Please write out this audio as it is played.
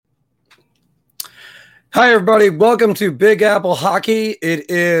Hi, everybody. Welcome to Big Apple Hockey.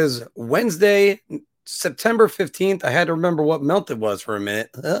 It is Wednesday, September 15th. I had to remember what month it was for a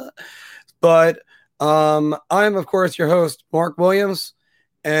minute. But I'm, of course, your host, Mark Williams.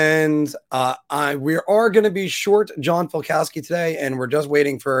 And we are going to be short John Filkowski today, and we're just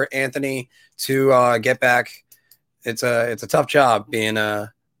waiting for Anthony to get back. It's a tough job being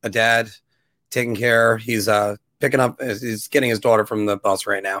a dad, taking care. He's he's getting his daughter from the bus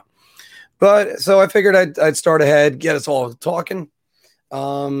right now. But so I figured I'd start ahead, get us all talking.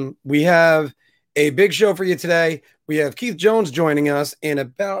 We have a big show for you today. We have Keith Jones joining us in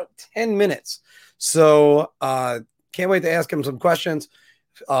about 10 minutes. So can't wait to ask him some questions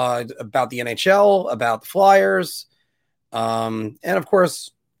about the NHL, about the Flyers. And of course,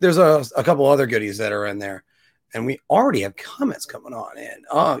 there's a couple other goodies that are in there. And we already have comments coming on in.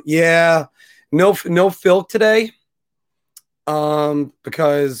 Oh, yeah. No Phil today.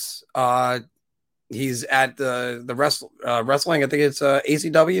 Because he's at the wrestling. I think it's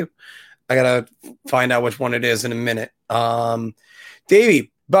ACW. I gotta find out which one it is in a minute.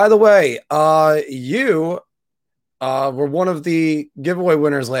 Davey, by the way, you were one of the giveaway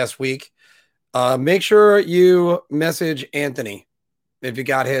winners last week. Make sure you message Anthony if you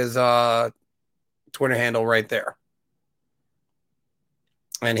got his Twitter handle right there,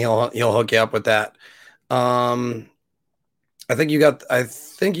 and he'll hook you up with that. I think you got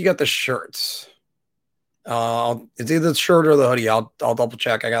the shirts. It's either the shirt or the hoodie. I'll double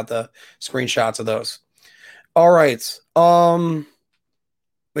check. I got the screenshots of those. All right.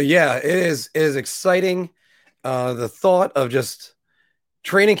 But yeah, it is exciting. The thought of just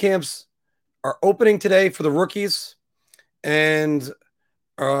training camps are opening today for the rookies, and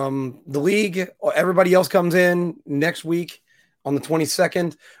the league. Everybody else comes in next week on the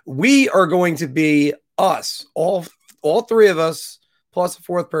 22nd. We are going to be us all three of us, plus a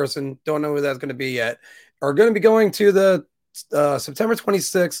fourth person, don't know who that's going to be yet, are going to be going to the September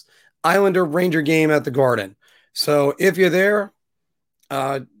 26th Islander Ranger game at the Garden. So if you're there,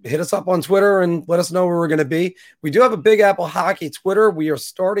 hit us up on Twitter and let us know where we're going to be. We do have a Big Apple Hockey Twitter. We are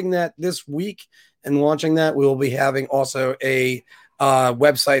starting that this week and launching that. We will be having also a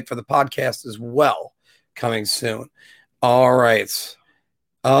website for the podcast as well coming soon. All right.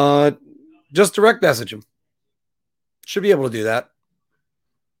 Just direct message them. Should be able to do that.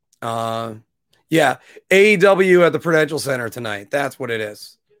 Yeah, AEW at the Prudential Center tonight. That's what it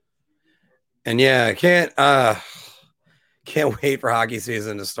is. And yeah, I can't wait for hockey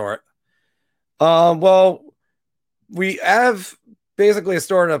season to start. Well, we have basically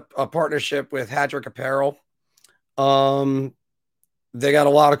started a partnership with Hattrick Apparel. They got a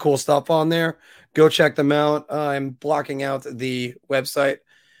lot of cool stuff on there. Go check them out. I'm blocking out the website.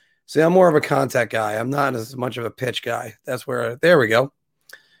 See, I'm more of a contact guy. I'm not as much of a pitch guy. There we go.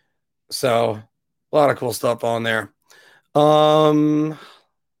 So a lot of cool stuff on there. Let's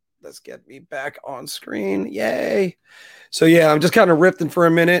get me back on screen. Yay. So yeah, I'm just kind of ripping for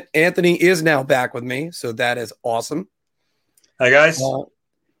a minute. Anthony is now back with me. So that is awesome. Hi guys.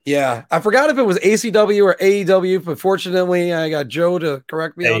 Yeah, I forgot if it was ACW or AEW, but fortunately I got Joe to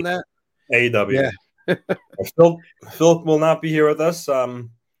correct me on that. AEW. Yeah. Phil will not be here with us.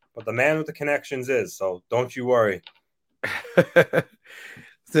 But the man with the connections is, so don't you worry.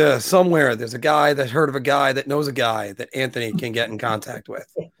 Somewhere there's a guy that heard of a guy that knows a guy that Anthony can get in contact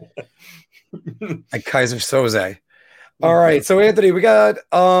with. At Kaiser Soze. All right, so Anthony, we got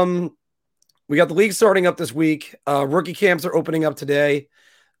the league starting up this week. Rookie camps are opening up today.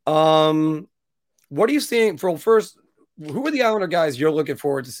 What are you seeing for first? Who are the Islander guys you're looking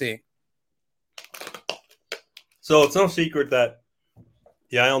forward to seeing? So it's no secret that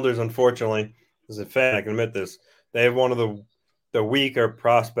the Islanders, unfortunately, as a fan, I can admit this, they have one of the weaker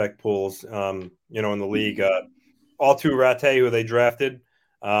prospect pools, in the league. Altu Ratte, who they drafted,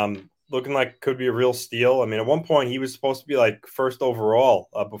 looking like could be a real steal. I mean, at one point he was supposed to be like first overall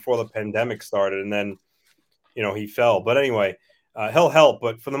before the pandemic started, and then, he fell. But anyway, he'll help.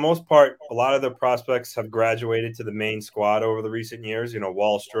 But for the most part, a lot of the prospects have graduated to the main squad over the recent years.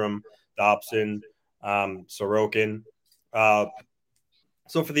 Wallstrom, Dobson, Sorokin.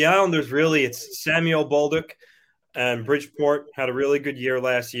 So for the Islanders, really, it's Samuel Bolduc, and Bridgeport had a really good year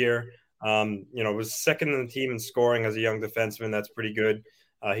last year. Was second in the team in scoring as a young defenseman. That's pretty good.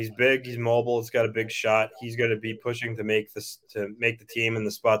 He's big, he's mobile, he's got a big shot. He's going to be pushing to make the team in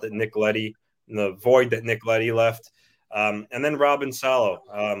the spot that Nick Leddy, in the void that Nick Leddy left. And then Robin Salo.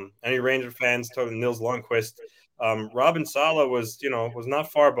 Any Ranger fans talking Nils Lundkvist. Robin Salo was not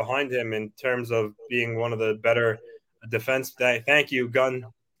far behind him in terms of being one of the better defense. Thank you, Gunn.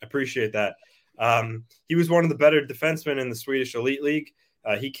 Appreciate that. He was one of the better defensemen in the Swedish Elite League.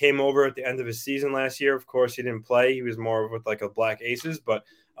 He came over at the end of his season last year. Of course, he didn't play. He was more with like a Black Aces, but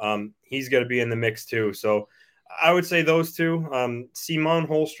he's going to be in the mix too. So I would say those two. Simon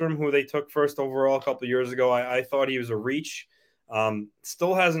Holstrom, who they took first overall a couple of years ago, I thought he was a reach.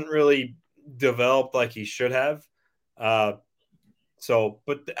 Still hasn't really developed like he should have. Those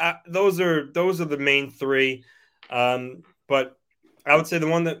are the main three. But I would say the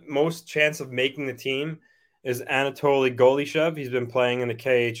one that most chance of making the team is Anatoly Golishev. He's been playing in the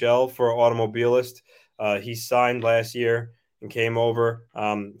KHL for Automobilist. He signed last year and came over.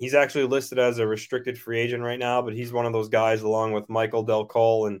 He's actually listed as a restricted free agent right now, but he's one of those guys along with Michael Del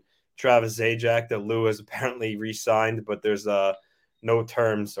Cole and Travis Zajac that Lou has apparently re-signed, but there's no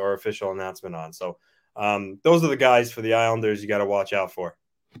terms or official announcement on. So those are the guys for the Islanders you got to watch out for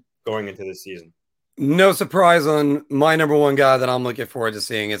going into this season. No surprise on my number one guy that I'm looking forward to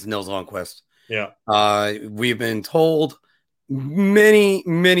seeing is Nils Lundkvist. Yeah. We've been told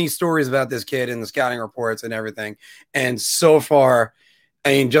many stories about this kid in the scouting reports and everything. And so far, I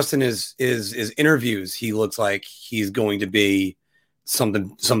mean, just in his interviews, he looks like he's going to be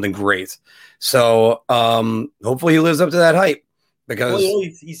something great. So hopefully he lives up to that hype because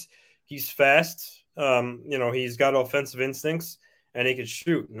he's fast. He's got offensive instincts and he can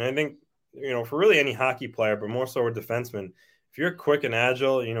shoot. And I think, for really any hockey player, but more so a defenseman, if you're quick and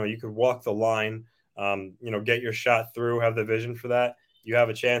agile, you could walk the line, get your shot through, have the vision for that. You have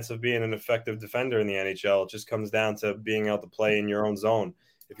a chance of being an effective defender in the NHL. It just comes down to being able to play in your own zone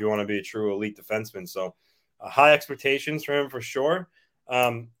if you want to be a true elite defenseman. So high expectations for him for sure.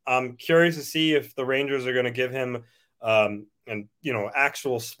 I'm curious to see if the Rangers are going to give him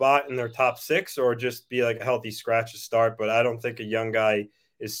actual spot in their top six or just be like a healthy scratch to start. But I don't think a young guy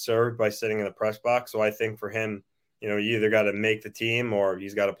is served by sitting in the press box. So I think for him, you either got to make the team or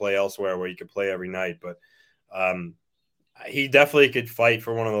he's got to play elsewhere where you could play every night. But he definitely could fight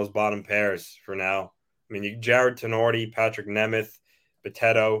for one of those bottom pairs for now. I mean, Jared Tenorti, Patrick Nemeth,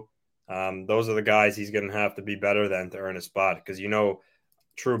 Boteto, those are the guys he's going to have to be better than to earn a spot because,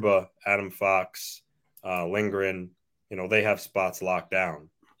 Trouba, Adam Fox, Lindgren, they have spots locked down.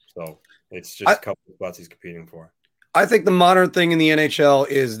 So it's just a couple of spots he's competing for. I think the modern thing in the NHL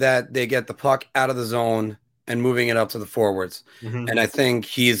is that they get the puck out of the zone and moving it up to the forwards. Mm-hmm. And I think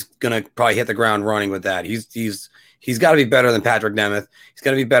he's going to probably hit the ground running with that. He's got to be better than Patrick Nemeth. He's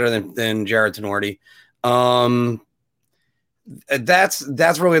got to be better than Jared Tenorti.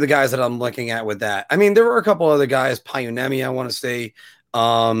 That's really the guys that I'm looking at with that. I mean, there were a couple other guys, Payunemi, I want to say.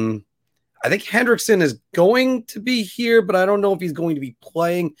 I think Hendrickson is going to be here, but I don't know if he's going to be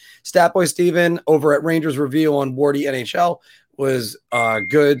playing. Statboy Steven over at Rangers Review on Wardy NHL was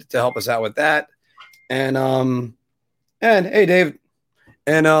good to help us out with that. And hey, Dave,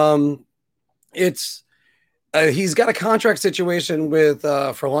 and it's he's got a contract situation with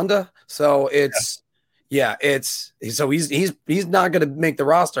Frölunda, so he's not going to make the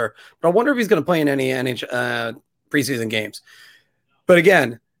roster. But I wonder if he's going to play in any preseason games. But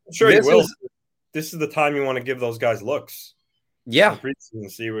again, sure he will. This is the time you want to give those guys looks. Yeah,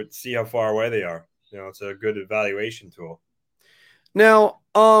 preseason, see how far away they are. It's a good evaluation tool. Now,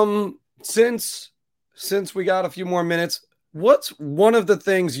 since we got a few more minutes, what's one of the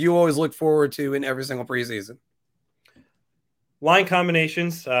things you always look forward to in every single preseason? Line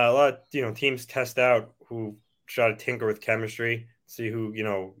combinations. A lot of teams test out who try to tinker with chemistry, see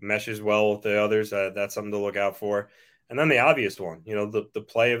who meshes well with the others. That's something to look out for. And then the obvious one, the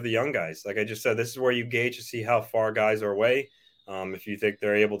play of the young guys. Like I just said, this is where you gauge to see how far guys are away. If you think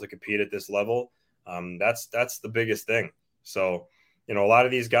they're able to compete at this level, that's the biggest thing. So, a lot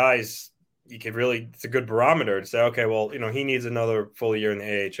of these guys, it's a good barometer to say, okay, well, he needs another full year in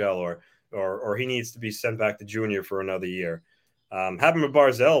the AHL or he needs to be sent back to junior for another year. Happened with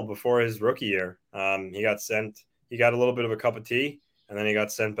Barzell before his rookie year. He got a little bit of a cup of tea. And then he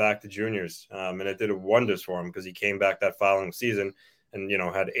got sent back to juniors, and it did wonders for him because he came back that following season and,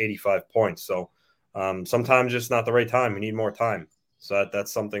 had 85 points. So sometimes just not the right time. We need more time. So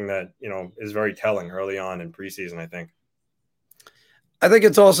that's something that, is very telling early on in preseason, I think. I think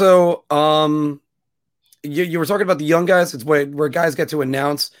it's also you were talking about the young guys. It's where guys get to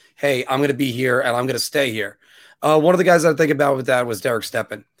announce, hey, I'm going to be here and I'm going to stay here. One of the guys I think about with that was Derek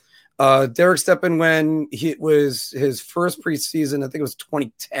Stepan. Derek Stepan, when it was his first preseason, I think it was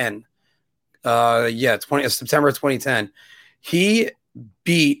 2010. September 2010. He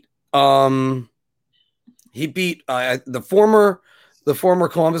beat the former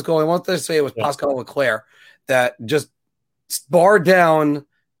Columbus goalie. I want to say it was Pascal Leclerc that just barred down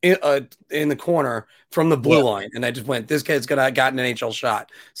in the corner from the blue line, and I just went, this kid's got an NHL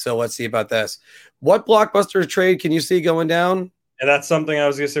shot. So let's see about this. What blockbuster trade can you see going down? And that's something I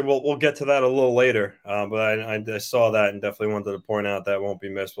was going to say. We'll get to that a little later, but I saw that and definitely wanted to point out that won't be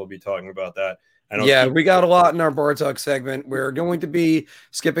missed. We'll be talking about that. I know Yeah, Keith. we got a lot in our Bar Talk segment. We're going to be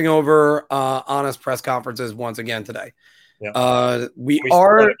skipping over honest press conferences once again today. Yeah. We We still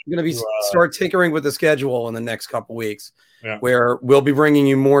are gotta going to be do, start tinkering with the schedule in the next couple weeks, yeah. where we'll be bringing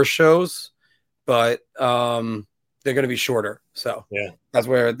you more shows, but they're going to be shorter. So Yeah. that's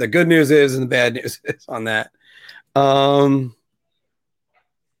where the good news is and the bad news is on that.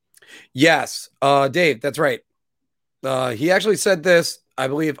 Yes, Dave, that's right. He actually said this, I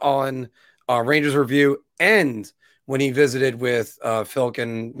believe, on Rangers Review and when he visited with Philk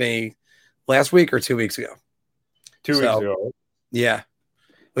and me last week or 2 weeks ago. 2 weeks ago. Yeah,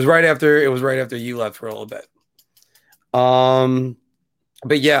 it was right after you left for a little bit.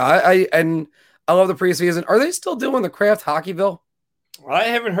 But yeah, I love the preseason. Are they still doing the Kraft Hockeyville? I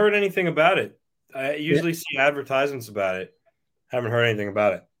haven't heard anything about it. I Yeah. usually see advertisements about it. Haven't heard anything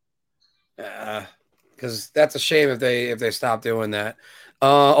about it. Because that's a shame if they stop doing that.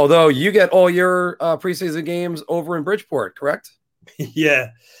 Although you get all your preseason games over in Bridgeport, correct?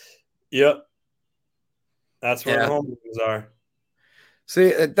 Yeah. Yep. That's where the Yeah. home games are.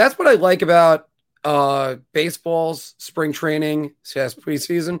 See, that's what I like about baseball's spring training /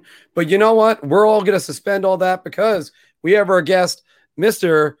 preseason. But you know what? We're all going to suspend all that because we have our guest,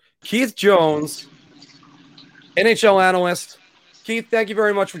 Mr. Keith Jones, NHL analyst. Keith, thank you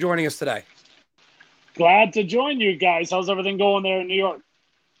very much for joining us today. Glad to join you guys. How's everything going there in New York?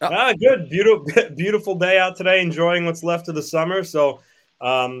 Good. Beautiful day out today, enjoying what's left of the summer. So,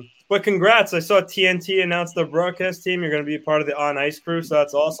 but congrats. I saw TNT announce their broadcast team. You're going to be part of the On Ice crew, so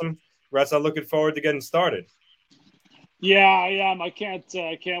that's awesome. Congrats. I'm looking forward to getting started. Yeah, I am. I can't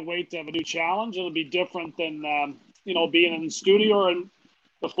wait to have a new challenge. It'll be different than being in the studio and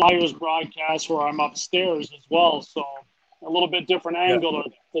the Flyers broadcast where I'm upstairs as well. So a little bit different angle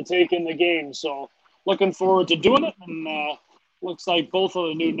to take in the game. So looking forward to doing it. And looks like both of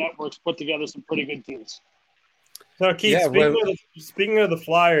the new networks put together some pretty good teams. So Keith, speaking of the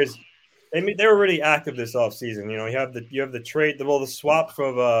Flyers, they were really active this offseason. You know, you have the trade, the swap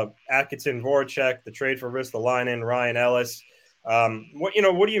of Atkinson, Voracek, the trade for Ristolainen, Ryan Ellis. What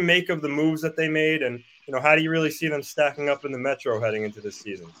do you make of the moves that they made, and how do you really see them stacking up in the Metro heading into this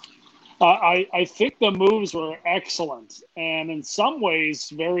season? I think the moves were excellent, and in some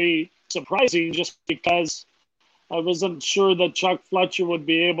ways very surprising, just because I wasn't sure that Chuck Fletcher would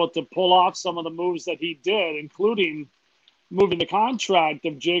be able to pull off some of the moves that he did, including moving the contract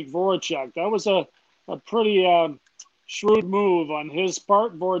of Jake Voracek. That was a pretty shrewd move on his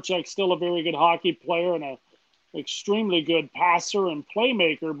part. Voracek's still a very good hockey player and an extremely good passer and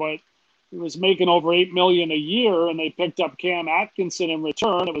playmaker, but he was making over $8 million a year, and they picked up Cam Atkinson in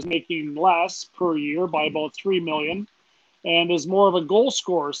return. It was making less per year by about $3 million, and is more of a goal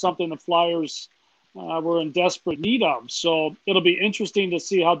scorer, something the Flyers were in desperate need of. So it'll be interesting to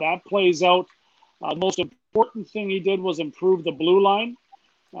see how that plays out. The most important thing he did was improve the blue line.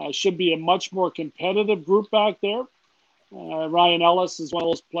 Should be a much more competitive group back there. Ryan Ellis is one of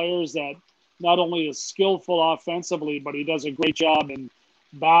those players that not only is skillful offensively, but he does a great job in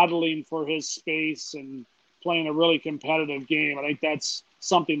battling for his space and playing a really competitive game. I think that's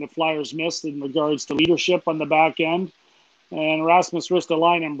something the Flyers missed in regards to leadership on the back end. And Rasmus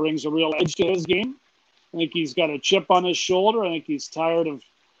Ristolainen brings a real edge to his game. I think he's got a chip on his shoulder. I think he's tired of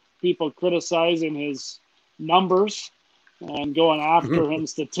people criticizing his numbers and going after him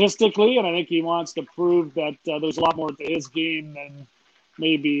statistically. And I think he wants to prove that there's a lot more to his game than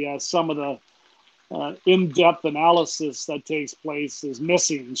maybe some of the in-depth analysis that takes place is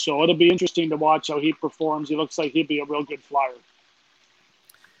missing. So it'll be interesting to watch how he performs. He looks like he'd be a real good Flyer.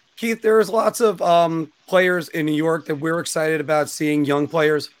 Keith, there's lots of players in New York that we're excited about seeing, young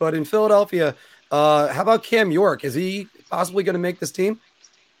players. But in Philadelphia, how about Cam York? Is he possibly going to make this team?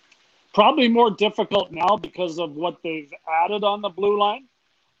 Probably more difficult now because of what they've added on the blue line.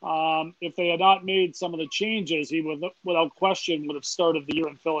 If they had not made some of the changes, he would, without question, would have started the year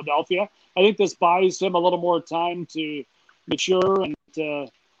in Philadelphia. I think this buys him a little more time to mature and to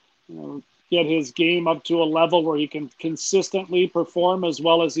get his game up to a level where he can consistently perform as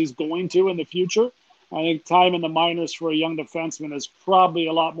well as he's going to in the future. I think time in the minors for a young defenseman is probably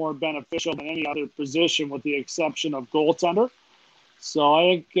a lot more beneficial than any other position, with the exception of goaltender. So I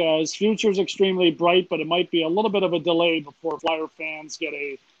think his future is extremely bright, but it might be a little bit of a delay before Flyer fans get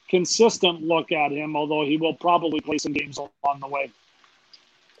a consistent look at him, although he will probably play some games along the way.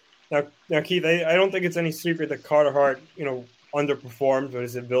 Now, Keith, I don't think it's any secret that Carter Hart, underperformed with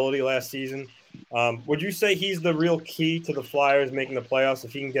his ability last season. Would you say he's the real key to the Flyers making the playoffs?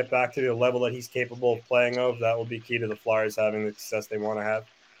 If he can get back to the level that he's capable of playing of, that will be key to the Flyers having the success they want to have?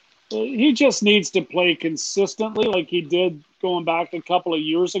 He just needs to play consistently like he did going back a couple of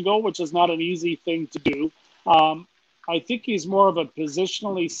years ago, which is not an easy thing to do. I think he's more of a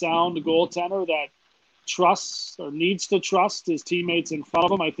positionally sound goaltender that trusts or needs to trust his teammates in front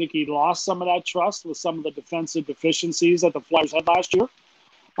of him. I think he lost some of that trust with some of the defensive deficiencies that the Flyers had last year.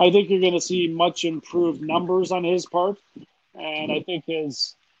 I think you're going to see much improved numbers on his part, and I think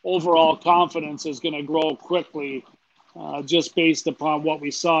his overall confidence is going to grow quickly just based upon what we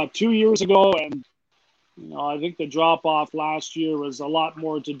saw 2 years ago. And I think the drop-off last year was a lot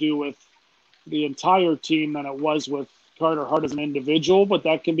more to do with the entire team than it was with Carter Hart as an individual, but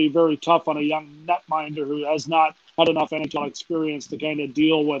that can be very tough on a young netminder who has not had enough NHL experience to kind of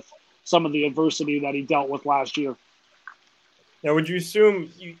deal with some of the adversity that he dealt with last year. Now, would you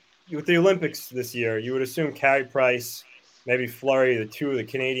assume, with the Olympics this year, you would assume Carey Price, maybe Fleury, the two of the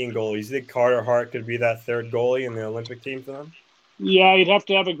Canadian goalies, you think Carter Hart could be that third goalie in the Olympic team for them? Yeah, he'd have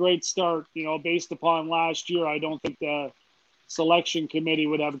to have a great start. Based upon last year, I don't think the selection committee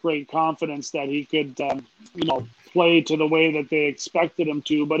would have great confidence that he could, play to the way that they expected him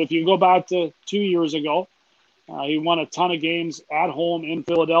to. But if you go back to 2 years ago, he won a ton of games at home in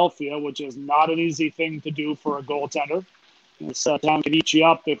Philadelphia, which is not an easy thing to do for a goaltender. This town can eat you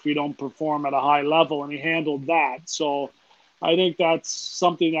up if you don't perform at a high level, and he handled that. So I think that's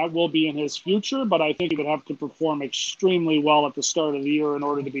something that will be in his future, but I think he would have to perform extremely well at the start of the year in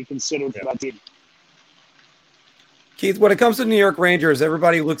order to be considered for that team. Keith, when it comes to New York Rangers,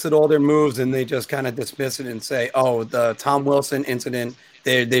 everybody looks at all their moves and they just kind of dismiss it and say, oh, the Tom Wilson incident,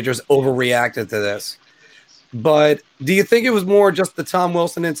 they just overreacted to this. But do you think it was more just the Tom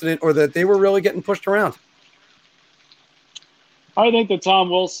Wilson incident or that they were really getting pushed around? I think the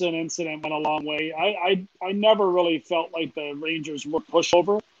Tom Wilson incident went a long way. I never really felt like the Rangers were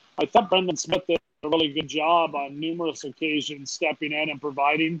pushover. I thought Brendan Smith did a really good job on numerous occasions stepping in and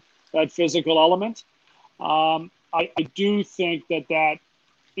providing that physical element. I do think that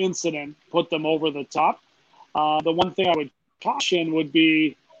incident put them over the top. The one thing I would caution would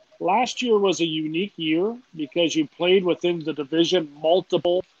be last year was a unique year because you played within the division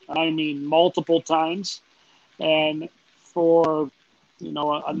multiple times. And for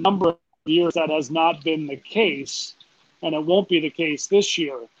a number of years that has not been the case, and it won't be the case this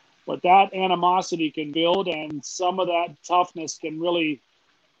year. But that animosity can build, and some of that toughness can really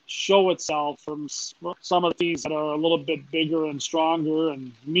show itself from some of the teams that are a little bit bigger and stronger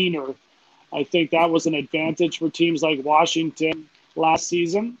and meaner. I think that was an advantage for teams like Washington last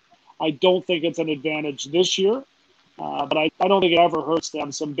season. I don't think it's an advantage this year. But I don't think it ever hurts to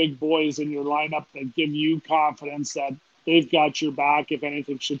have some big boys in your lineup that give you confidence that they've got your back if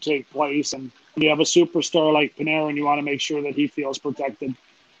anything should take place. And when you have a superstar like Panarin, you want to make sure that he feels protected.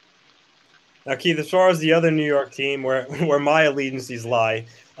 Now, Keith, as far as the other New York team where my allegiances lie,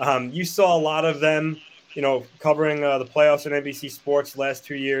 you saw a lot of them, covering the playoffs on NBC Sports the last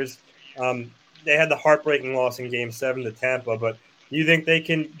 2 years. They had the heartbreaking loss in Game 7 to Tampa, but do you think they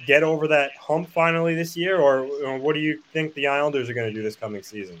can get over that hump finally this year, or what do you think the Islanders are going to do this coming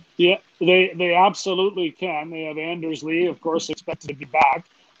season? Yeah, they absolutely can. They have Anders Lee, of course, expected to be back.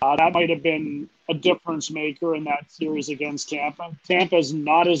 That might have been a difference maker in that series against Tampa. Tampa's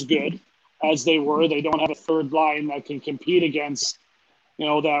not as good as they were. They don't have a third line that can compete against,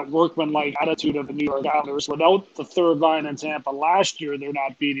 that workman-like attitude of the New York Islanders. Without the third line in Tampa last year, they're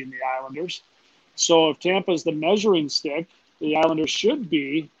not beating the Islanders. So if Tampa's the measuring stick, the Islanders should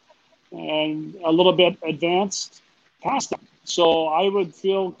be, and a little bit advanced past them. So I would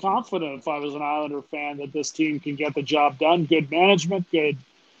feel confident if I was an Islander fan that this team can get the job done. Good management, good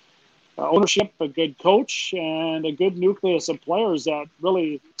ownership, a good coach, and a good nucleus of players that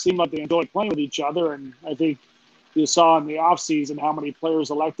really seem like they enjoy playing with each other. And I think you saw in the offseason how many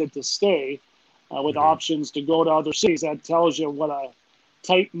players elected to stay with options to go to other cities. That tells you what a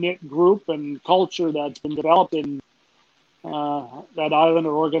tight-knit group and culture that's been developed in that Islander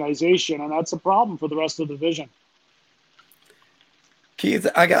organization, and that's a problem for the rest of the division. Keith,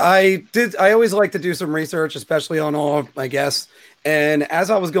 I always like to do some research, especially on all of my guests. And as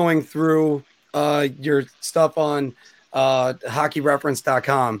I was going through your stuff on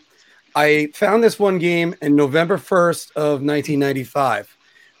hockeyreference.com, I found this one game in November 1st of 1995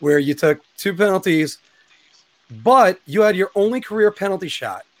 where you took 2 penalties, but you had your only career penalty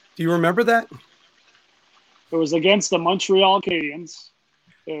shot. Do you remember that? It was against the Montreal Canadiens.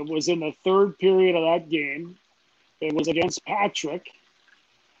 It was in the third period of that game. It was against Patrick,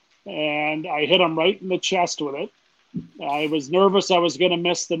 and I hit him right in the chest with it. I was nervous I was going to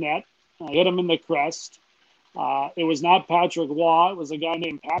miss the net, I hit him in the crest. It was not Patrick Waugh. It was a guy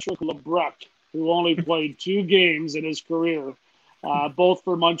named Patrick Lebrec, who only played 2 games in his career, both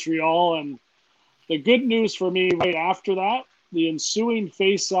for Montreal. And the good news for me right after that, the ensuing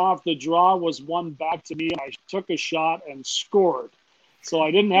face-off, the draw was won back to me, and I took a shot and scored. So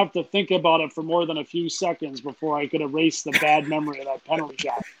I didn't have to think about it for more than a few seconds before I could erase the bad memory of that penalty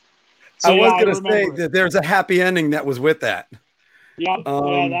shot. So, I was going to say that there's a happy ending that was with that. Yeah,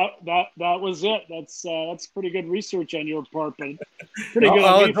 that was it. That's pretty good research on your part, but pretty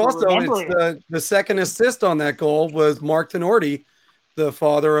good. It's also the second assist on that goal was Mark Tenorti, the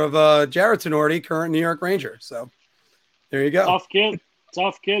father of Jared Tenorti, current New York Ranger. So there you go.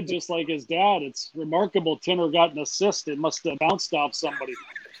 Tough kid, just like his dad. It's remarkable. Tinner got an assist. It must have bounced off somebody.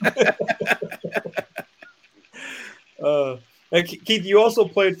 Keith, you also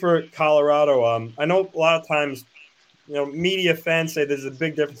played for Colorado. I know a lot of times, media fans say there's a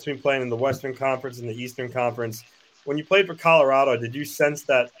big difference between playing in the Western Conference and the Eastern Conference. When you played for Colorado, did you sense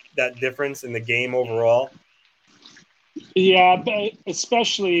that difference in the game overall? Yeah,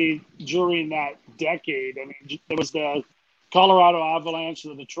 especially during that decade. I mean, there was the Colorado Avalanche,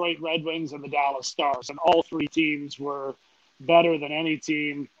 the Detroit Red Wings, and the Dallas Stars, and all 3 teams were better than any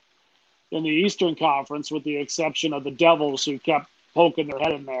team in the Eastern Conference, with the exception of the Devils, who kept poking their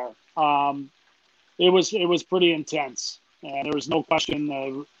head in there. It was pretty intense, and there was no question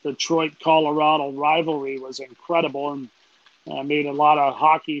the Detroit-Colorado rivalry was incredible, and made a lot of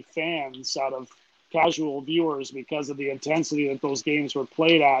hockey fans out of casual viewers because of the intensity that those games were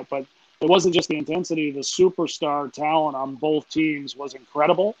played at. But it wasn't just the intensity; the superstar talent on both teams was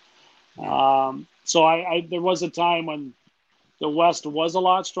incredible. So there was a time when the West was a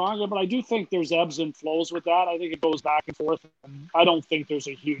lot stronger, but I do think there's ebbs and flows with that. I think it goes back and forth. And I don't think there's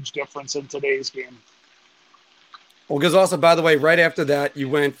a huge difference in today's game. Well, because also, by the way, right after that, you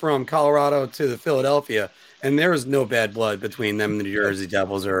went from Colorado to the Philadelphia, and there was no bad blood between them and the New Jersey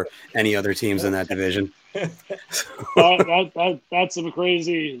Devils or any other teams in that division. That's some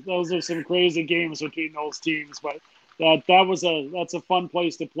crazy. Those are some crazy games between those teams, but that's a fun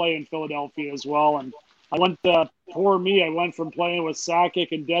place to play in Philadelphia as well. And I went from playing with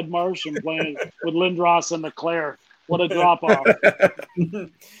Sakic and Deadmarsh and playing with Lindros and LeClaire. What a drop off.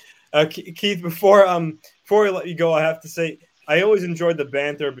 Keith, before we let you go, I have to say I always enjoyed the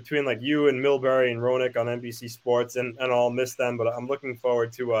banter between like you and Milbury and Roenick on NBC Sports, and I'll miss them, but I'm looking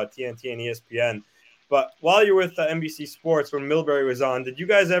forward to TNT and ESPN. But while you're with NBC Sports, when Milbury was on, did you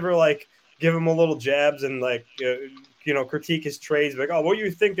guys ever like give him a little jabs and like critique his trades? Like, oh, what are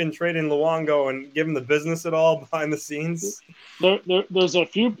you thinking trading Luongo, and give him the business at all behind the scenes? There's a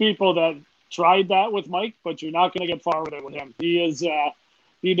few people that tried that with Mike, but you're not going to get far with it with him. He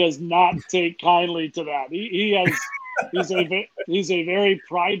does not take kindly to that. He's a very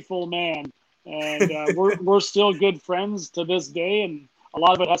prideful man, and we're still good friends to this day. And a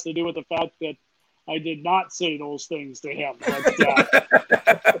lot of it has to do with the fact that I did not say those things to him. But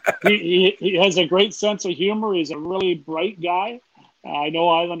he has a great sense of humor. He's a really bright guy. I know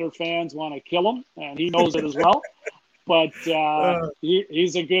Islander fans want to kill him, and he knows it as well. But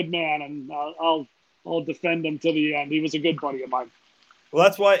he's a good man, and I'll defend him to the end. He was a good buddy of mine. Well,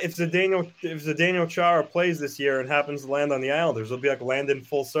 that's why if Zdeno Chara plays this year and happens to land on the Islanders, it'll be like landing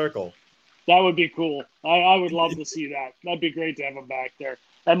full circle. That would be cool. I would love to see that. That'd be great to have him back there.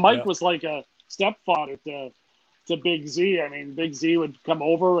 And Mike was like a stepfather to Big Z. I mean, Big Z would come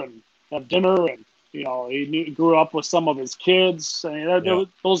over and have dinner, and he grew up with some of his kids. I mean,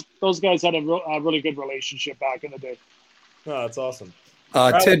 those guys had a really good relationship back in the day. Oh, that's awesome.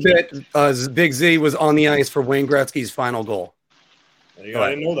 Tidbit: Big Z was on the ice for Wayne Gretzky's final goal.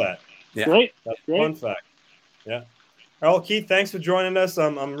 I didn't know that. Yeah. Great. That's a fun fact. Yeah. All right, Keith, thanks for joining us.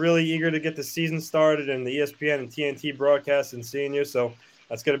 I'm really eager to get the season started and the ESPN and TNT broadcast and seeing you. So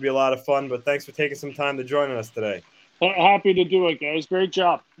that's going to be a lot of fun. But thanks for taking some time to join us today. Happy to do it, guys. Great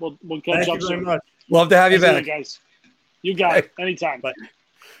job. We'll catch up soon. Thank you very much. Love to have you back, guys. You got it. Anytime. Bye.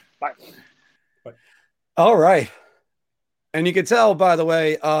 Bye. All right. And you can tell, by the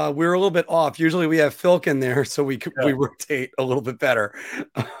way, we're a little bit off. Usually we have Philk in there, so we rotate a little bit better.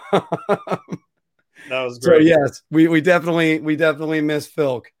 That was great. So yes, we definitely miss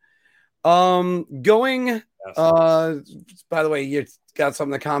Philk. By the way, you got some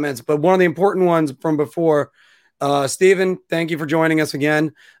of the comments, but one of the important ones from before, Steven, thank you for joining us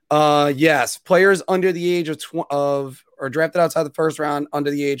again. Yes, players under the age of or drafted outside the first round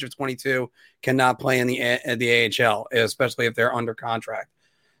under the age of 22 cannot play in the AHL, especially if they're under contract.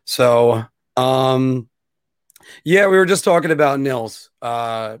 So, we were just talking about Nils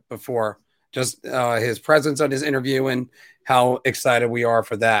before, just his presence on his interview and how excited we are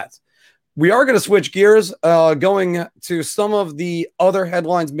for that. we are going to switch gears, going to some of the other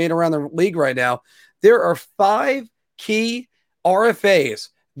headlines made around the league right now. There are 5 key RFAs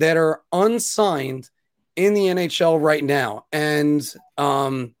that are unsigned in the NHL right now. And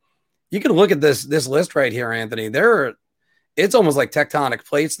you can look at this list right here, Anthony. It's almost like tectonic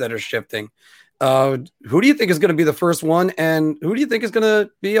plates that are shifting. Who do you think is going to be the first one, and who do you think is going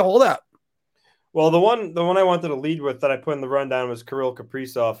to be a holdout? Well, the one I wanted to lead with that I put in the rundown was Kirill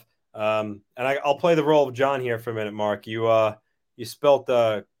Kaprizov. And I'll play the role of John here for a minute, Mark. You spelt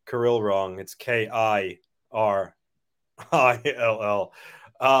Kirill wrong. It's Kirill. Hold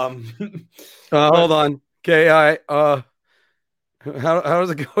on. Ki. How does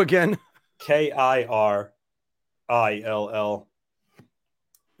it go again? Kirill.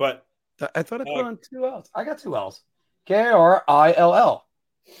 But I thought I put on 2 L's. I got 2 L's. Krill.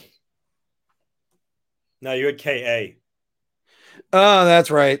 No, you had Ka. Oh,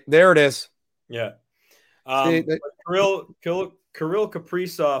 that's right. There it is. Yeah. Kirill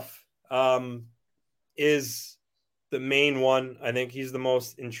Kaprizov is the main one. I think he's the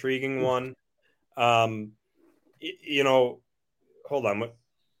most intriguing one. Hold on.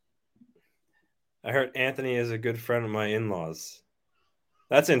 I heard Anthony is a good friend of my in-laws.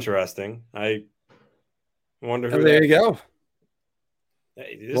 That's interesting. I wonder who. There you go.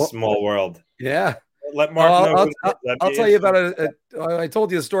 Hey, this is a small world. Yeah. Let Mark know. I'll tell you about it. I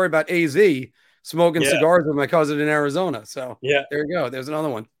told you a story about AZ smoking cigars with my cousin in Arizona. So there you go. There's another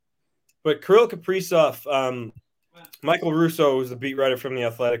one. But Kirill Kaprizov, Michael Russo, who's the beat writer from The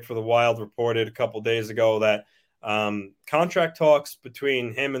Athletic for the Wild, reported a couple days ago that contract talks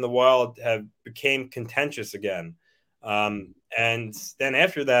between him and the Wild have became contentious again. And then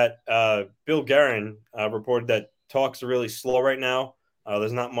after that, Bill Guerin reported that talks are really slow right now.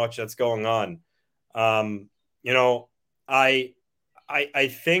 There's not much that's going on. I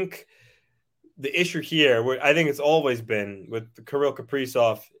think the issue here, I think it's always been with Kirill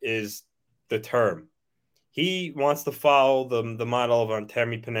Kaprizov, is the term. He wants to follow the model of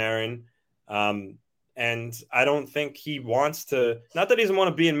Artemi Panarin. And I don't think he wants to, not that he doesn't want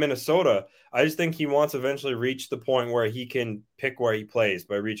to be in Minnesota. I just think he wants to eventually reach the point where he can pick where he plays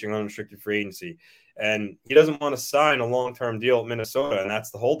by reaching unrestricted free agency. And he doesn't want to sign a long-term deal at Minnesota, and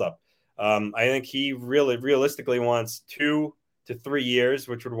that's the holdup. I think he really realistically wants 2 to 3 years,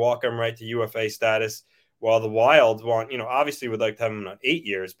 which would walk him right to UFA status, while the Wild want, obviously would like to have him on 8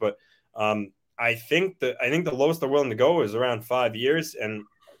 years. But I think the lowest they're willing to go is around 5 years, and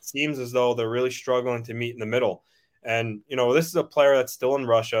it seems as though they're really struggling to meet in the middle. And this is a player that's still in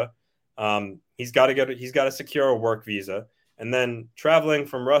Russia. He's got to secure a work visa. And then traveling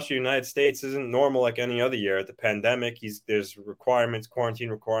from Russia to the United States isn't normal like any other year. At the pandemic, there's requirements, quarantine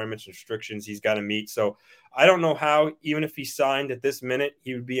requirements, restrictions he's got to meet. So I don't know how, even if he signed at this minute,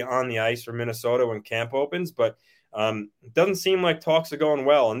 he would be on the ice for Minnesota when camp opens. But it doesn't seem like talks are going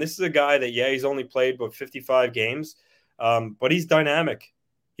well. And this is a guy that, he's only played about 55 games, but he's dynamic.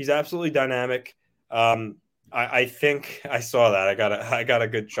 He's absolutely dynamic. I think I saw that. I got a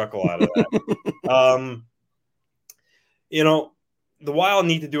good chuckle out of that. The Wild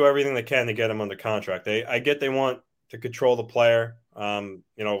need to do everything they can to get him under contract. I get they want to control the player,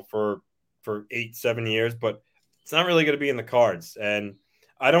 for 8-7 years, but it's not really going to be in the cards. And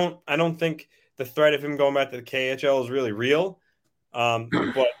I don't think the threat of him going back to the KHL is really real.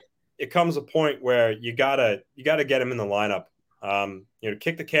 But it comes a point where you gotta get him in the lineup.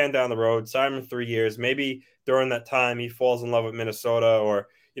 Kick the can down the road, sign him 3 years. Maybe during that time he falls in love with Minnesota, or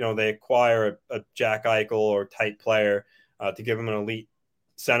they acquire a Jack Eichel or type player to give him an elite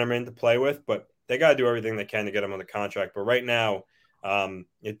centerman to play with. But they got to do everything they can to get him on the contract. But right now,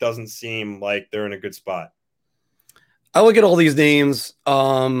 it doesn't seem like they're in a good spot. I look at all these names.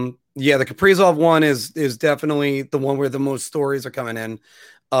 The Kaprizov one is definitely the one where the most stories are coming in.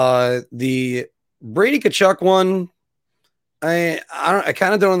 The Brady Tkachuk one, I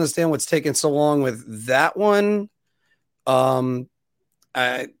kind of don't understand what's taking so long with that one.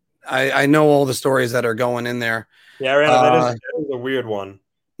 I know all the stories that are going in there. Yeah, that is a weird one.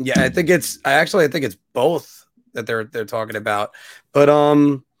 Yeah, I think it's both that they're talking about. But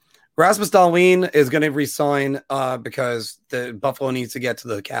Rasmus Dahlin is going to resign because the Buffalo needs to get to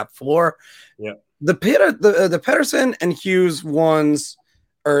the cap floor. Yeah. The Pettersson and Hughes ones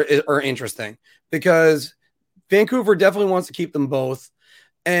are interesting because Vancouver definitely wants to keep them both.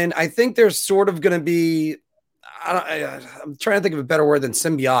 And I think there's sort of going to be, I'm trying to think of a better word than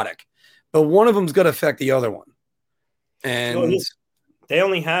symbiotic, but one of them is going to affect the other one. And they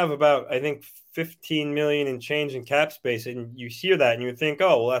only have about, I think, 15 million in change in cap space. And you hear that and you think,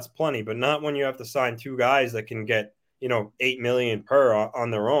 oh, well, that's plenty, but not when you have to sign 2 guys that can get, 8 million per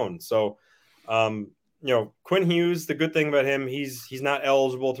on their own. So Quinn Hughes, the good thing about him, he's not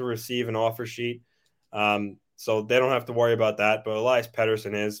eligible to receive an offer sheet. So they don't have to worry about that. But Elias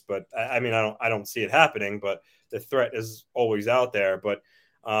Pettersson is. But I don't see it happening. But the threat is always out there. But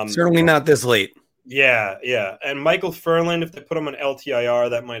certainly not this late. Yeah. And Michael Furland, if they put him on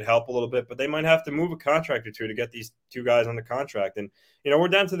LTIR, that might help a little bit. But they might have to move a contract or two to get these two guys on the contract. And we're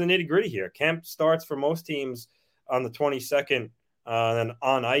down to the nitty gritty here. Camp starts for most teams on the 22nd, and then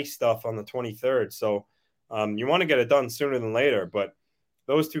on ice stuff on the 23rd. So you want to get it done sooner than later. But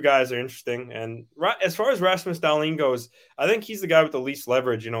those two guys are interesting. And as far as Rasmus Dahlin goes, I think he's the guy with the least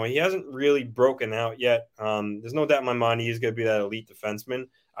leverage. He hasn't really broken out yet. There's no doubt in my mind he's going to be that elite defenseman.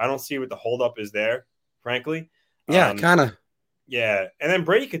 I don't see what the holdup is there, frankly. Yeah, kind of. Yeah. And then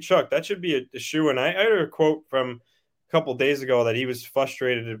Brady Tkachuk, that should be a shoe. And I heard a quote from a couple of days ago that he was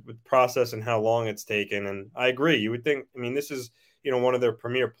frustrated with the process and how long it's taken. And I agree. You would think, this is, one of their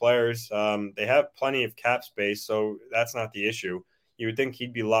premier players. They have plenty of cap space, so that's not the issue. You would think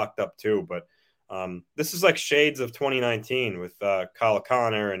he'd be locked up too. But this is like shades of 2019 with Kyle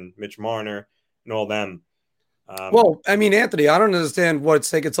Connor and Mitch Marner and all them. Anthony, I don't understand what's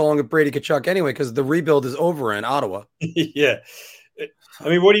taking so long with Brady Tkachuk anyway, because the rebuild is over in Ottawa. Yeah.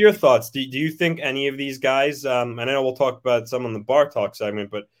 What are your thoughts? Do you think any of these guys, I know we'll talk about some on the Bar Talk segment,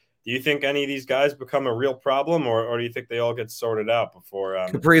 but do you think any of these guys become a real problem, or do you think they all get sorted out before?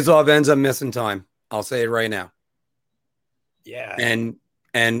 Kaprizov ends up missing time. I'll say it right now. Yeah. And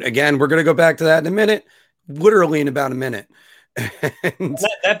again, we're going to go back to that in a minute, literally in about a minute.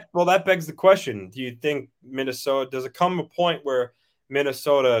 That begs the question. Do you think does it come a point where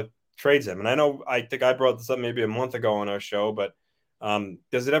Minnesota trades him? And I think I brought this up maybe a month ago on our show, but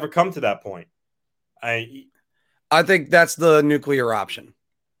does it ever come to that point? I think that's the nuclear option.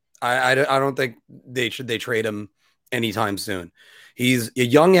 I don't think they trade him anytime soon. He's a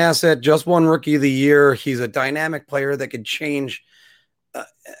young asset, just won Rookie of the Year. He's a dynamic player that could change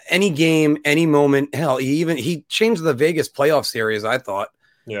any game, any moment. Hell, he changed the Vegas playoff series, I thought.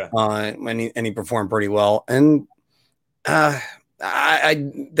 Yeah. And he performed pretty well. And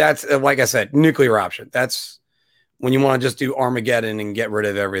that's like I said, nuclear option. That's when you want to just do Armageddon and get rid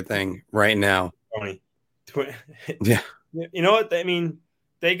of everything right now. Yeah. You know what?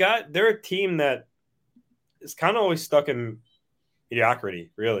 They're a team that is kind of always stuck in mediocrity,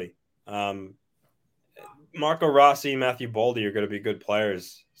 really. Marco Rossi, Matthew Boldy are going to be good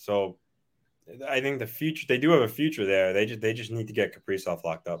players. So I think the future, they do have a future there. They just need to get Kaprizov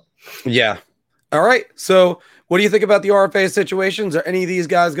locked up. Yeah. All right. So what do you think about the RFA situations? Are any of these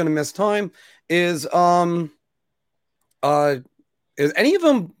guys going to miss time? Is any of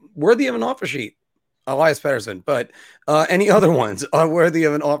them worthy of an offer sheet? Elias Pettersson, but any other ones are worthy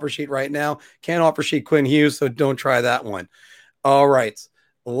of an offer sheet right now. Can't offer sheet Quinn Hughes, so don't try that one. All right.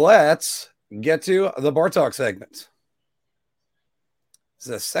 Let's get to the Bar Talk segment. This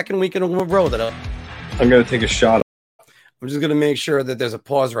is the second week in a row that I'm going to take a shot. I'm just going to make sure that there's a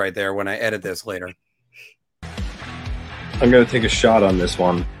pause right there when I edit this later. I'm going to take a shot on this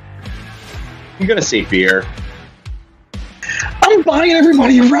one. I'm going to say beer. I'm buying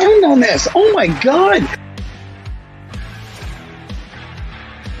everybody around on this. Oh my God.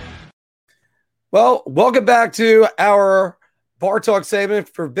 Well, welcome back to our Bar Talk segment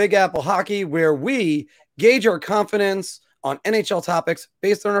for Big Apple Hockey, where we gauge our confidence on NHL topics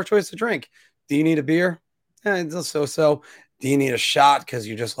based on our choice to drink. Do you need a beer? It's so. Do you need a shot because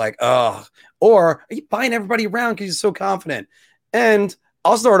you're just like, oh? Or are you buying everybody around because you're so confident? And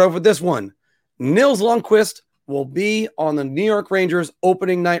I'll start off with this one. Nils Lundkvist will be on the New York Rangers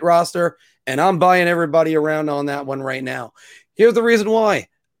opening night roster, and I'm buying everybody around on that one right now. Here's the reason why.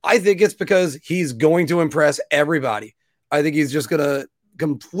 I think it's because he's going to impress everybody. I think he's just going to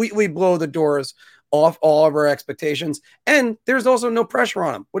completely blow the doors off all of our expectations. And there's also no pressure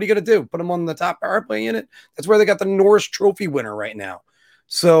on him. What are you going to do? Put him on the top power play unit? That's where they got the Norris Trophy winner right now.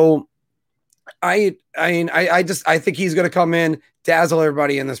 So I think he's going to come in, dazzle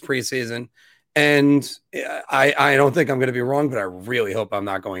everybody in this preseason. And I don't think I'm going to be wrong, but I really hope I'm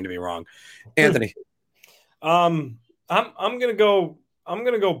not going to be wrong. Anthony. I'm going to go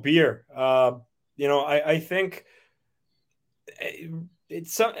beer. I think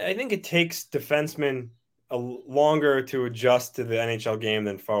I think it takes defensemen longer to adjust to the NHL game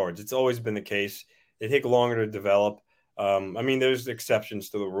than forwards. It's always been the case. They take longer to develop. There's exceptions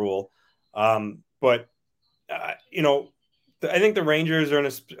to the rule. But I think the Rangers are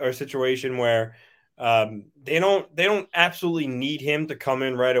in a situation where they don't absolutely need him to come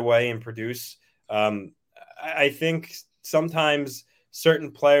in right away and produce. I think sometimes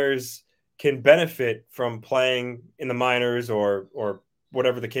certain players can benefit from playing in the minors or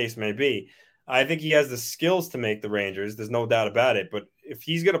whatever the case may be. I think he has the skills to make the Rangers. There's no doubt about it. But if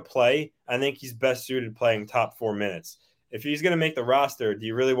he's going to play, I think he's best suited playing top 4 minutes. If he's going to make the roster, do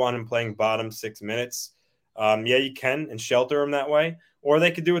you really want him playing bottom 6 minutes? Yeah, you can and shelter him that way. Or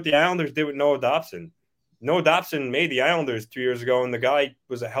they could do what the Islanders did with Noah Dobson. Noah Dobson made the Islanders 2 years ago, and the guy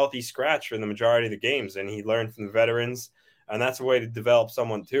was a healthy scratch for the majority of the games, and he learned from the veterans, and that's a way to develop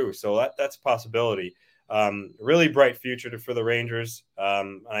someone too. So that's a possibility. Really bright future for the Rangers.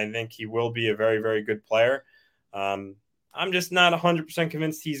 I think he will be a very, very good player. I'm just not 100%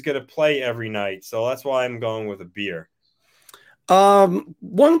 convinced he's going to play every night, so that's why I'm going with a beer.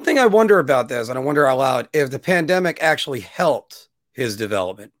 One thing I wonder about this, and I wonder out loud, if the pandemic actually helped his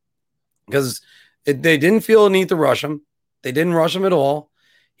development, because they didn't feel a need to rush him. They didn't rush him at all.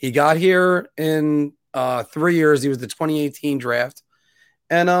 He got here in 3 years. He was the 2018 draft.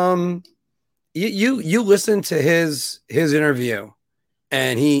 And you listen to his interview,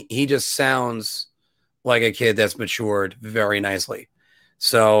 and he just sounds like a kid that's matured very nicely.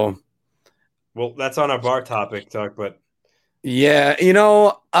 So, well, that's on our bar topic, Tuck, but yeah,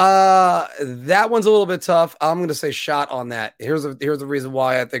 that one's a little bit tough. I'm going to say shot on that. Here's the reason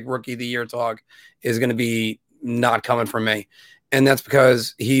why I think rookie of the year talk is going to be not coming from me. And that's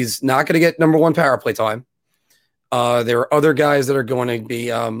because he's not going to get number 1 power play time. There are other guys that are going to be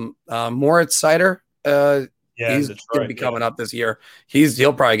Moritz Seider. He's going to be coming up this year.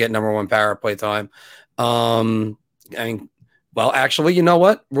 He'll probably get number 1 power play time. Well, actually, you know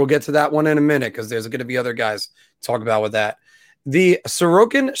what? We'll get to that one in a minute because there's going to be other guys to talk about with that. The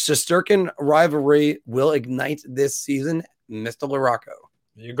Sorokin-Shesterkin rivalry will ignite this season, Mr. LaRocco.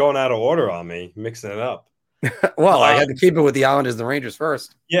 You're going out of order on me, mixing it up. Well, I had to keep it with the Islanders and the Rangers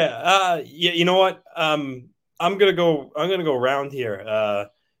first. Yeah, you know what? I'm gonna go round here.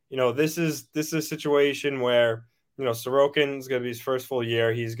 This is a situation where Sorokin's gonna be his first full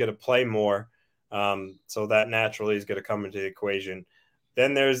year. He's gonna play more, so that naturally is gonna come into the equation.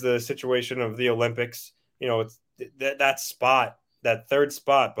 Then there's the situation of the Olympics. It's that third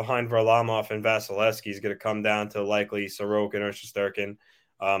spot behind Varlamov and Vasilevsky is going to come down to likely Sorokin or Shesterkin.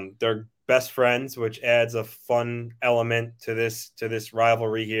 They're best friends, which adds a fun element to this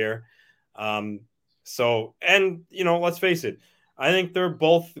rivalry here. Let's face it, I think they're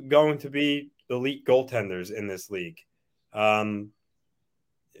both going to be elite goaltenders in this league. There's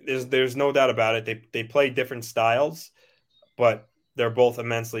no doubt about it. They play different styles, but they're both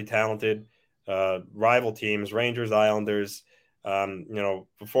immensely talented. Rival teams, Rangers, Islanders.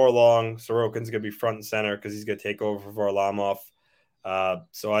 Before long, Sorokin's going to be front and center because he's going to take over for Varlamov.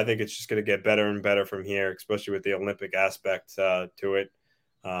 So I think it's just going to get better and better from here, especially with the Olympic aspect to it.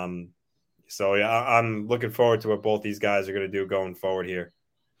 I'm looking forward to what both these guys are going to do going forward here.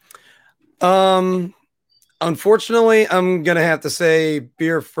 Unfortunately, I'm going to have to say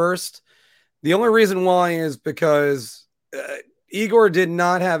beer first. The only reason why is because Igor did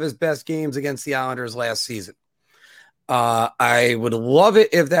not have his best games against the Islanders last season. I would love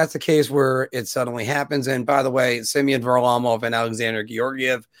it if that's the case where it suddenly happens. And by the way, Semyon Varlamov and Alexander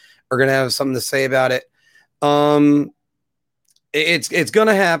Georgiev are going to have something to say about it. It's going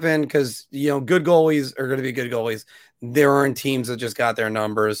to happen because, good goalies are going to be good goalies. There aren't teams that just got their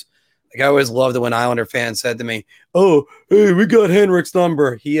numbers. Like I always loved it when Islander fans said to me, "Oh, hey, we got Henrik's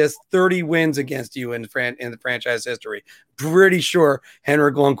number. He has 30 wins against you in the franchise history." Pretty sure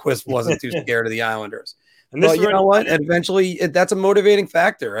Henrik Lundkvist wasn't too scared of the Islanders. But you know what? Eventually, that's a motivating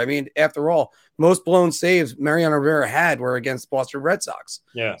factor. I mean, after all, most blown saves Mariano Rivera had were against Boston Red Sox.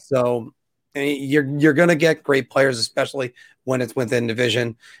 Yeah. So you're going to get great players, especially when it's within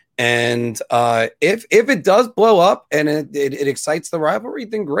division. And if it does blow up and it excites the rivalry,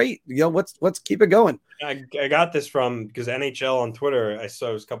 then great. Let's keep it going. I got this from because NHL on Twitter, I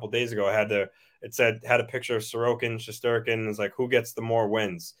saw it was a couple of days ago. Had a picture of Sorokin, Shesterkin. It's like who gets the more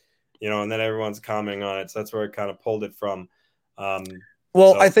wins, and then everyone's commenting on it. So that's where I kind of pulled it from.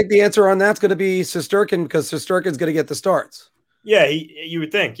 I think the answer on that's going to be Shesterkin because Shesterkin's going to get the starts. Yeah, you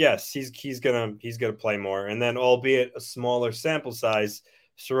would think yes, he's gonna play more, and then albeit a smaller sample size.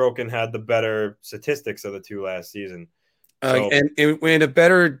 Sorokin had the better statistics of the two last season. And a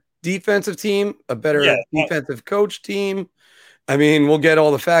better defensive team, a better defensive coach team. I mean, we'll get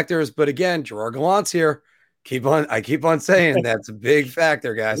all the factors, but again, Gerard Gallant's here. I keep on saying that's a big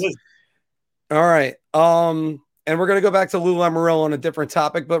factor, guys. All right. And we're going to go back to Lou Lamoriello on a different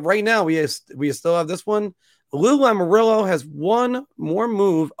topic, but right now we still have this one. Lou Lamoriello has one more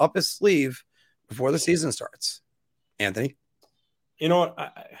move up his sleeve before the season starts. Anthony? You know what?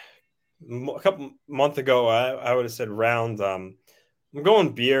 A couple months ago, I would have said round. I'm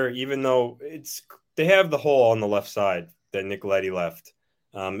going beer, even though they have the hole on the left side that Nicoletti left.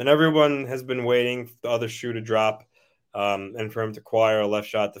 And everyone has been waiting for the other shoe to drop, and for him to acquire a left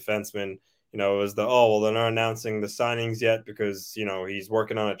shot defenseman. It was they're not announcing the signings yet because, he's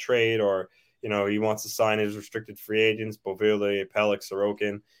working on a trade, or, he wants to sign his restricted free agents, Beauville, Pelech,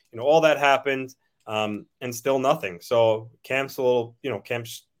 Sorokin. All that happened, and still nothing. So camp's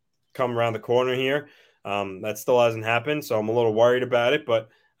come around the corner here. That still hasn't happened, so I'm a little worried about it. But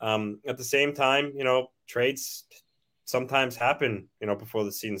at the same time, trades sometimes happen, before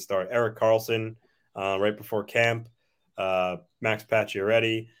the season start. Erik Karlsson, right before camp, Max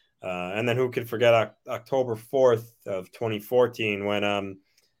Pacioretty, and then who could forget October 4th of 2014 when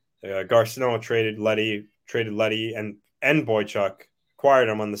Garcino traded Letty and Boychuk, acquired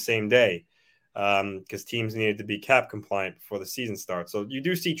them on the same day, because teams needed to be cap compliant before the season starts. So you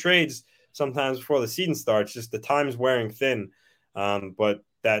do see trades sometimes before the season starts, just the time's wearing thin. But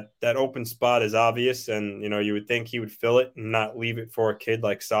that open spot is obvious, and you would think he would fill it and not leave it for a kid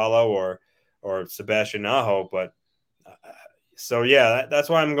like Salo or Sebastian Aho. But so yeah, that's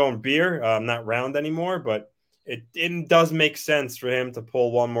why I'm going Beer. I'm not Round anymore, but it does make sense for him to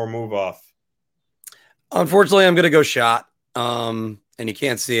pull one more move off. Unfortunately, I'm going to go Shot. And you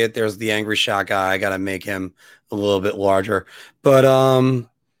can't see it. There's the angry shot guy. I got to make him a little bit larger. But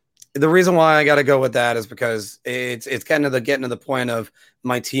the reason why I got to go with that is because it's kind of getting to the point of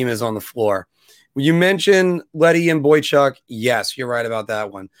my team is on the floor. You mentioned Letty and Boychuk. Yes, you're right about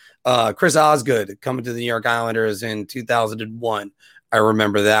that one. Chris Osgood coming to the New York Islanders in 2001. I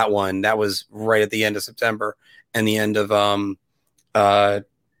remember that one. That was right at the end of September and the end of the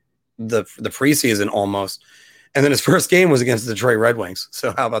preseason almost. And then his first game was against the Detroit Red Wings.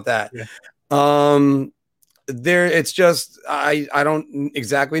 So how about that? Yeah. It's just I don't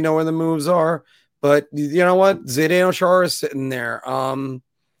exactly know where the moves are, but you know what? Zdeno Chara is sitting there.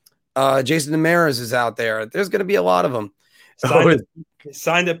 Jason Demers is out there. There's going to be a lot of them.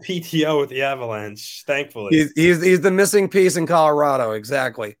 Signed a PTO with the Avalanche, thankfully. He's the missing piece in Colorado,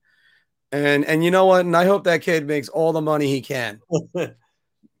 exactly. And you know what? And I hope that kid makes all the money he can.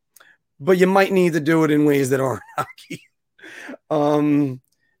 But you might need to do it in ways that aren't hockey.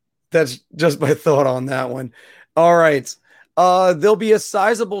 That's just my thought on that one. All right. There'll be a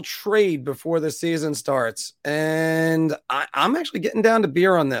sizable trade before the season starts. And I'm actually getting down to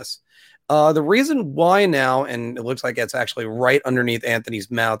Beer on this. The reason why now, and it looks like it's actually right underneath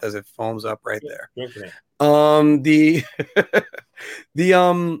Anthony's mouth as it foams up right there. Okay.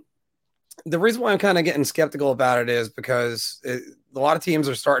 The reason why I'm kind of getting skeptical about it is because a lot of teams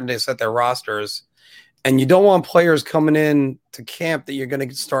are starting to set their rosters, and you don't want players coming in to camp that you're going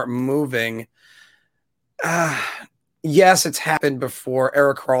to start moving. Yes, it's happened before.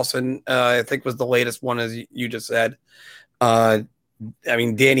 Erik Karlsson, I think, was the latest one, as you just said. Danny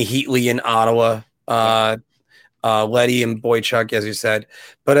Heatley in Ottawa, Letty and Boychuk, as you said.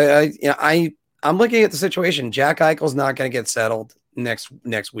 But I'm looking at the situation. Jack Eichel's not going to get settled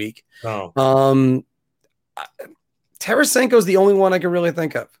next week. Oh. Tarasenko's the only one I can really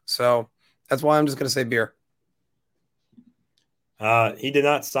think of. So that's why I'm just going to say Beer. He did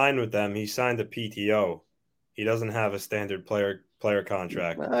not sign with them. He signed a PTO. He doesn't have a standard player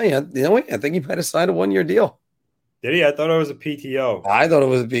contract. Oh, yeah. You know what? I think he might have signed a 1-year deal. Did he? I thought it was a PTO. I thought it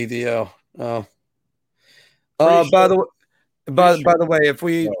was a PTO. Oh. By the way, if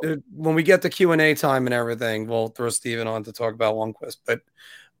when we get to Q&A time and everything, we'll throw Steven on to talk about Lundkvist. But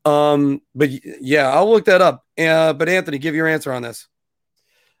yeah, I'll look that up. But Anthony, give your answer on this.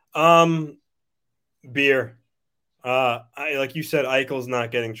 Beer. Like you said, Eichel's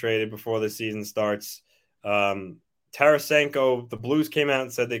not getting traded before the season starts. Tarasenko, the Blues came out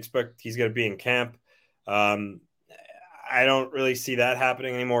and said they expect he's going to be in camp. I don't really see that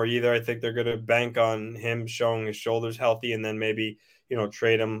happening anymore either. I think they're going to bank on him showing his shoulders healthy and then maybe,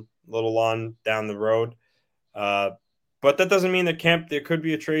 trade him a little on down the road. But that doesn't mean that there could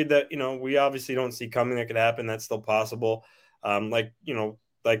be a trade that, we obviously don't see coming that could happen. That's still possible. Like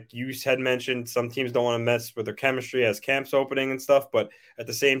you had mentioned, some teams don't want to mess with their chemistry as camp's opening and stuff. But at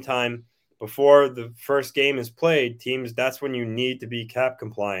the same time, before the first game is played, that's when you need to be cap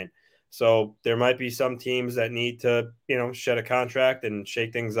compliant. So there might be some teams that need to, shed a contract and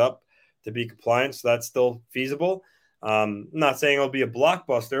shake things up to be compliant. So that's still feasible. I'm not saying it'll be a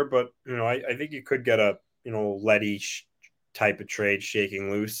blockbuster, but, I think you could get a, Letty type of trade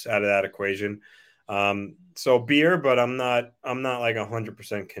shaking loose out of that equation. So Beer, but I'm not like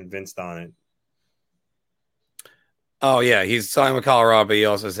 100% convinced on it. Oh yeah. He's signed with Colorado, but he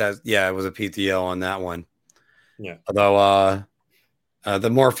also says, it was a PTO on that one. Yeah. Although,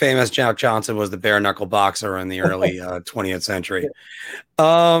 the more famous Jack Johnson was the bare knuckle boxer in the early 20th century.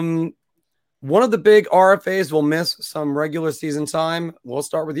 one of the big RFAs will miss some regular season time. We'll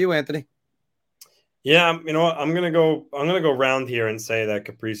start with you, Anthony. Yeah, you know what? I'm gonna go round here and say that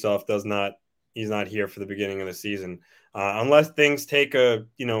Kaprizov he's not here for the beginning of the season. Unless things take a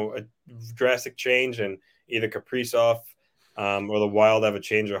drastic change and either Kaprizov or the Wild have a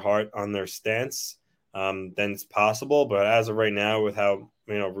change of heart on their stance, then it's possible. But as of right now, with how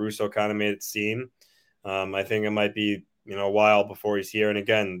Russo kind of made it seem, I think it might be a while before he's here. And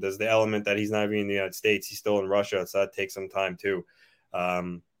again, there's the element that he's not even in the United States; he's still in Russia, so that takes some time too.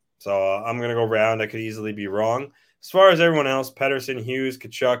 So I'm going to go round. I could easily be wrong. As far as everyone else, Pedersen, Hughes,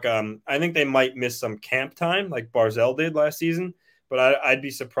 Kachuk, I think they might miss some camp time like Barzell did last season, but I'd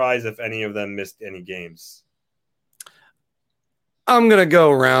be surprised if any of them missed any games. I'm going to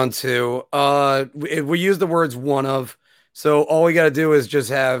go round two. We use the words one of, so all we got to do is just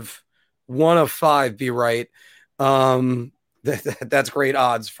have one of five be right. That's great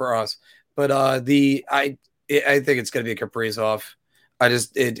odds for us. But I think it's going to be Kaprizov.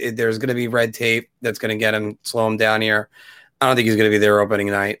 There's going to be red tape that's going to slow him down here. I don't think he's going to be there opening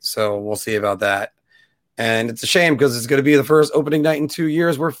night, so we'll see about that. And it's a shame because it's going to be the first opening night in 2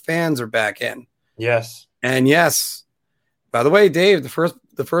 years where fans are back in. Yes. And yes, by the way, Dave, the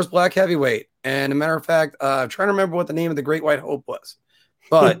first black heavyweight. And a matter of fact, I'm trying to remember what the name of the Great White Hope was.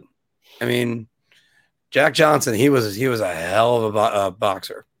 But, I mean, Jack Johnson, he was a hell of a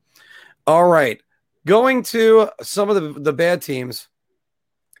boxer. All right. Going to some of the bad teams.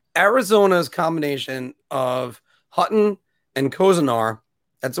 Arizona's combination of Hutton and Kozenar,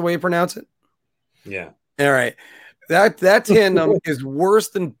 that's the way you pronounce it? Yeah. All right. That tandem is worse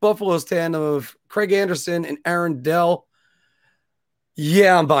than Buffalo's tandem of Craig Anderson and Aaron Dell.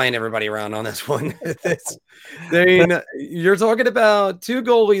 Yeah, I'm buying everybody around on this one. You're talking about two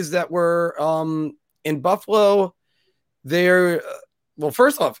goalies that were in Buffalo. Well,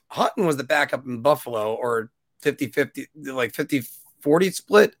 first off, Hutton was the backup in Buffalo, or 50-50, like 50-40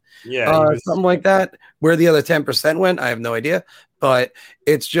 split. Yeah, something like that. Where the other 10% went, I have no idea. But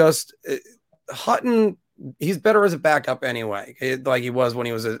it's just Hutton, he's better as a backup anyway, like he was when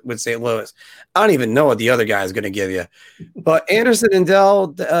he was with St. Louis. I don't even know what the other guy is going to give you. But Anderson and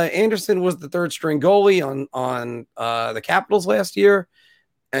Dell, Anderson was the third string goalie on the Capitals last year.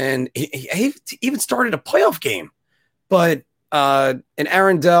 And he even started a playoff game. But and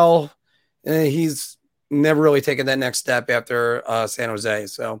Aaron Dell, he's never really taken that next step after San Jose.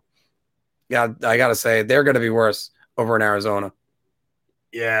 So, yeah, I got to say, they're going to be worse over in Arizona.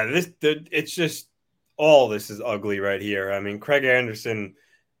 Yeah, it's just all this is ugly right here. I mean, Craig Anderson,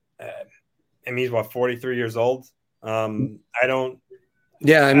 he's 43 years old. I don't.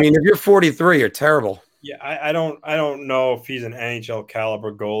 Yeah, I mean, if you're 43, you're terrible. Yeah, I don't know if he's an NHL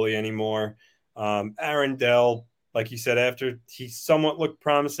caliber goalie anymore. Aaron Dell, like you said, after he somewhat looked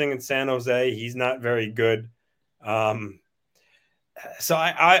promising in San Jose, he's not very good. So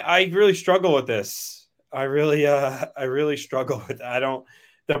I really struggle with this. I really struggle with it.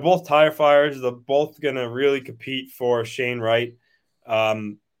 They're both tire fires. They're both going to really compete for Shane Wright.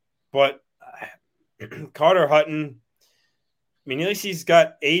 But Carter Hutton, I mean, at least he's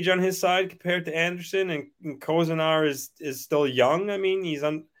got age on his side compared to Anderson, and Kozenar is still young. I mean, he's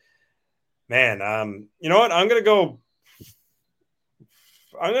on. Man, you know what? I'm gonna go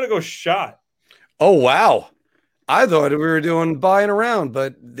shot. Oh wow! I thought we were doing buying around,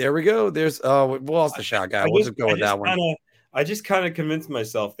 but there we go. There's we lost the shot guy. We'll just go with that one. I just kind of convinced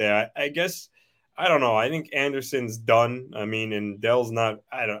myself there. I guess I don't know. I think Anderson's done. I mean, and Dell's not.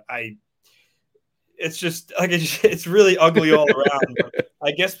 It's just like it's really ugly all around. But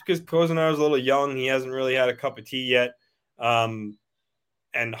I guess because Kozenar is a little young, he hasn't really had a cup of tea yet. And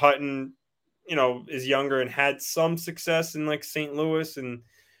Hutton, is younger and had some success in like St. Louis, and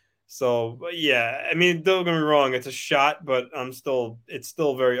so yeah. I mean, don't get me wrong, it's a shot, but it's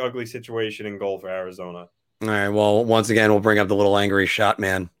still a very ugly situation in goal for Arizona. All right. Well, once again, we'll bring up the little angry shot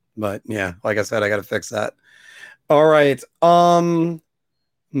man. But yeah, like I said, I got to fix that. All right.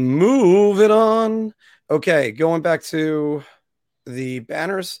 Moving on. Okay, going back to the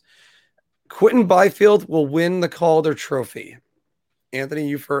banners. Quentin Byfield will win the Calder Trophy. Anthony,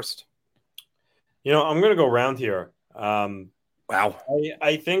 you first. I'm going to go round here. Wow.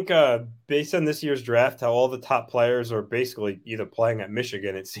 I think based on this year's draft, how all the top players are basically either playing at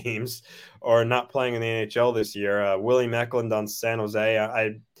Michigan, it seems, or not playing in the NHL this year. Willie Meckland on San Jose,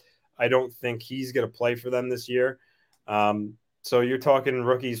 I don't think he's going to play for them this year. So you're talking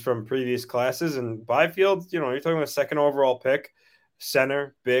rookies from previous classes, and Byfield, you're talking about a second overall pick,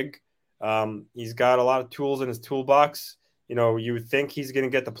 center, big. He's got a lot of tools in his toolbox. You would think he's going to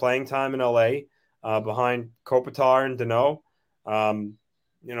get the playing time in LA behind Kopitar and Danault.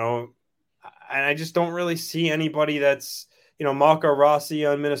 and I just don't really see anybody that's, Marco Rossi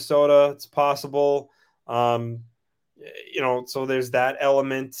on Minnesota. It's possible. So there's that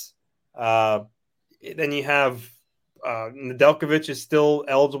element. Then you have Nedeljkovic is still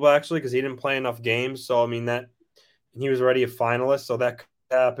eligible actually because he didn't play enough games. So I mean that he was already a finalist, so that could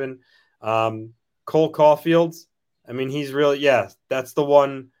happen. Cole Caulfield, I mean he's really that's the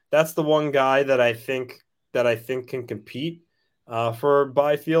one guy that I think can compete for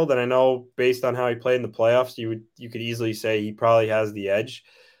Byfield, and I know based on how he played in the playoffs, you could easily say he probably has the edge.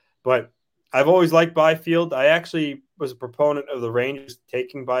 But I've always liked Byfield. I actually was a proponent of the Rangers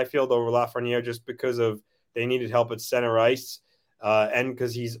taking Byfield over Lafreniere just because of they needed help at center ice, and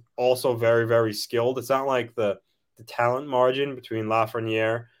because he's also very, very skilled. It's not like the talent margin between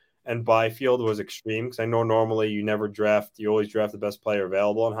Lafreniere and Byfield was extreme, because I know normally you always draft the best player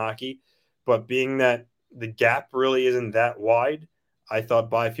available in hockey. But being that the gap really isn't that wide, I thought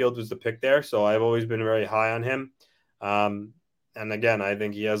Byfield was the pick there. So I've always been very high on him. And again, I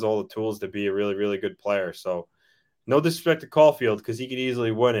think he has all the tools to be a really, really good player. So no disrespect to Caulfield because he could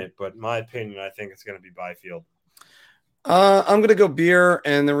easily win it. But in my opinion, I think it's going to be Byfield. I'm going to go Beer.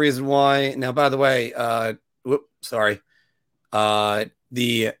 And the reason why, now, by the way,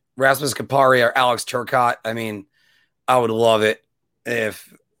 the Rasmus Kapari or Alex Turcotte, I mean, I would love it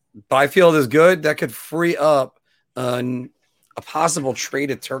if Byfield is good. That could free up a possible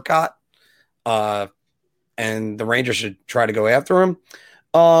trade at Turcotte. And the Rangers should try to go after him.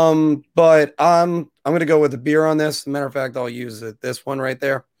 But I'm going to go with the Beer on this. As a matter of fact, I'll use this one right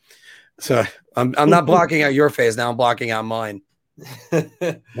there. So I'm not blocking out your face now. I'm blocking out mine.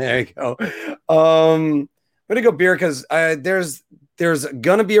 There you go. I'm going to go Beer because there's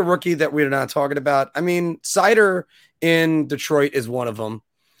going to be a rookie that we're not talking about. I mean, Seider in Detroit is one of them.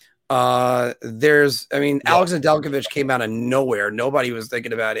 Alex Nedeljkovic came out of nowhere. Nobody was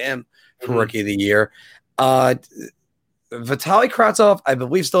thinking about him for Rookie of the Year. Vitaly Kravtsov, I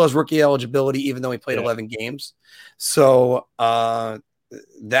believe, still has rookie eligibility, even though he played 11 games. So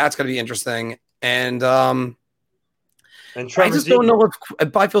that's going to be interesting. And I just don't know if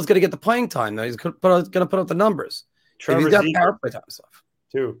Byfield's going to get the playing time. Though. He's going to put up the numbers. He's got power play time stuff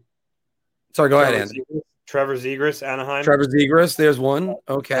too. Sorry, go ahead, Andy. Trevor Zegras, Anaheim. Trevor Zegras, there's one.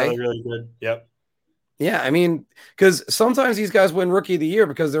 Okay. Really, really good. Yep. Yeah, I mean, because sometimes these guys win Rookie of the Year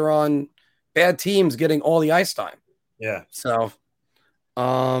because they're on bad teams getting all the ice time. Yeah. So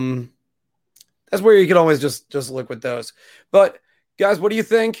that's where you can always just look with those. But guys, what do you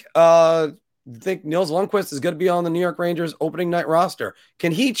think? Think Nils Lundkvist is going to be on the New York Rangers opening night roster?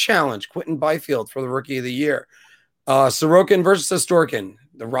 Can he challenge Quentin Byfield for the Rookie of the Year? Sorokin versus Sestorkin.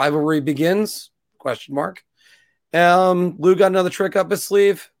 The rivalry begins? ? Lou got another trick up his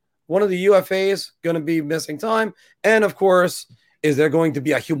sleeve. One of the UFAs going to be missing time. And of course, is there going to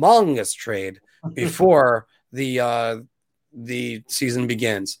be a humongous trade before the season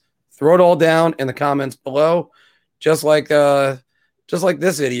begins? Throw it all down in the comments below, just like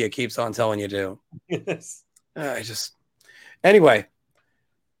this idiot keeps on telling you to. Yes. Anyway.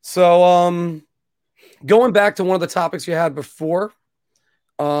 So going back to one of the topics you had before,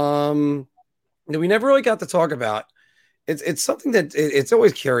 that we never really got to talk about. It's something that it's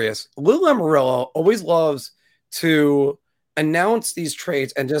always curious. Lou Lamoriello always loves to announce these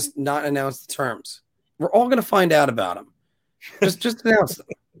trades and just not announce the terms. We're all going to find out about them. Just announce them.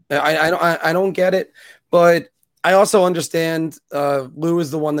 I don't get it, but I also understand. Lou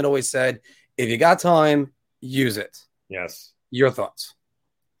is the one that always said, "If you got time, use it." Yes. Your thoughts?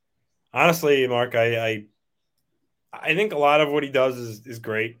 Honestly, Mark, I think a lot of what he does is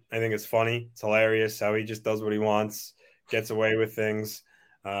great. I think it's funny. It's hilarious how he just does what he wants, gets away with things.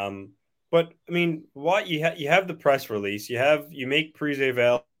 But I mean, what you have the press release, you make Parise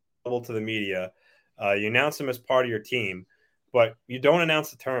available to the media, you announce him as part of your team, but you don't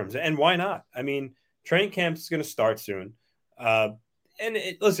announce the terms. And why not? I mean, training camp is going to start soon.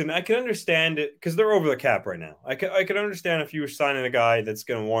 Listen, I can understand it because they're over the cap right now. I could understand if you were signing a guy that's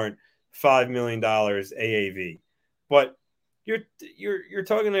going to warrant $5 million AAV. But you're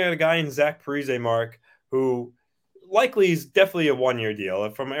talking about a guy in Zach Parise, Mark, who likely is definitely a one-year deal.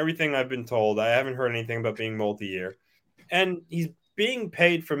 From everything I've been told, I haven't heard anything about being multi-year. And he's being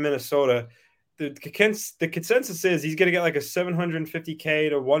paid from Minnesota. The consensus is he's going to get like a $750K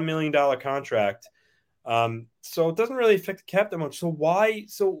to $1 million contract. So it doesn't really affect the cap that much. So why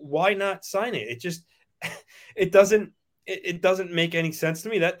not sign it? It doesn't make any sense to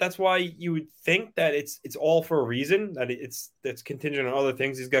me. That's why you would think that it's all for a reason, that that's contingent on other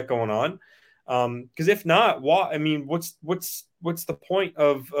things he's got going on. Because if not, why? I mean, what's the point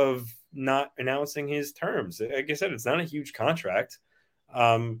of not announcing his terms? Like I said, it's not a huge contract.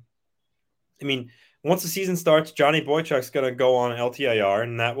 I mean, once the season starts, Johnny Boychuk's going to go on LTIR,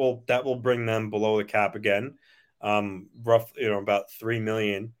 and that will bring them below the cap again, roughly about $3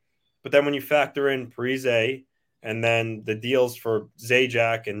 million. But then when you factor in Parise and then the deals for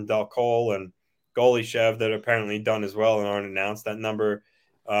Zajac and Del Cole and Golishev that are apparently done as well and aren't announced, that number,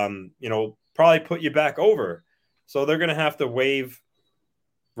 probably put you back over. So they're going to have to waive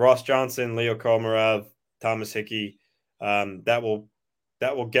Ross Johnson, Leo Komarov, Thomas Hickey. That will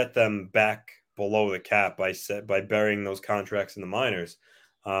get them back below the cap by burying those contracts in the minors.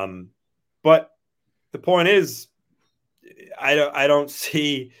 But the point is, I don't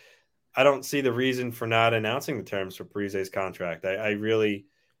see the reason for not announcing the terms for Parise's contract. I really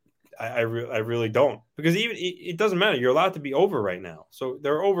don't, because even it doesn't matter. You're allowed to be over right now, so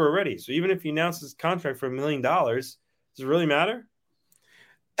they're over already. So even if he announces his contract for $1 million, does it really matter?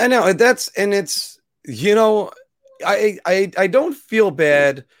 I know it's I don't feel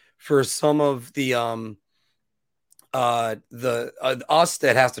bad for some of the us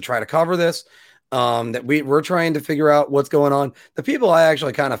that has to try to cover this, that we're trying to figure out what's going on. The people I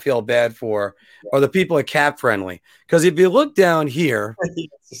actually kind of feel bad for are the people at Cap Friendly, because if you look down here,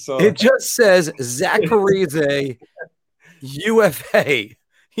 it just says Zach Parise, UFA.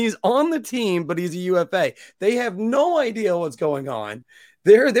 He's on the team, but he's a UFA. They have no idea what's going on.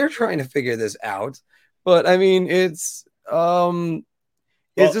 They're trying to figure this out. But I mean, it's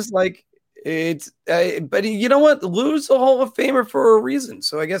just like but you know what? Lou's a Hall of Famer for a reason.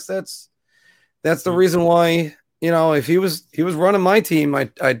 So I guess that's the reason why, if he was running my team,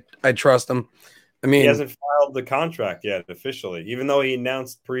 I'd trust him. I mean, he hasn't filed the contract yet officially, even though he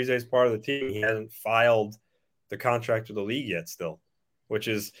announced Parise as part of the team. He hasn't filed the contract with the league yet still, which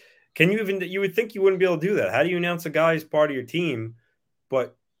is, you would think you wouldn't be able to do that. How do you announce a guy as part of your team,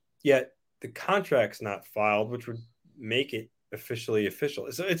 but yet the contract's not filed, which would make it officially official?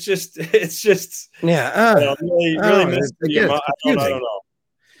 So it's just yeah, really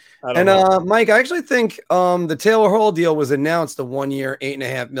I don't know. Mike, I actually think the Taylor Hall deal was announced a 1 year,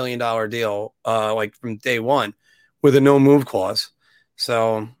 $8.5 million deal, like from day one, with a no move clause.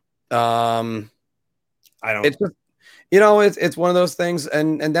 So I don't. It's just, it's one of those things,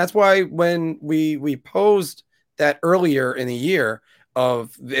 and that's why when we posed that earlier in the year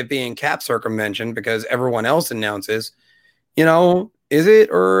of it being cap circumvention, because everyone else announces, is it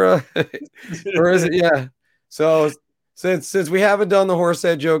or is it? Yeah. So since we haven't done the horse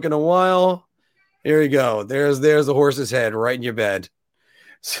head joke in a while, here you go. There's the horse's head right in your bed.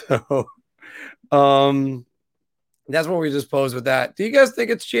 So that's what we just posed with that. Do you guys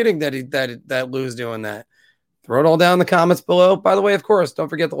think it's cheating that Lou's doing that? Throw it all down in the comments below. By the way, of course, don't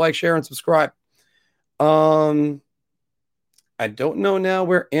forget to like, share, and subscribe. I don't know now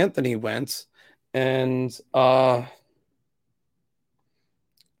where Anthony went. And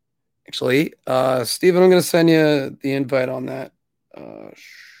actually, Steven, I'm going to send you the invite on that.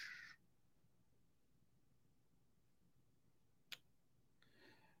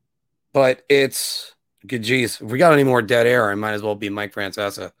 But it's, geez, if we got any more dead air, I might as well be Mike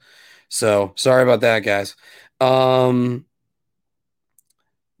Francesa. So sorry about that, guys. The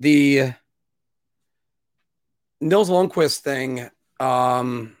Nils Lundkvist thing.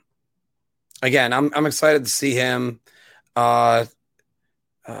 Again, I'm excited to see him. There's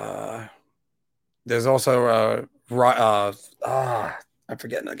also I'm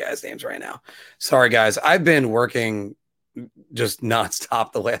forgetting the guys' names right now. Sorry, guys. I've been working just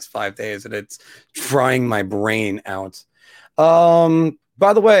nonstop the last 5 days, and it's frying my brain out.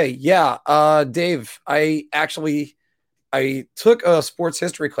 By the way, yeah, Dave, I took a sports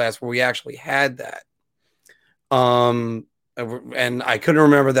history class where we actually had that. And I couldn't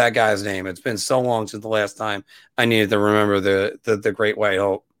remember that guy's name. It's been so long since the last time I needed to remember the Great White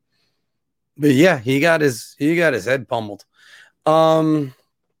Hope. But yeah, he got his head pummeled.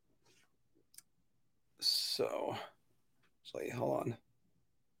 So hold on.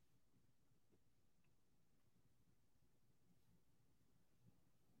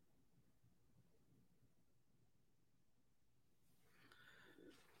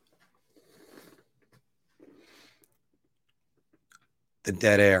 The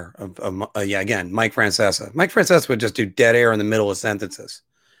dead air of again, Mike Francesa. Mike Francesa would just do dead air in the middle of sentences.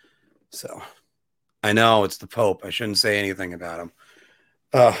 So I know it's the Pope. I shouldn't say anything about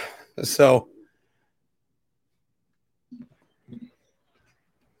him.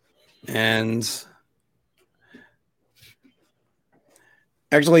 And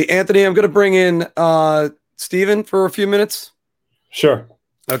actually, Anthony, I'm going to bring in Steven for a few minutes. Sure.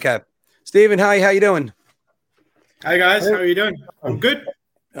 Okay. Steven, how you doing? Hi, guys. How are you doing? I'm good.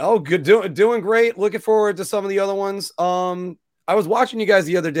 Oh, good. Doing great. Looking forward to some of the other ones. I was watching you guys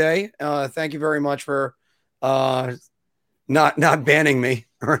the other day. Thank you very much for not banning me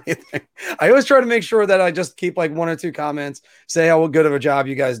or anything. I always try to make sure that I just keep like one or two comments, say how good of a job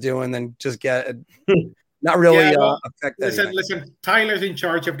you guys do, and then just get not really affect anything. Listen, Tyler's in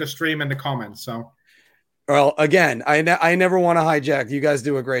charge of the stream and the comments. So, well, again, I never want to hijack. You guys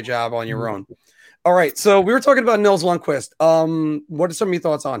do a great job on your own. All right, so we were talking about Nils Lundkvist. What are some of your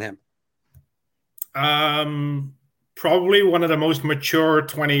thoughts on him? Probably one of the most mature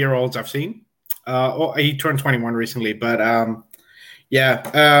 20-year-olds I've seen. He turned 21 recently, but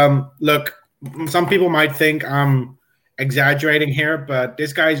look, some people might think I'm exaggerating here, but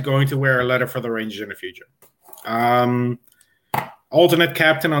this guy is going to wear a letter for the Rangers in the future. Alternate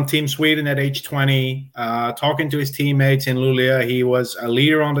captain on Team Sweden at age 20, talking to his teammates in Luleå. He was a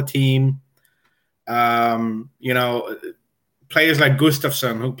leader on the team. Players like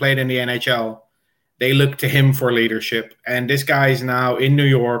Gustafsson, who played in the NHL, they look to him for leadership. And this guy is now in New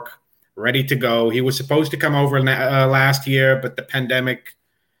York, ready to go. He was supposed to come over last year, but the pandemic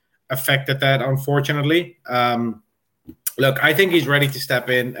affected that, unfortunately. Look, I think he's ready to step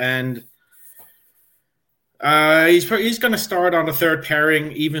in, and he's going to start on the third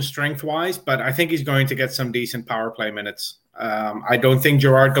pairing, even strength-wise, but I think he's going to get some decent power play minutes. I don't think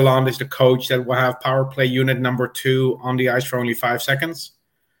Gerard Gallant is the coach that will have power play unit number 2 on the ice for only 5 seconds.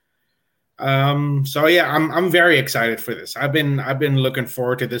 I'm very excited for this. I've been looking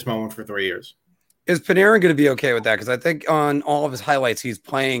forward to this moment for 3 years. Is Panarin going to be okay with that? Because I think on all of his highlights, he's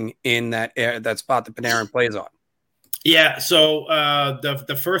playing in that spot that Panarin plays on. Yeah, so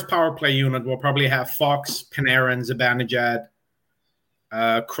the first power play unit will probably have Fox, Panarin, Zibanejad,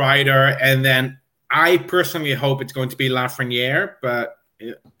 Kreider, and then I personally hope it's going to be Lafreniere, but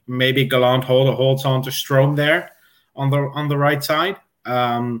maybe Gallant holds on to Strome there on the right side.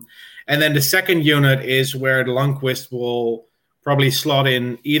 And then the second unit is where Lundkvist will probably slot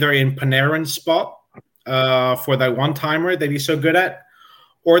in either in Panarin's spot for that one-timer that he's so good at,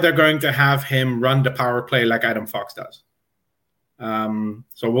 or they're going to have him run the power play like Adam Fox does.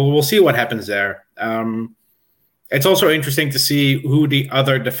 So we'll see what happens there. It's also interesting to see who the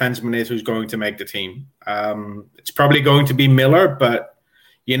other defenseman is who's going to make the team. It's probably going to be Miller, but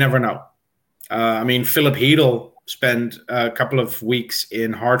you never know. Philip Hedl spent a couple of weeks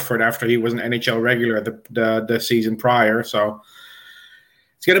in Hartford after he was an NHL regular the season prior. So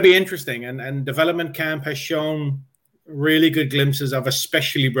it's going to be interesting. And development camp has shown really good glimpses of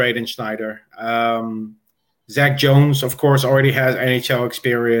especially Braden Schneider. Zach Jones, of course, already has NHL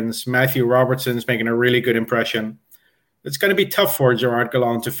experience. Matthew Robertson's making a really good impression. It's going to be tough for Gerard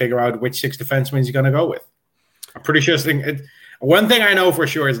Gallant to figure out which 6 defensemen he's going to go with. I'm pretty sure one thing I know for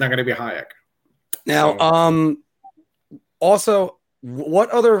sure is not going to be Hayek. Now, also, what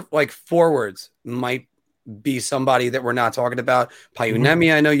other forwards might be somebody that we're not talking about?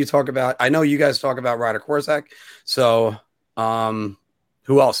 Payunemi, I know you talk about. I know you guys talk about Ryder Korczak. So,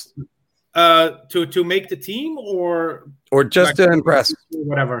 who else? To make the team or just to impress?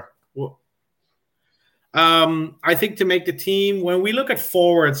 Whatever. I think to make the team, when we look at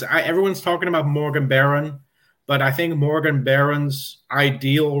forwards, everyone's talking about Morgan Barron, but I think Morgan Barron's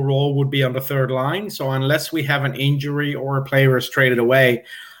ideal role would be on the third line. So unless we have an injury or a player is traded away,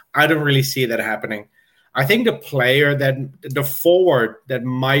 I don't really see that happening. I think the forward that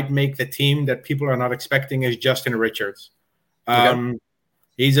might make the team that people are not expecting is Justin Richards. Okay.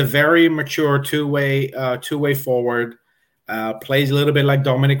 He's a very mature two-way forward. Plays a little bit like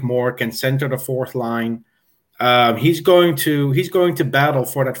Dominic Moore, can center the fourth line. He's going to battle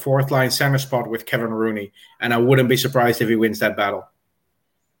for that fourth line center spot with Kevin Rooney, and I wouldn't be surprised if he wins that battle.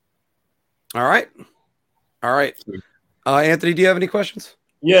 All right. Anthony, do you have any questions?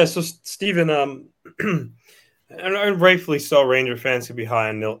 Yeah. So Steven, and rightfully so, Ranger fans could be high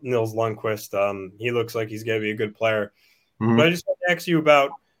on Nils Lundkvist. He looks like he's going to be a good player. Mm-hmm. But I just want to ask you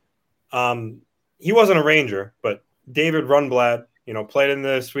about. He wasn't a Ranger, but David Rundblad, played in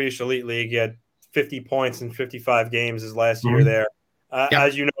the Swedish Elite League. He had 50 points in 55 games his last year there.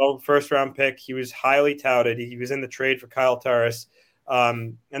 As you know, first-round pick. He was highly touted. He was in the trade for Kyle Turris.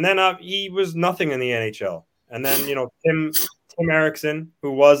 And then he was nothing in the NHL. And then, Tim Eriksson,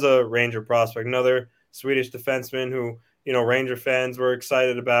 who was a Ranger prospect, another Swedish defenseman who, Ranger fans were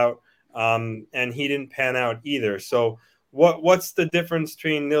excited about. And he didn't pan out either. So what's the difference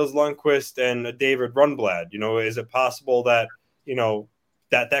between Nils Lundkvist and David Rundblad? Is it possible that,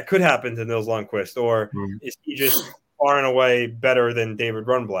 that could happen to Nils Lundkvist, or is he just far and away better than David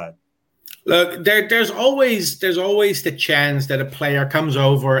Rundblad? Look, there's always the chance that a player comes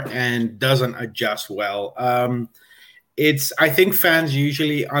over and doesn't adjust well. I think fans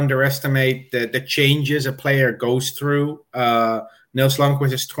usually underestimate the changes a player goes through. Nils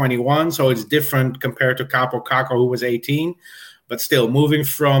Lundkvist is 21, so it's different compared to Capo Kakko, who was 18. But still, moving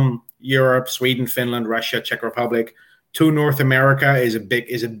from Europe, Sweden, Finland, Russia, Czech Republic to North America is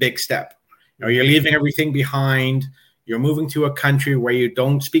a big step. You're leaving everything behind. You're moving to a country where you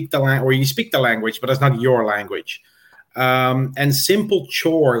don't speak the language, or you speak the language, but it's not your language. And simple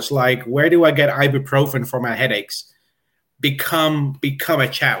chores like, where do I get ibuprofen for my headaches become a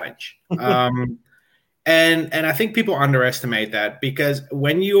challenge. And I think people underestimate that, because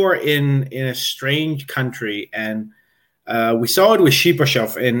when you are in a strange country, and we saw it with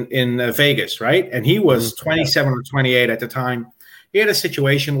Shipashov in Vegas, right? And he was 27 or 28 at the time. He had a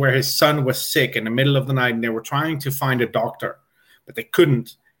situation where his son was sick in the middle of the night, and they were trying to find a doctor, but they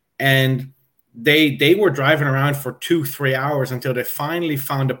couldn't. And they were driving around for 2-3 hours until they finally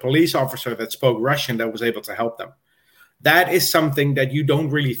found a police officer that spoke Russian that was able to help them. That is something that you don't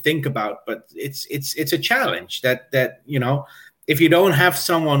really think about, but it's a challenge that if you don't have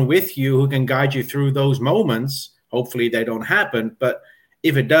someone with you who can guide you through those moments, hopefully they don't happen. But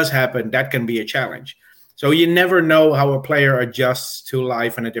if it does happen, that can be a challenge. So you never know how a player adjusts to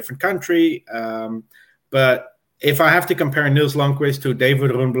life in a different country. But if I have to compare Nils Lundkvist to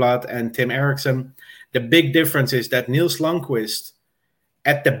David Rundblad and Tim Eriksen, the big difference is that Nils Lundkvist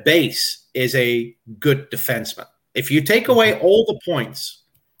at the base is a good defenseman. If you take away all the points,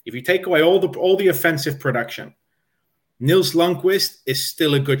 if you take away all the offensive production, Nils Lundkvist is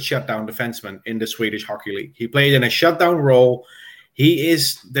still a good shutdown defenseman in the Swedish Hockey League. He played in a shutdown role. He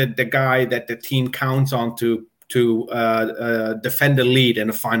is the guy that the team counts on to defend the lead in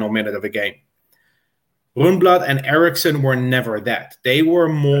the final minute of a game. Rundblad and Eriksson were never that. They were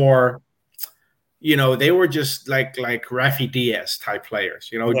more, they were just like Rafi Diaz type players,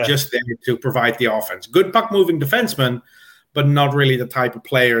 just there to provide the offense. Good puck-moving defensemen, but not really the type of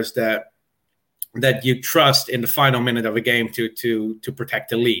players that you trust in the final minute of a game to protect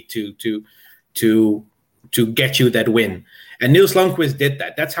the lead, to get you that win. And Nils Lundkvist did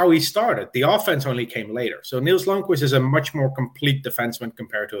that. That's how he started. The offense only came later. So Nils Lundkvist is a much more complete defenseman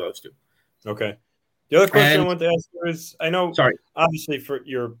compared to those two. Okay. The other question I want to ask you is, I know, obviously,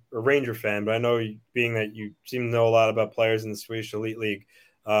 you're a Ranger fan, but I know, being that you seem to know a lot about players in the Swedish Elite League,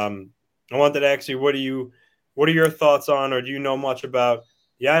 I wanted to ask you, what are your thoughts on, or do you know much about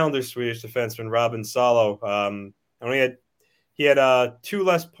the Islanders' Swedish defenseman Robin Salo? He had 2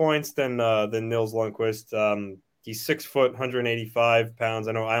 less points than Nils Lundkvist. He's 6 foot, 185 pounds.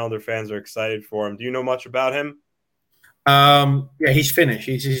 I know Islander fans are excited for him. Do you know much about him? Yeah, he's Finnish.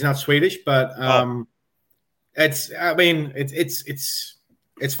 He's not Swedish, but it's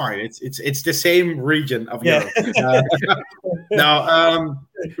fine. It's the same region of Europe.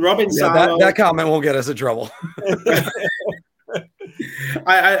 Robin Salo. That comment won't get us in trouble.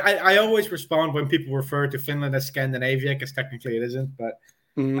 I always respond when people refer to Finland as Scandinavia, because technically it isn't. But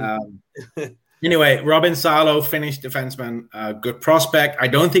anyway, Robin Salo, Finnish defenseman, good prospect. I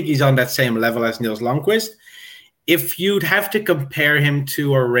don't think he's on that same level as Nils Lundkvist. If you'd have to compare him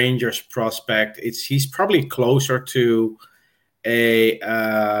to a Rangers prospect, he's probably closer to a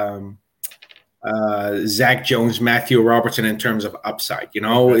Zach Jones, Matthew Robertson in terms of upside.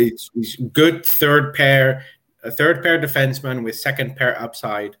 He's good third pair defenseman with second pair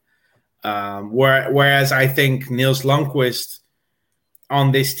upside. Whereas I think Nils Lundkvist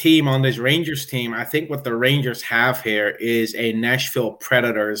on this Rangers team, I think what the Rangers have here is a Nashville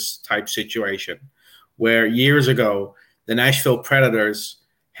Predators type situation, where years ago the Nashville Predators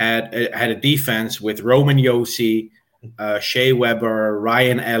had a defense with Roman Josi, Shea Weber,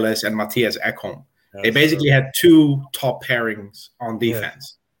 Ryan Ellis, and Matthias Ekholm. They basically had 2 top pairings on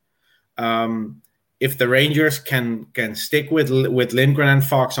defense. If the Rangers can stick with Lindgren and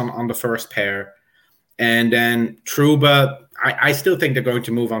Fox on the first pair, and then Trouba, I still think they're going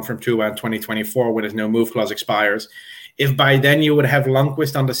to move on from Trouba in 2024 when his no move clause expires. If by then you would have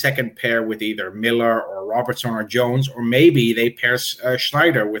Lundkvist on the second pair with either Miller or Robertson or Jones, or maybe they pair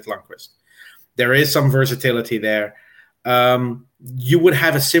Schneider with Lundkvist. There is some versatility there. You would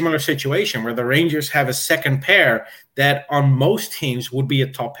have a similar situation where the Rangers have a second pair that on most teams would be a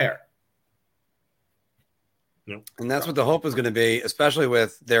top pair. And that's what the hope is going to be, especially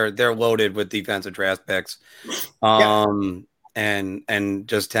with they're loaded with defensive draft picks, and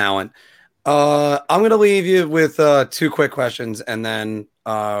just talent. I'm going to leave you with 2 quick questions, and then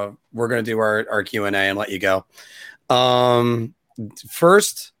we're going to do our Q&A and let you go.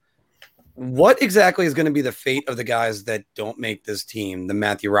 First, what exactly is going to be the fate of the guys that don't make this team? The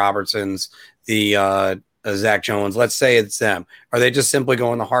Matthew Robertsons, the Zach Jones. Let's say it's them. Are they just simply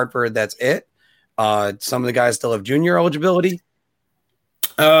going to Hartford? That's it. Some of the guys still have junior eligibility.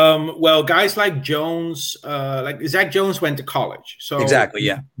 Well, guys like Jones, like Zach Jones went to college. So exactly,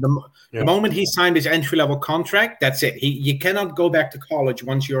 yeah. The moment he signed his entry-level contract, that's it. You cannot go back to college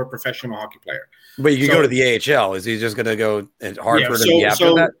once you're a professional hockey player. But you can go to the AHL. Is he just going to go at Hartford and be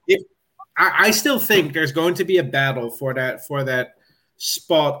after that? I still think there's going to be a battle for that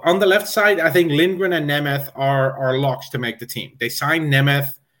spot. On the left side, I think Lindgren and Nemeth are locks to make the team. They signed Nemeth.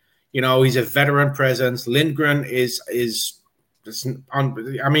 He's a veteran presence. Lindgren is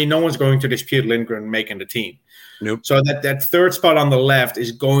no one's going to dispute Lindgren making the team. Nope. So that third spot on the left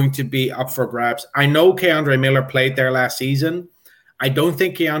is going to be up for grabs. I know Keandre Miller played there last season. I don't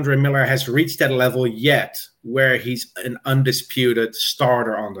think Keandre Miller has reached that level yet where he's an undisputed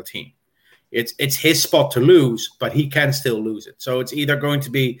starter on the team. It's his spot to lose, but he can still lose it. So it's either going to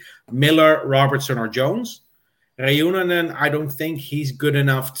be Miller, Robertson, or Jones. Reunanen, I don't think he's good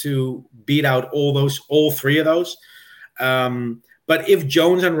enough to beat out all three of those. But if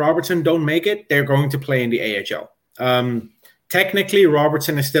Jones and Robertson don't make it, they're going to play in the AHL. Technically,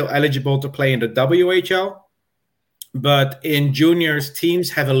 Robertson is still eligible to play in the WHL. But in juniors, teams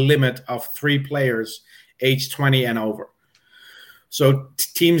have a limit of 3 players age 20 and over. So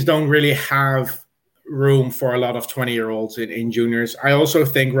teams don't really have room for a lot of 20-year-olds in juniors. I also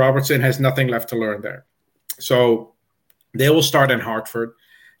think Robertson has nothing left to learn there. So they will start in Hartford.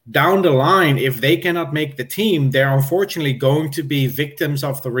 Down the line, if they cannot make the team, they're unfortunately going to be victims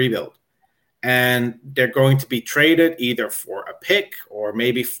of the rebuild. And they're going to be traded either for a pick or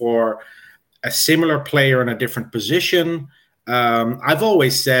maybe for a similar player in a different position. I've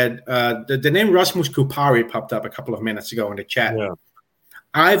always said the name Rasmus Kupari popped up a couple of minutes ago in the chat. Yeah.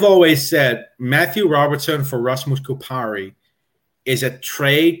 I've always said Matthew Robertson for Rasmus Kupari is a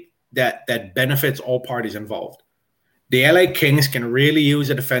trade that benefits all parties involved. The LA Kings can really use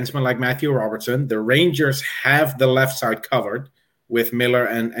a defenseman like Matthew Robertson. The Rangers have the left side covered with Miller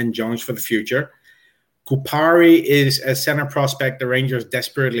and Jones for the future. Kupari is a center prospect the Rangers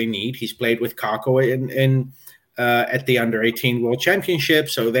desperately need. He's played with Kako in at the Under-18 World Championship,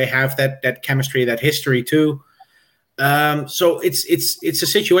 so they have that chemistry, that history too. So it's a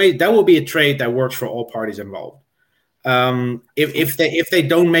situation that will be a trade that works for all parties involved. If they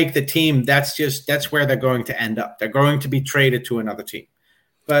don't make the team, that's where they're going to end up. They're going to be traded to another team.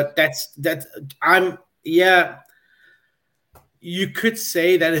 But you could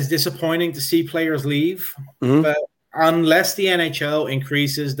say that is disappointing to see players leave. Mm-hmm. But unless the NHL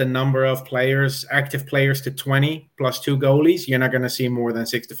increases the number of players, active players, to 20 plus 2 goalies, you're not going to see more than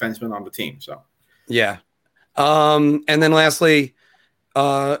 6 defensemen on the team. So yeah. And then lastly,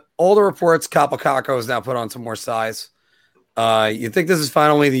 all the reports, Kako is now put on some more size. You think this is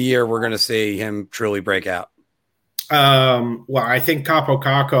finally the year we're going to see him truly break out? Well, I think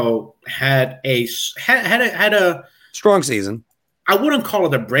Kako had a strong season. I wouldn't call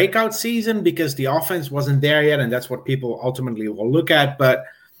it a breakout season because the offense wasn't there yet, and that's what people ultimately will look at. But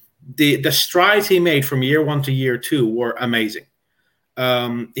the strides he made from year 1 to year 2 were amazing.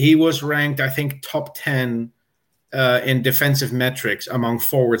 He was ranked, I think, top 10 in defensive metrics among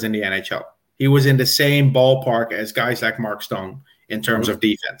forwards in the NHL. He was in the same ballpark as guys like Mark Stone in terms of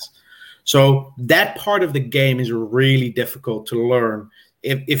defense. So that part of the game is really difficult to learn.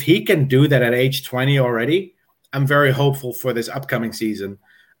 If he can do that at age 20 already, I'm very hopeful for this upcoming season.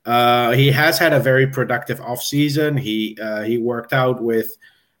 He has had a very productive offseason. He worked out with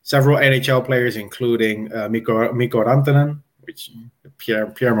several NHL players, including Mikko Rantanen, which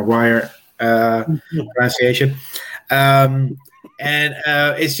Pierre Maguire pronunciation. And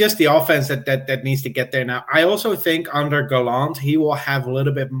it's just the offense that needs to get there now. I also think under Gallant, he will have a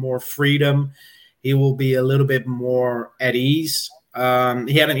little bit more freedom. He will be a little bit more at ease. He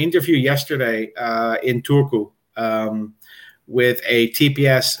had an interview yesterday in Turku with a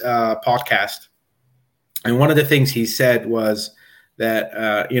TPS podcast. And one of the things he said was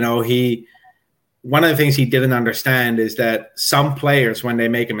that, one of the things he didn't understand is that some players, when they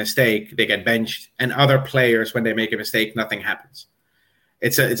make a mistake, they get benched. And other players, when they make a mistake, nothing happens.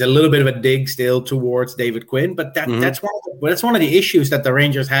 It's a little bit of a dig still towards David Quinn, but that's one of the issues that the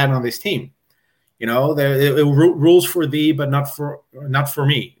Rangers had on this team. Rules for thee, but not for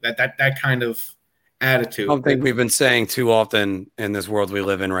me. That kind of attitude. I don't think we've been saying too often in this world we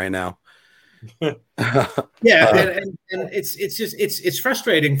live in right now. Yeah, and it's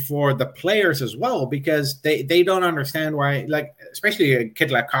frustrating for the players as well because they don't understand why, like especially a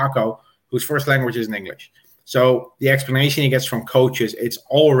kid like Kako, whose first language isn't English. So the explanation he gets from coaches, you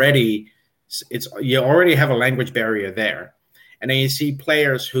already have a language barrier there. and then you see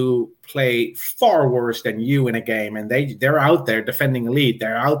players who play far worse than you in a game, and they're out there defending a lead.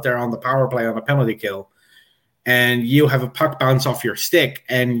 They're out there on the power play on a penalty kill, and you have a puck bounce off your stick,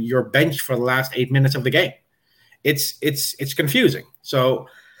 and you're benched for the last 8 minutes of the game. It's confusing. So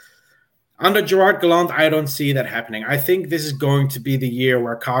under Gerard Gallant, I don't see that happening. I think this is going to be the year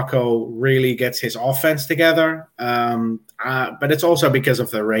where Kakko really gets his offense together. But it's also because of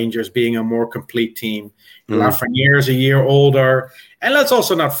the Rangers being a more complete team. Lafreniere is a year older. And let's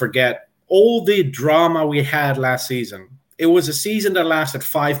also not forget all the drama we had last season. It was a season that lasted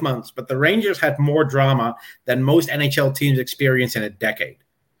 5 months, but the Rangers had more drama than most NHL teams experience in a decade.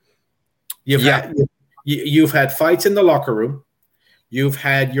 You've had fights in the locker room. You've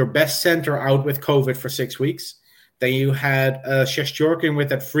had your best center out with COVID for 6 weeks. Then you had Shesterkin with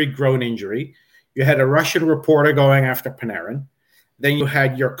that freak groin injury. You had a Russian reporter going after Panarin. Then you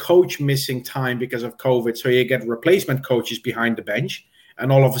had your coach missing time because of COVID, so you get replacement coaches behind the bench,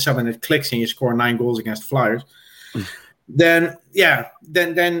 and all of a sudden it clicks and you score 9 goals against Flyers. Then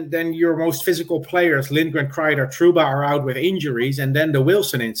your most physical players, Lindgren, Kreider, Trouba, are out with injuries, and then the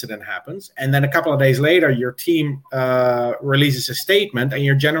Wilson incident happens. And then a couple of days later, your team releases a statement, and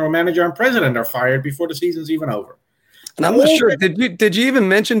your general manager and president are fired before the season's even over. And I'm not sure. Did you even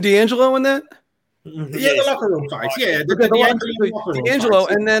mention D'Angelo in that? Yeah, the locker room fights. Yeah, D'Angelo,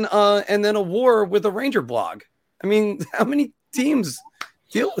 and then a war with a Ranger blog. I mean, how many teams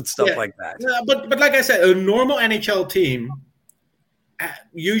deal with stuff like that? But like I said, a normal NHL team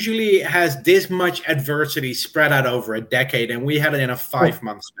usually has this much adversity spread out over a decade, and we had it in a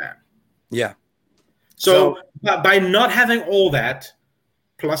 5-month span. Yeah. So by not having all that,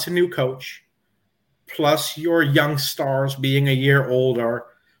 plus a new coach, plus your young stars being a year older,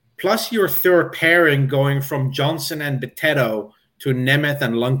 plus your third pairing going from Johnson and Bitetto to Nemeth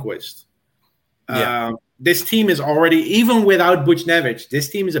and Lundkvist. This team is already, even without Buchnevich,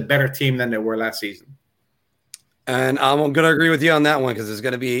 this team is a better team than they were last season. And I'm going to agree with you on that one because it's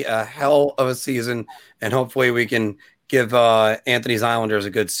going to be a hell of a season, and hopefully we can give Anthony's Islanders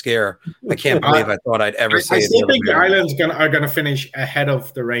a good scare. I can't believe I thought I'd ever say it. I still think the Islanders are going to finish ahead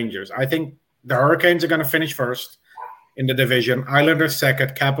of the Rangers. I think the Hurricanes are going to finish first in the division, Islanders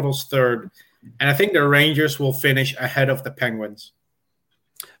second, Capitals third, and I think the Rangers will finish ahead of the Penguins.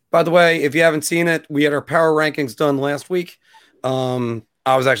 By the way, if you haven't seen it, we had our power rankings done last week. I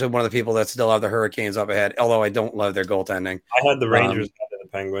was actually one of the people that still have the Hurricanes up ahead, although I don't love their goaltending. I had the Rangers and the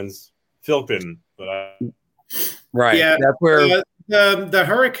Penguins. Phil didn't, but right. Yeah, that's where the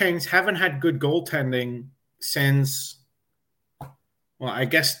Hurricanes haven't had good goaltending since, well, I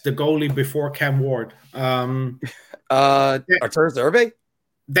guess the goalie before Cam Ward. Artur Zerbe?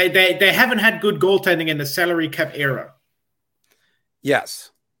 They haven't had good goaltending in the salary cap era.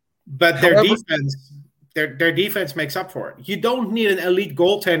 Yes. But their defense makes up for it. You don't need an elite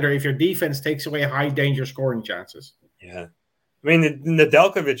goaltender if your defense takes away high danger scoring chances. Yeah. I mean,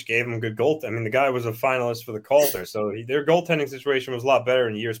 Nedeljkovic gave him good goal. I mean, the guy was a finalist for the Calder, so their goaltending situation was a lot better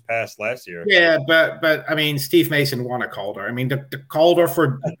in years past last year. Yeah, but I mean, Steve Mason won a Calder. I mean, the Calder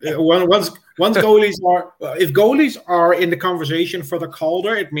for once goalies are if goalies are in the conversation for the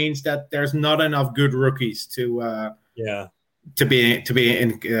Calder, it means that there's not enough good rookies to be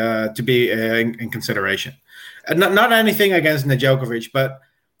in consideration. Not anything against Nedeljkovic, but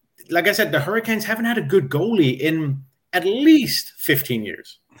like I said, the Hurricanes haven't had a good goalie in at least 15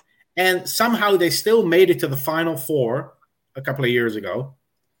 years. And somehow they still made it to the Final Four a couple of years ago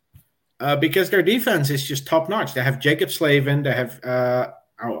because their defense is just top-notch. They have Jacob Slavin. They have, I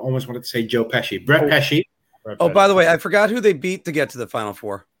almost wanted to say Joe Pesci. Brett Pesci. Oh, by the way, I forgot who they beat to get to the Final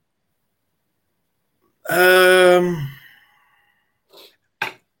Four. It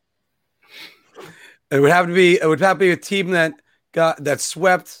would have to be a team that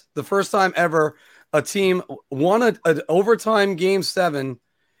swept the first time ever. A team won an overtime game 7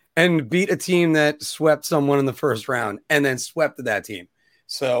 and beat a team that swept someone in the first round and then swept that team.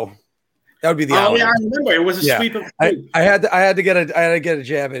 So that would be the I remember it was a sweep of two. I had to get a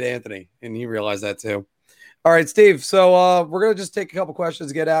jab at Anthony, and he realized that too. All right, Steve. So we're gonna just take a couple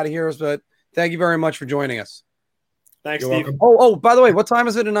questions to get out of here. But thank you very much for joining us. Thanks, You're Steve. welcome. Oh, by the way, what time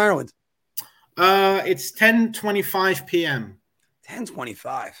is it in Ireland? It's 10:25 p.m.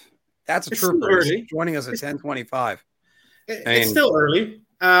 10:25. That's a It's trooper. still early. Joining us at 10:25. It's still early.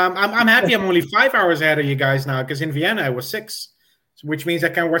 I'm happy I'm only 5 hours ahead of you guys now because in Vienna it was 6, which means I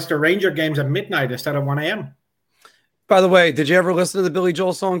can watch the Ranger games at midnight instead of 1 a.m. By the way, did you ever listen to the Billy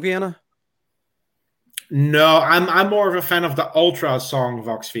Joel song Vienna? No, I'm more of a fan of the Ultra song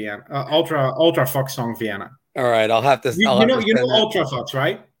Vox Vienna, Ultra Fox song Vienna. All right, I'll have to. You know Ultra Fox,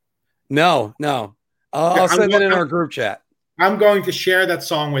 right? No. I'll send it in our group chat. I'm going to share that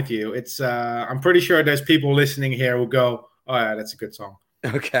song with you. It's I'm pretty sure there's people listening here who go, "Oh yeah, that's a good song."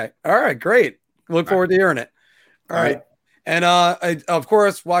 Okay. All right. Great. Look forward to hearing it. All right. And of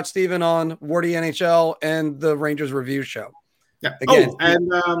course, watch Steven on Wardy NHL and the Rangers Review Show. Yeah. Again,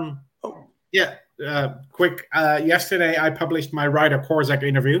 quick. Yesterday, I published my Ryder Korzak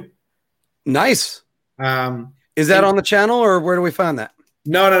interview. Nice. Is that on the channel, or where do we find that?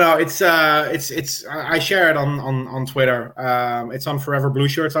 No. It's I share it on Twitter. It's on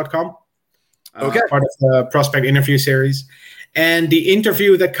foreverblueshirts.com. Okay. Part of the prospect interview series. And the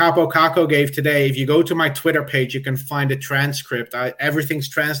interview that Capo Caco gave today, if you go to my Twitter page, you can find a transcript. Everything's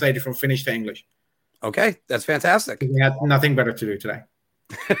translated from Finnish to English. Okay, that's fantastic. We had nothing better to do today.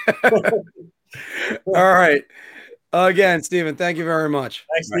 All right. Again, Steven, thank you very much.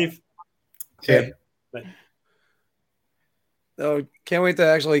 Thanks, Steve. Okay. So can't wait to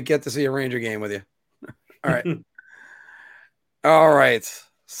actually get to see a Ranger game with you. All right. All right.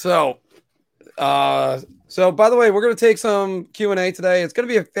 So by the way, we're going to take some Q&A today. It's going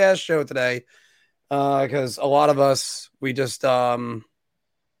to be a fast show today because a lot of us, we just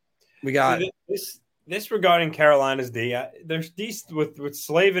we got this regarding Carolina's D. There's these with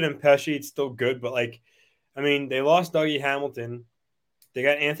Slavin and Pesci, it's still good, but they lost Dougie Hamilton. They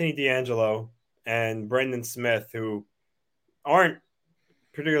got Anthony D'Angelo and Brendan Smith, who aren't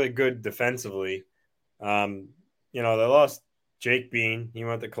particularly good defensively. They lost Jake Bean. He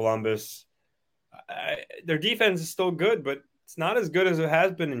went to Columbus. Their defense is still good, but it's not as good as it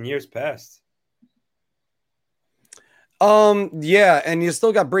has been in years past. Yeah, and you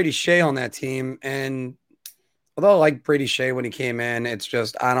still got Brady Shea on that team, and although I like Brady Shea when he came in, it's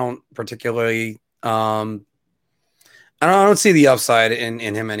just I don't particularly I don't see the upside in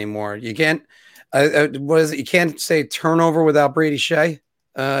him anymore. You can't you can't say turnover without Brady Shea.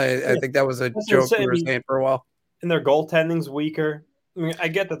 I think that was a joke we were saying for a while. And their goaltending's weaker. I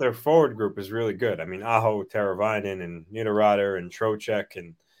get that their forward group is really good. Aho, Teravainen, and Niederreiter, and Trocheck,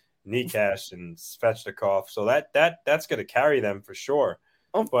 and Nikash, and Svechnikov. So that's going to carry them for sure.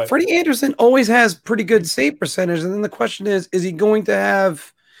 Oh, but Freddie Anderson always has pretty good save percentage. And then the question is he going to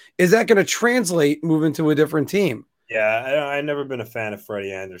have – is that going to translate moving to a different team? Yeah, I've never been a fan of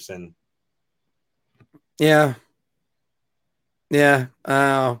Freddie Anderson. Yeah. Yeah.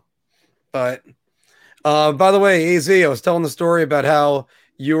 But – by the way, AZ, I was telling the story about how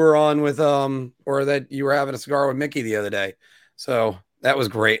you were on with or that you were having a cigar with Mickey the other day. So that was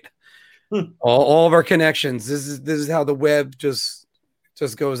great. All of our connections. This is how the web just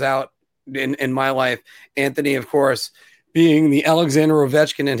goes out in my life. Anthony, of course, being the Alexander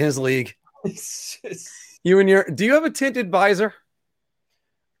Ovechkin in his league. Do you have a tinted visor?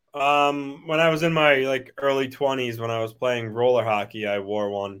 When I was in my early 20s, when I was playing roller hockey, I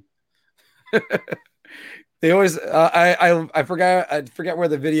wore one. They always I forget where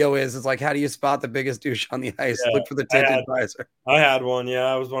the video is. It's like, how do you spot the biggest douche on the ice? Yeah, look for the tinted visor. I had one. Yeah,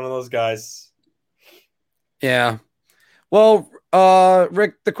 I was one of those guys. Yeah. Well,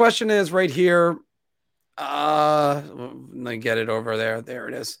 Rick, the question is right here. Let me get it over there. There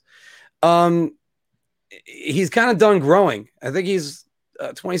it is. He's kind of done growing. I think he's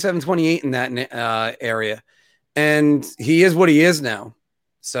 27, 28 in that area. And he is what he is now.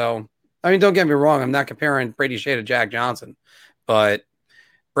 So, don't get me wrong. I'm not comparing Brady Shea to Jack Johnson, but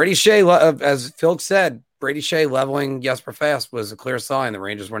Brady Shea, as Phil said, Brady Shea leveling Jesper Fast was a clear sign the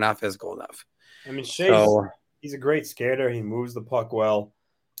Rangers were not physical enough. He's a great skater. He moves the puck well.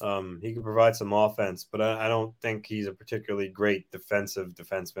 He can provide some offense, but I don't think he's a particularly great defensive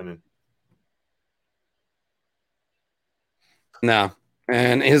defenseman. No,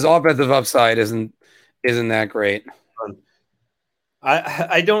 and his offensive upside isn't that great.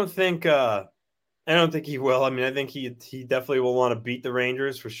 I don't think he will. I think he definitely will want to beat the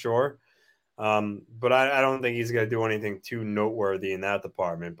Rangers for sure. But I don't think he's going to do anything too noteworthy in that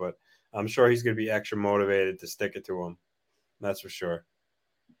department. But I'm sure he's going to be extra motivated to stick it to him. That's for sure.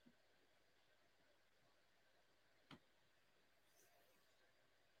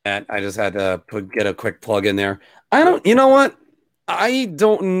 And I just had to get a quick plug in there. You know what? I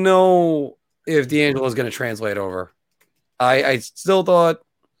don't know if D'Angelo is going to translate over. I still thought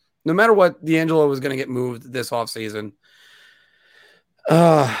no matter what, D'Angelo was going to get moved this offseason.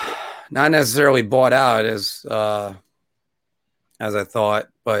 Not necessarily bought out as I thought,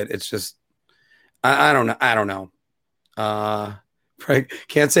 but it's just I don't know. I don't know.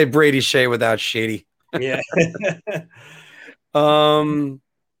 Can't say Brady Shea without Shady. Yeah.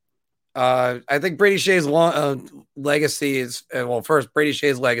 I think Brady Shea's legacy is first Brady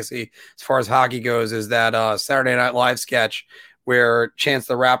Shea's legacy as far as hockey goes is that Saturday Night Live sketch where Chance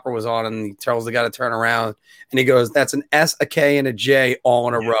the Rapper was on, and he tells the guy to turn around, and he goes, "That's an S, a K, and a J all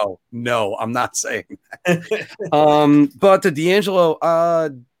in a row." No, I'm not saying that. But to D'Angelo,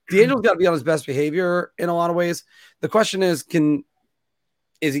 D'Angelo's got to be on his best behavior in a lot of ways. The question is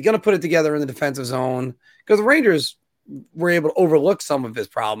he going to put it together in the defensive zone? Because the Rangers were able to overlook some of his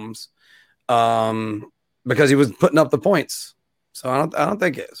problems because he was putting up the points. So I don't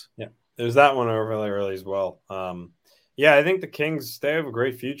think it is. Yeah, there's that one early as well. Yeah, I think the Kings, they have a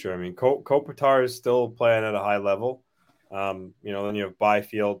great future. I mean, Kopitar is still playing at a high level. Then you have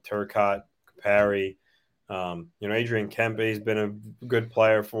Byfield, Turcotte, Parry. Adrian Kempe has been a good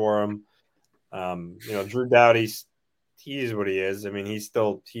player for him. Drew Doughty, he's what he is. I mean, he's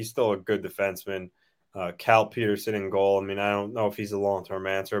still a good defenseman. Cal Peterson in goal. I mean, I don't know if he's a long-term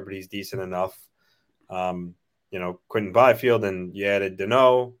answer, but he's decent enough. Quentin Byfield, and you added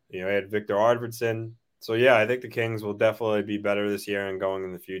Deneau, you added Victor Arvidsson. So, yeah, I think the Kings will definitely be better this year and going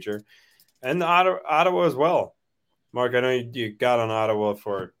in the future. And Ottawa as well. Mark, I know you got on Ottawa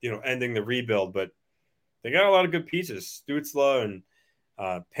for, ending the rebuild, but they got a lot of good pieces. Stützle and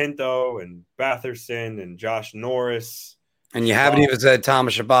Pinto and Batherson and Josh Norris. And you haven't even said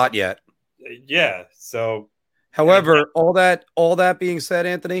Thomas Chabot yet. Yeah. So, however, all that being said,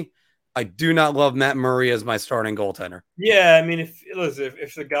 Anthony, I do not love Matt Murray as my starting goaltender. Yeah, I mean, if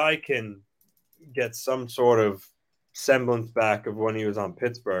the guy can get some sort of semblance back of when he was on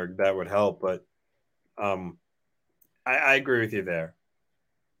Pittsburgh, that would help. But I agree with you there.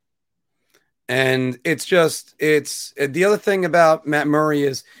 And it's the other thing about Matt Murray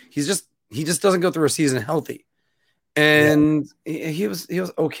is he just doesn't go through a season healthy. And he was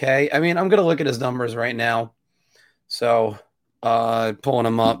okay. I mean, I'm going to look at his numbers right now. So pulling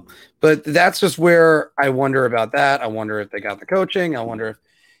him up. But that's just where I wonder about that. I wonder if they got the coaching. I wonder if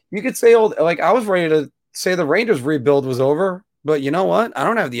you could say I was ready to say the Rangers rebuild was over. But you know what? I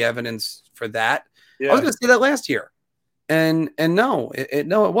don't have the evidence for that. Yeah. I was going to say that last year. And no, it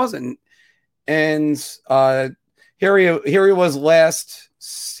wasn't. And here he was last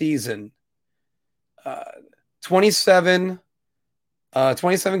season. 27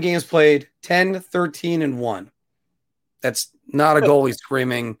 games played, 10, 13, and 1. That's not a goalie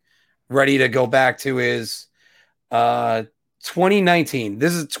screaming, ready to go back to his 2019.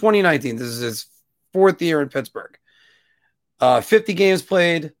 This is 2019. This is his 4th year in Pittsburgh. 50 games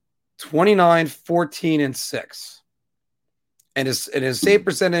played, 29, 14, and 6. And his save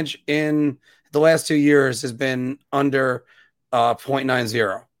percentage in the last 2 years has been under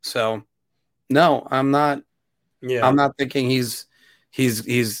 0.90. So, no, I'm not. Yeah, I'm not thinking he's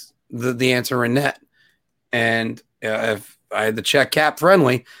the answer in net. And if I had to check cap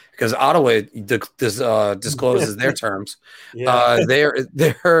friendly, because Ottawa discloses their terms, he's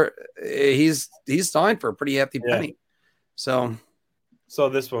signed for a pretty hefty penny. So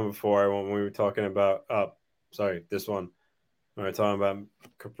this one before when we were talking about this one when we were talking about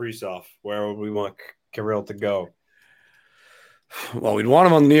Kaprizov, where would we want Kirill to go? Well, we'd want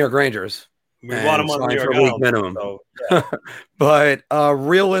him on the New York Rangers. We want him on the New York Island, minimum. So, yeah. But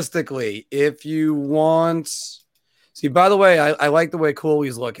realistically, if you want, by the way, I like the way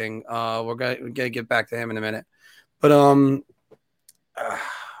Cooley's looking. We're gonna get back to him in a minute. But go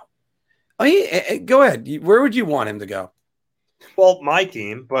ahead. Where would you want him to go? Well, my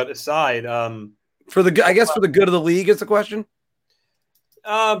team, but aside, for the good of the league is the question.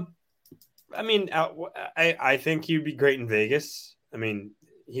 I mean, I think he'd be great in Vegas. I mean,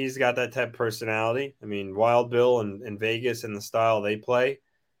 he's got that type of personality. I mean, Wild Bill and Vegas and the style they play.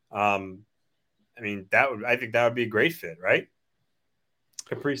 I think that would be a great fit, right?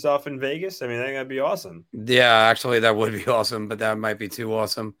 Kaprizov in Vegas. I mean, that'd be awesome. Yeah, actually, that would be awesome, but that might be too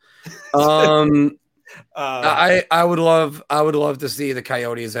awesome. I would love to see the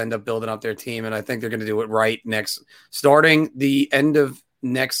Coyotes end up building up their team, and I think they're going to do it right starting the end of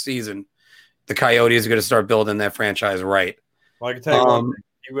next season. The Coyotes are going to start building that franchise right. Well, I can tell you one thing.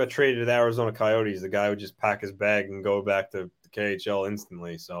 If you got traded to the Arizona Coyotes, the guy would just pack his bag and go back to the KHL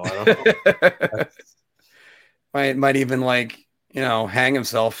instantly. So I don't know. might even hang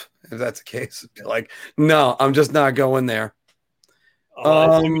himself if that's the case. No, I'm just not going there.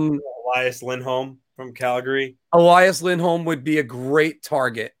 Elias Lindholm from Calgary. Elias Lindholm would be a great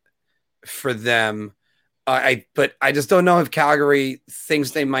target for them. But I just don't know if Calgary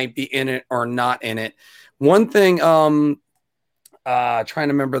thinks they might be in it or not in it. One thing, trying to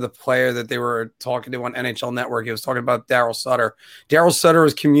remember the player that they were talking to on NHL Network. He was talking about Daryl Sutter. Daryl Sutter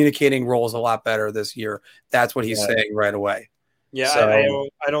is communicating roles a lot better this year. That's what he's saying right away. Yeah, so,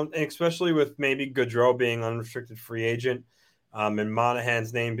 I don't, especially with maybe Gaudreau being unrestricted free agent, and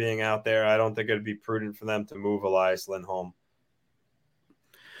Monahan's name being out there. I don't think it'd be prudent for them to move Elias Lindholm.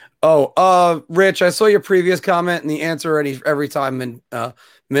 Rich, I saw your previous comment and the answer every time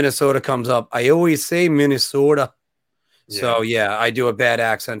Minnesota comes up. I always say Minnesota. So yeah, I do a bad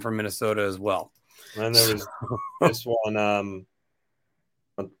accent from Minnesota as well. And there was this one.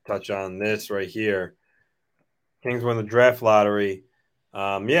 I'll touch on this right here. Kings won the draft lottery.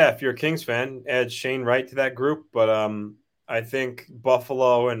 If you're a Kings fan, add Shane Wright to that group. But I think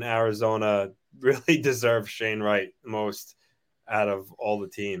Buffalo and Arizona really deserve Shane Wright most out of all the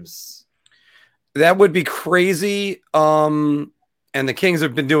teams. That would be crazy. And the Kings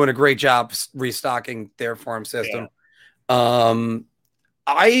have been doing a great job restocking their farm system. Yeah. I'm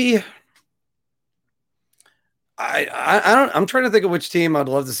trying to think of which team I'd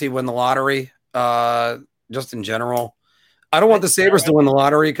love to see win the lottery. Just in general, I don't want the Sabres to win the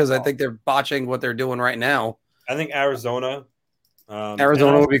lottery because I think they're botching what they're doing right now. I think Arizona.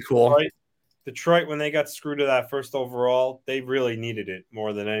 Arizona would be cool. Detroit, when they got screwed to that first overall, they really needed it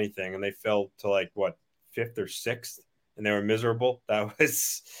more than anything, and they fell to like what 5th or 6th, and they were miserable. That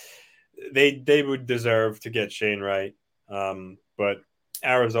was they would deserve to get Shane Wright, but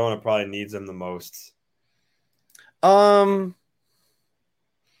Arizona probably needs them the most.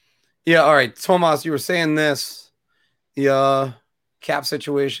 Yeah, all right, Tomas, you were saying this, the cap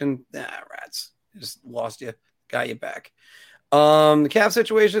situation. Rats, just lost you, got you back. The cap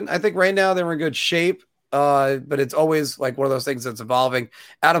situation, I think right now they're in good shape, but it's always like one of those things that's evolving.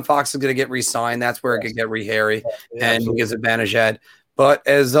 Adam Fox is going to get re-signed. That's where it could get re-hairy, and he gets advantage head. But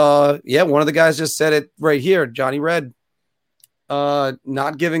as one of the guys just said it right here, Johnny Red,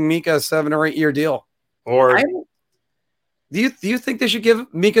 not giving Mika a 7 or 8 year deal. Or do you think they should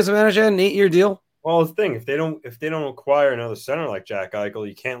give Mika Zibanejad an 8 year deal? Well, the thing, if they don't acquire another center like Jack Eichel,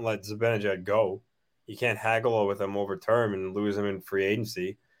 you can't let Zibanejad go. You can't haggle with him over term and lose him in free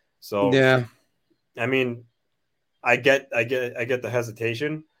agency. So yeah, I mean, I get the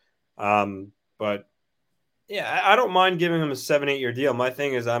hesitation, but yeah, I don't mind giving him a 7-8 year deal. My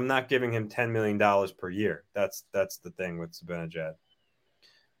thing is, I'm not giving him $10 million per year. That's the thing with Zibanejad.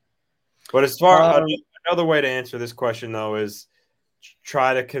 But as far another way to answer this question though is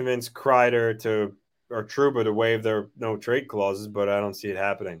try to convince Kreider or Trouba to waive their no trade clauses, but I don't see it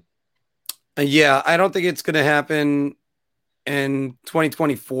happening. Yeah, I don't think it's going to happen in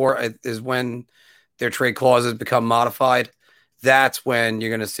 2024 is when their trade clauses become modified. That's when you're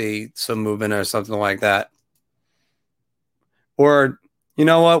going to see some movement or something like that. Or, you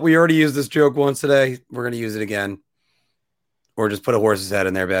know what? We already used this joke once today. We're going to use it again. Or just put a horse's head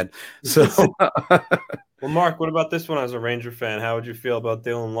in their bed. So, well, Mark, what about this one as a Ranger fan? How would you feel about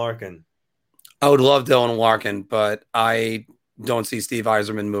Dylan Larkin? I would love Dylan Larkin, but I don't see Steve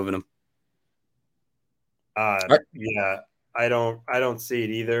Yzerman moving him. Yeah, I don't see it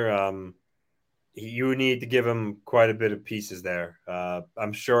either. You need to give him quite a bit of pieces there.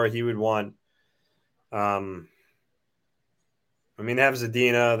 I'm sure he would want. They have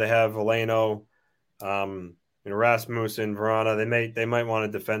Zadina, they have Eleno, Rasmussen, Verana. They might want a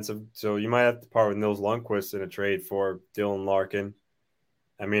defensive, so you might have to part with Nils Lundkvist in a trade for Dylan Larkin.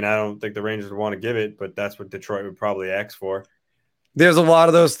 I mean, I don't think the Rangers would want to give it, but that's what Detroit would probably ask for. There's a lot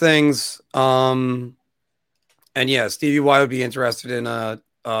of those things. And yeah, Stevie Y would be interested in a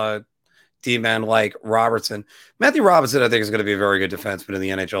D-man like Robertson. Matthew Robertson, I think, is going to be a very good defenseman in the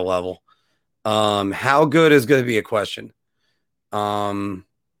NHL level. How good is going to be a question. I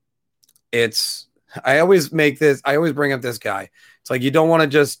always bring up this guy. It's like you don't want to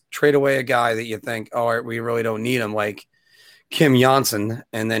just trade away a guy that you think, oh, we really don't need him, like Kim Janssen,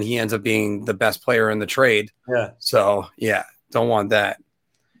 and then he ends up being the best player in the trade. Yeah. So yeah, don't want that.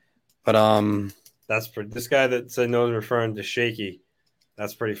 But that's for this guy that said no referring to Shaky.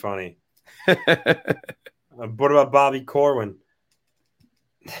 That's pretty funny. What about Bobby Corwin?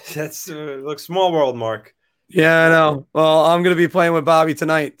 That's look, small world, Mark. Yeah, I know. Well, I'm going to be playing with Bobby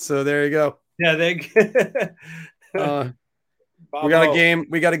tonight, so there you go. Yeah, we got a game.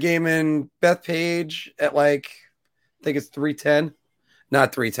 We got a game in Bethpage at I think it's 3:10,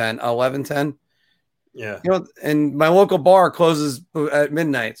 not 3:10, 11:10. Yeah, and my local bar closes at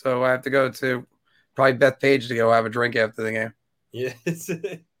midnight, so I have to go to probably Bethpage to go have a drink after the game. Yes.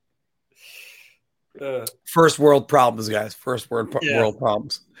 First world problems, guys. First world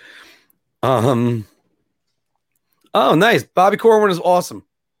problems. Oh, nice. Bobby Corwin is awesome.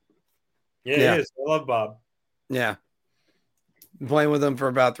 Yeah, he is. I love Bob. Yeah. Been playing with him for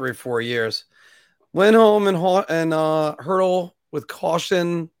about 3 or 4 years. Lindholm and Hurdle with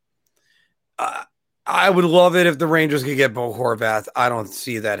caution. I would love it if the Rangers could get Bo Horvath. I don't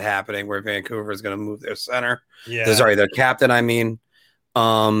see that happening where Vancouver is going to move their center. Yeah. Sorry, their captain, I mean.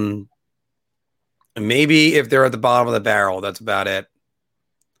 Maybe if they're at the bottom of the barrel, that's about it.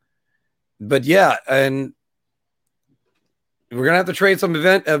 But yeah, and we're gonna have to trade some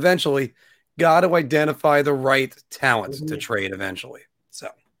event eventually. Got to identify the right talent to trade eventually. So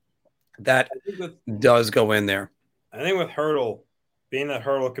that does go in there. I think with Hurdle, being that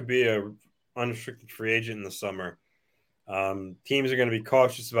Hurdle could be a unrestricted free agent in the summer, teams are going to be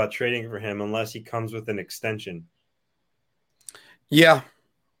cautious about trading for him unless he comes with an extension. Yeah.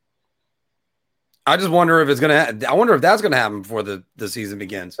 I just wonder if it's going to I wonder if that's going to happen before the season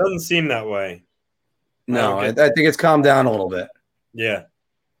begins. Doesn't seem that way. No, I think it's calmed down a little bit. Yeah.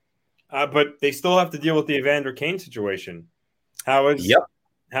 But they still have to deal with the Evander Kane situation. How is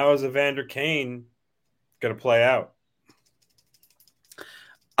Evander Kane going to play out?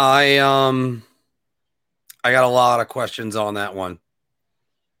 I got a lot of questions on that one.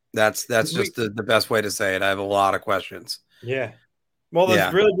 That's just the best way to say it. I have a lot of questions. Yeah. Well,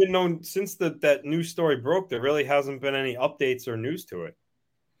 there's really been no since that news story broke. There really hasn't been any updates or news to it.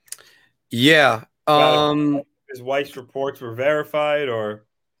 Yeah. His wife's reports were verified, or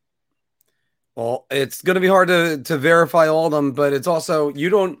well, it's going to be hard to verify all of them, but it's also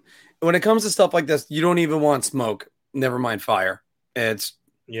when it comes to stuff like this, you don't even want smoke. Never mind fire. It's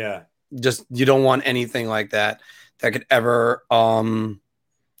just you don't want anything like that could ever. Oh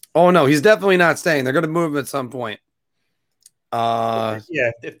no, he's definitely not staying. They're going to move him at some point.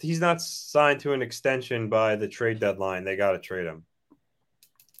 If he's not signed to an extension by the trade deadline, they got to trade him.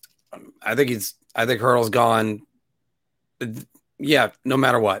 I think Hurdle's gone. Yeah, no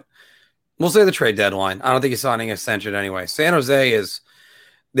matter what. We'll say the trade deadline. I don't think he's signing an extension anyway. San Jose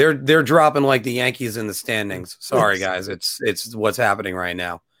they're dropping like the Yankees in the standings. Sorry guys, it's what's happening right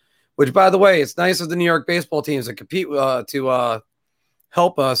now. Which, by the way, it's nice of the New York baseball teams to compete to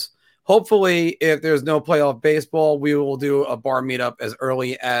help us. Hopefully, if there's no playoff baseball, we will do a bar meetup as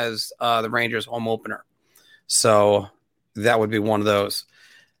early as the Rangers home opener. So that would be one of those.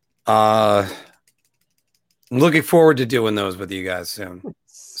 Looking forward to doing those with you guys soon.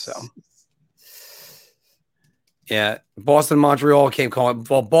 So, yeah, Boston, Montreal came calling.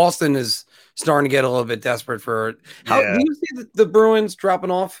 Well, Boston is starting to get a little bit desperate for. Do you see the Bruins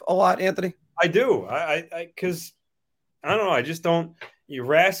dropping off a lot, Anthony? I do. Because I don't know. I just don't.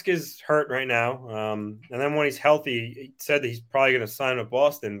 Rask is hurt right now, and then when he's healthy, he said that he's probably going to sign with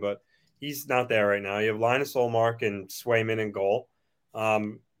Boston, but he's not there right now. You have Linus Ullmark and Swayman in goal.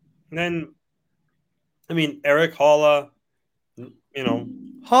 And then, I mean, Eric Holla,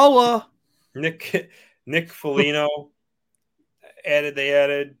 Nick Foligno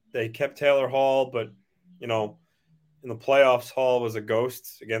they kept Taylor Hall, but in the playoffs, Hall was a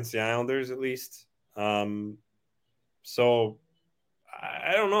ghost against the Islanders at least. So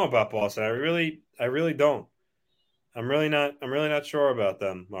I don't know about Boston. I really don't. I'm really not sure about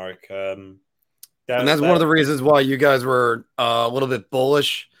them, Mark. And that's one of the reasons why you guys were a little bit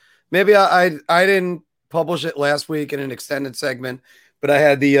bullish. Maybe I didn't publish it last week in an extended segment, but I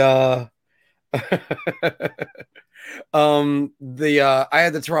had I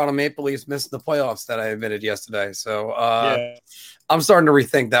had the Toronto Maple Leafs missing the playoffs that I admitted yesterday. So I'm starting to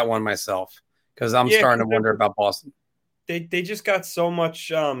rethink that one myself because I'm starting to wonder about Boston. They just got so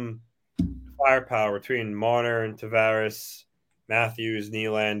much firepower between Marner and Tavares, Matthews,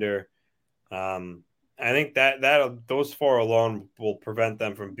 Nylander. I think that those four alone will prevent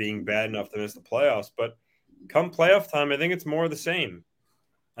them from being bad enough to miss the playoffs. But come playoff time, I think it's more of the same.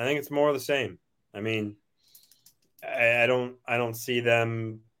 I mean, I don't see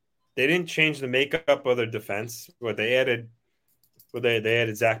them. They didn't change the makeup of their defense. They added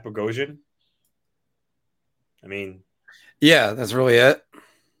Zach Bogosian. I mean, yeah, that's really it.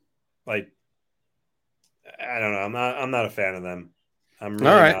 Like, I don't know. I'm not a fan of them. I'm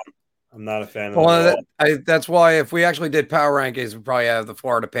not a fan of them. That's why if we actually did power rankings, we'd probably have the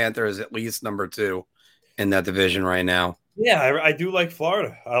Florida Panthers at least number 2 in that division right now. Yeah, I do like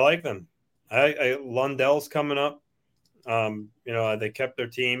Florida. I like them. Lundell's coming up. They kept their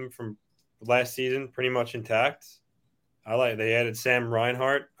team from last season pretty much intact. They added Sam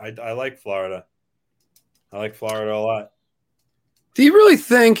Reinhart. I like Florida. I like Florida a lot. Do you really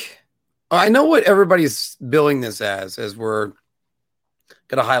think? I know what everybody's billing this as we're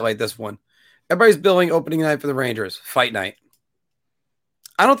going to highlight this one. Everybody's billing opening night for the Rangers, fight night.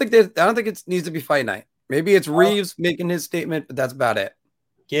 I don't think it needs to be fight night. Maybe it's Reeves making his statement, but that's about it.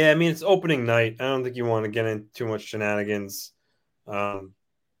 Yeah, I mean, it's opening night. I don't think you want to get into too much shenanigans. You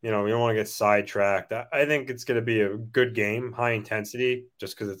don't want to get sidetracked. I think it's going to be a good game, high intensity,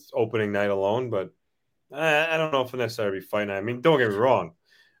 just because it's opening night alone. But I don't know if it's necessarily be fight night. I mean, don't get me wrong.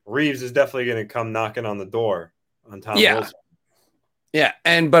 Reeves is definitely going to come knocking on the door on Tom Wilson. Yeah,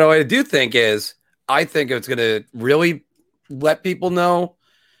 but what I do think is I think it's going to really let people know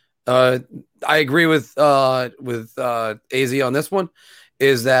I agree with AZ on this one.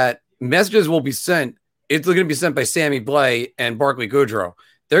 Is that messages will be sent? It's going to be sent by Sammy Blay and Barkley Goodrow.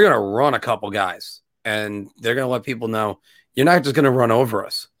 They're going to run a couple guys, and they're going to let people know you're not just going to run over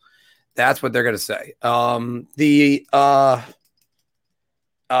us. That's what they're going to say.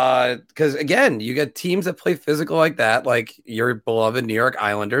 Because again, you get teams that play physical like that, like your beloved New York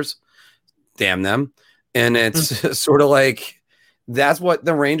Islanders. Damn them. And it's sort of like that's what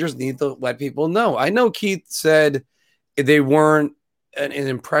the Rangers need to let people know. I know Keith said they weren't an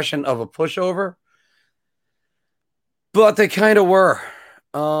impression of a pushover, but they kind of were.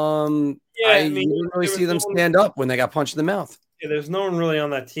 I didn't really see them stand up when they got punched in the mouth. Yeah, there's no one really on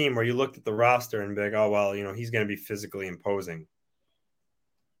that team where you looked at the roster and be like, oh, well, he's going to be physically imposing.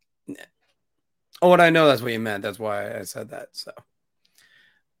 Oh, and I know that's what you meant. That's why I said that. So,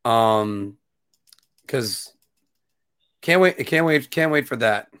 because can't wait for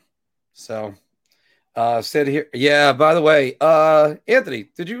that. So, sit here. Yeah. By the way, Anthony,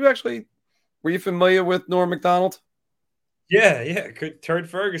 were you familiar with Norm Macdonald? Yeah. Turd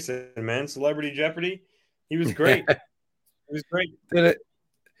Ferguson, man, Celebrity Jeopardy. He was great. He was great.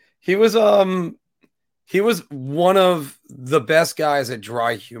 He was one of the best guys at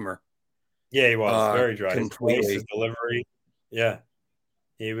dry humor. Yeah, he was very dry. Completely. His delivery. Yeah.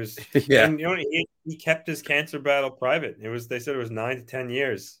 He was Yeah. And he kept his cancer battle private. They said it was 9 to 10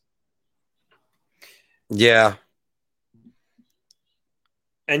 years. Yeah.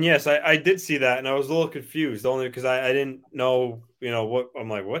 And yes, I did see that, and I was a little confused only because I didn't know, what I'm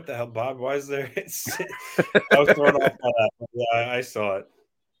like, what the hell, Bob? Why is there? I was thrown off by that. Yeah, I saw it.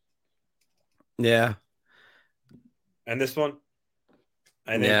 Yeah. And this one,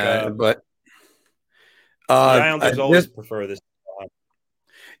 I think, but the Islanders always prefer this.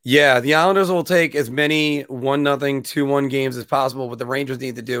 Yeah, the Islanders will take as many 1-0, 2-1 games as possible. What the Rangers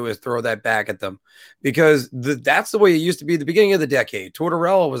need to do is throw that back at them because that's the way it used to be at the beginning of the decade.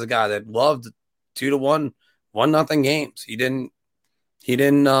 Tortorella was a guy that loved 2-1, 1-0 games. He didn't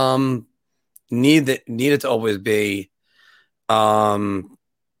need it to always be all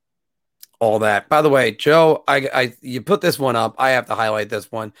that. By the way, Joe, you put this one up. I have to highlight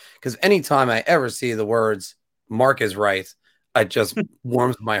this one because anytime I ever see the words "Mark is right," it just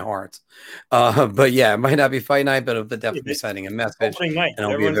warms my heart. But yeah, it might not be fight night, but it'll definitely be sending a message. Opening night. And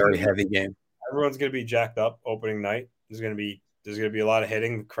it'll be a very heavy game. Everyone's going to be jacked up opening night. There's going to be a lot of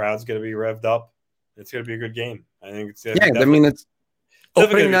hitting. The crowd's going to be revved up. It's going to be a good game. I think it's it's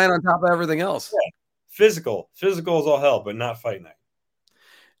opening night on top of everything else. Yeah. Physical is all hell, but not fight night.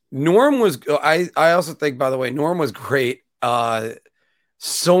 Norm was. I also think, by the way, Norm was great.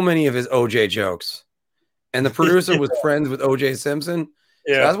 So many of his OJ jokes. And the producer was friends with O.J. Simpson.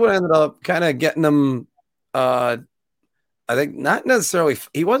 Yeah. So that's what ended up kind of getting him, I think,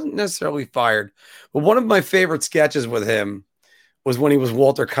 he wasn't necessarily fired. But one of my favorite sketches with him was when he was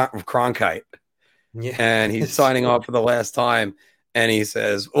Walter Cronkite. Yeah. And he's signing off for the last time. And he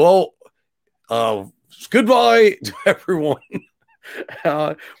says, well, goodbye to everyone.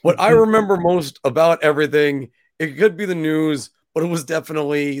 What I remember most about everything, it could be the news, but it was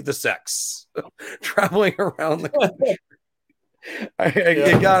definitely the sex. Traveling around the country.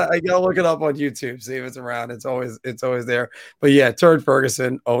 I gotta look it up on YouTube, see if it's around. It's always there. But yeah, Turd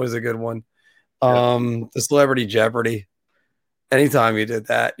Ferguson, always a good one. The Celebrity Jeopardy. Anytime you did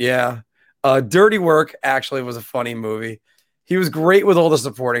that, yeah. Dirty Work actually was a funny movie. He was great with all the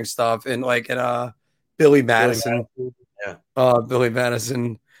supporting stuff and Billy Madison. Billy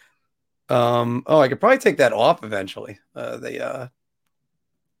Madison. I could probably take that off eventually.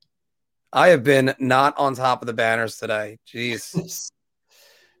 I have been not on top of the banners today. Jeez.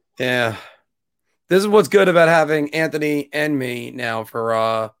 Yeah. This is what's good about having Anthony and me now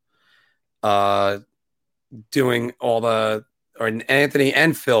for doing all or Anthony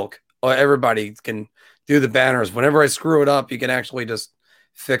and Philk. Or everybody can do the banners. Whenever I screw it up, you can actually just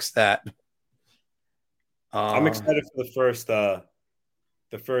fix that. I'm excited for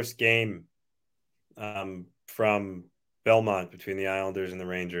the first game from Belmont between the Islanders and the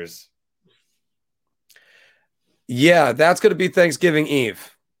Rangers. Yeah, that's going to be Thanksgiving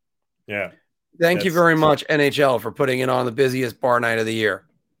Eve. Yeah. Thank you very much, NHL, for putting it on the busiest bar night of the year.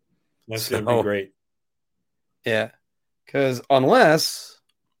 That's going to be great. Yeah, because unless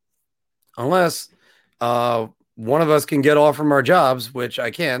one of us can get off from our jobs, which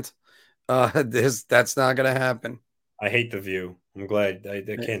I can't, that's not going to happen. I hate The View. I'm glad. I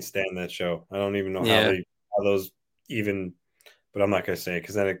can't stand that show. I don't even know how those even, but I'm not going to say it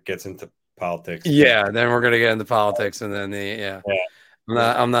because then it gets into politics. Yeah, then we're gonna get into politics, and then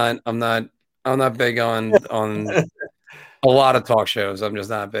I'm not big on a lot of talk shows I'm just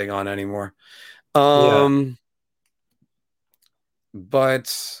not big on anymore. Yeah.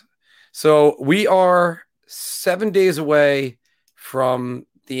 But so we are 7 days away from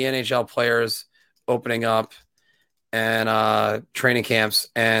the NHL players opening up and training camps.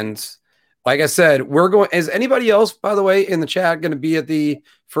 And like I said, we're going. Is anybody else, by the way, in the chat going to be at the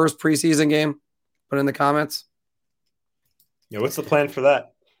first preseason game? Put in the comments. Yeah. What's the plan for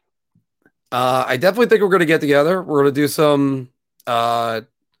that? I definitely think we're going to get together. We're going to do some,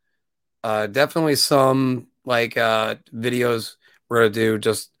 definitely some videos. We're going to do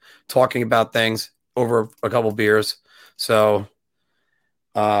just talking about things over a couple beers. So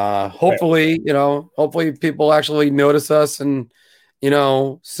hopefully, hopefully people actually notice us and,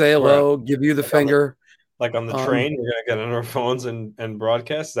 say hello, give you the finger. Like on the train, we're gonna get on our phones and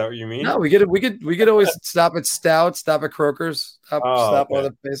broadcast. Is that what you mean? No, we could always stop at Stout, stop at Croker's, stop okay. other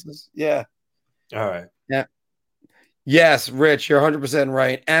places. Yeah. All right. Yeah. Yes, Rich, you're 100%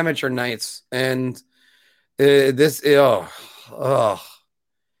 right. Amateur nights and St.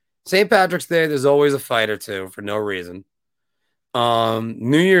 Patrick's Day. There's always a fight or two for no reason.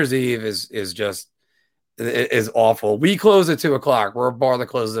 New Year's Eve is just is awful. We close at 2:00. We're a bar that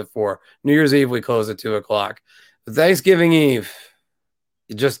closes at 4. New Year's Eve we close at 2:00. Thanksgiving Eve,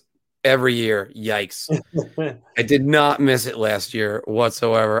 just every year, yikes! I did not miss it last year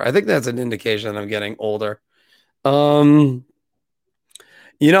whatsoever. I think that's an indication that I'm getting older. There's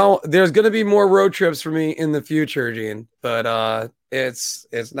going to be more road trips for me in the future, Gene, but it's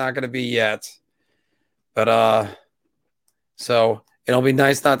not going to be yet. But so it'll be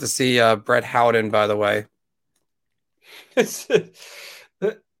nice not to see Brett Howden, by the way. I'm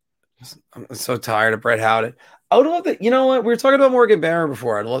so tired of Brett Howden. I would love that. You know what? We were talking about Morgan Barron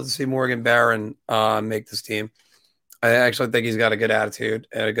before. I'd love to see Morgan Barron make this team. I actually think he's got a good attitude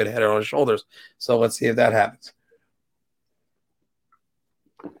and a good head on his shoulders. So let's see if that happens.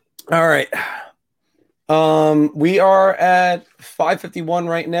 All right. We are at 5:51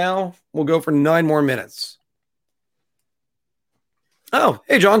 right now. We'll go for 9 more minutes. Oh,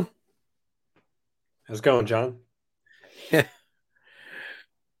 hey, John. How's it going, John? Yeah.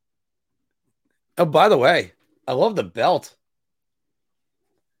 Oh, by the way, I love the belt.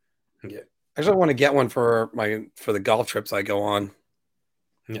 Yeah. Actually, I want to get one for the golf trips I go on.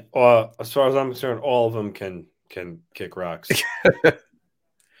 Yeah. As far as I'm concerned, all of them can kick rocks.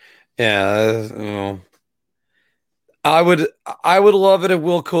 Yeah. I would love it if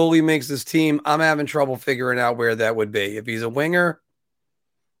Will Coley makes this team. I'm having trouble figuring out where that would be. If he's a winger,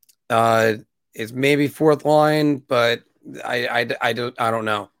 it's maybe 4th line, but I don't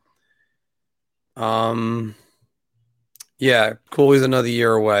know. Yeah, Cooley's another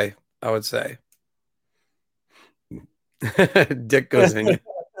year away, I would say. Dick goes in.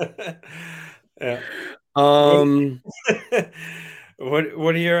 Yeah. What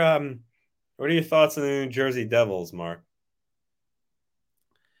are your thoughts on the New Jersey Devils, Mark?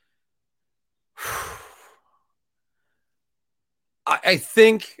 I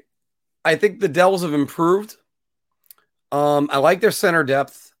think the Devils have improved. I like their center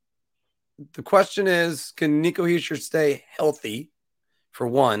depth. The question is, can Nico Hischier stay healthy, for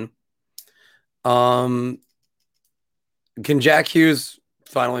one? Can Jack Hughes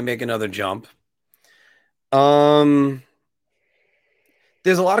finally make another jump? There's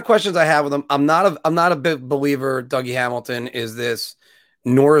a lot of questions I have with him. I'm not a big believer Dougie Hamilton is this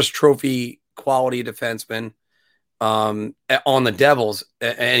Norris Trophy quality defenseman on the Devils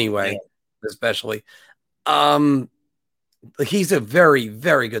anyway, especially. He's a very,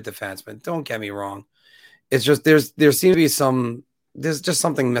 very good defenseman. Don't get me wrong. It's just there seems to be there's just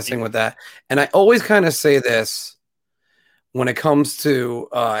something missing with that. And I always kind of say this when it comes to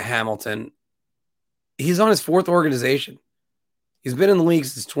Hamilton. He's on his 4th organization. He's been in the league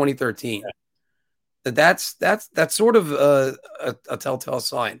since 2013. That's sort of a telltale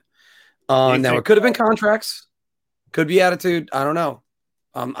sign. Now it could have been contracts, could be attitude. I don't know.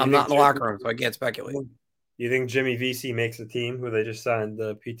 I'm not in the locker room, so I can't speculate. You think Jimmy Vesey makes a team who they just signed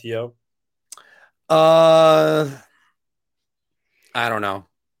the PTO? I don't know.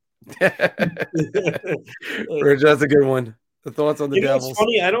 Rich, that's a good one. The thoughts on the Devils. It's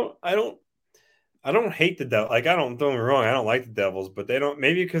funny. I don't hate the Devils. Like, don't get me wrong. I don't like the Devils, but they don't.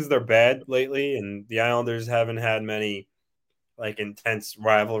 Maybe because they're bad lately, and the Islanders haven't had many like intense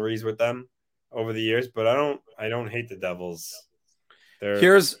rivalries with them over the years. But I don't hate the Devils.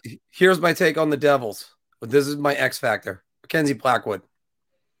 Here's my take on the Devils. This is my X factor. Mackenzie Blackwood.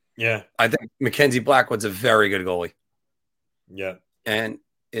 Yeah, I think Mackenzie Blackwood's a very good goalie. Yeah, and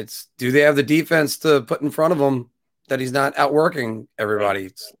do they have the defense to put in front of him that he's not outworking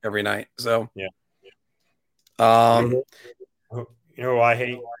everybody every night? So yeah. Um, You know who I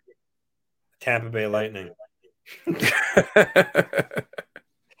hate? Tampa Bay Lightning.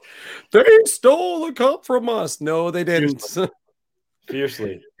 They stole the cup from us. No, they didn't.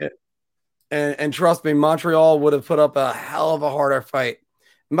 Fiercely. And trust me, Montreal would have put up a hell of a harder fight.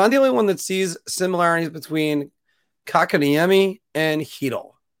 Am I the only one that sees similarities between Kakaniemi and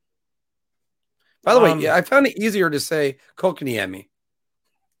Hito? By the way, yeah, I found it easier to say Kokaniemi.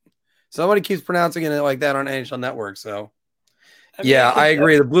 Somebody keeps pronouncing it like that on NHL Network. So, I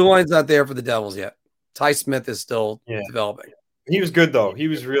agree. The blue line's not there for the Devils yet. Ty Smith is still developing. He was good, though.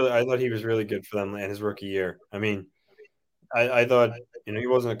 I thought he was really good for them in his rookie year. I mean, I thought, he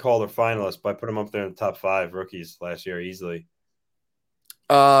wasn't a Calder finalist, but I put him up there in the top 5 rookies last year easily.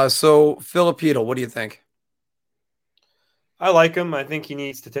 So Filipino, what do you think? I like him. I think he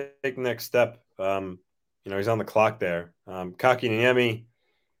needs to take the next step. He's on the clock there. Kakiniemi,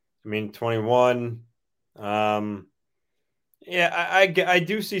 21. I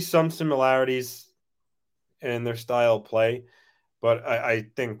do see some similarities in their style of play, but I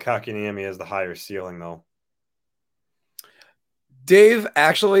think Kakiniemi has the higher ceiling, though. Dave,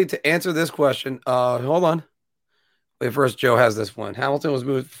 actually, to answer this question, hold on. Wait, first, Joe has this one. Hamilton was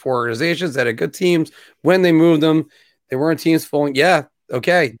moved for organizations that had good teams. When they moved them, they weren't teams falling. Yeah,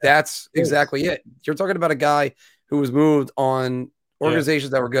 okay, that's exactly it. You're talking about a guy who was moved on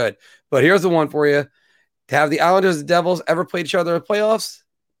organizations that were good. But here's the one for you. Have the Islanders and Devils ever played each other in playoffs?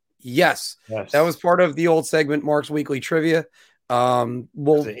 Yes. That was part of the old segment, Mark's Weekly Trivia. We'll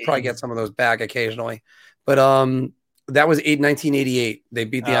probably get some of those back occasionally. But that was 1988. They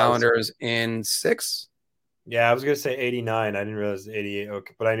beat the Islanders in 6. Yeah, I was going to say 89. I didn't realize 88.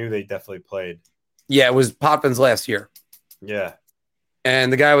 Okay, but I knew they definitely played. Yeah, it was Potvins last year. Yeah.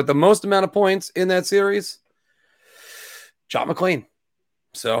 And the guy with the most amount of points in that series, John McClain.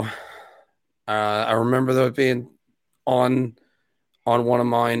 So I remember that being on one of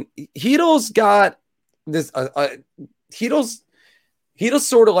mine. Hedo's got this. Hedo's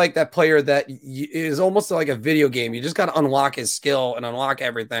sort of like that player that is almost like a video game. You just got to unlock his skill and unlock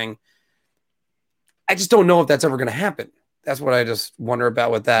everything. I just don't know if that's ever going to happen. That's what I just wonder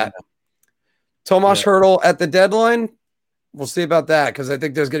about with that. Yeah. Tomas Hertl at the deadline. We'll see about that because I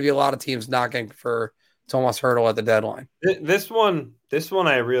think there's going to be a lot of teams knocking for Tomas Hertl at the deadline. This one,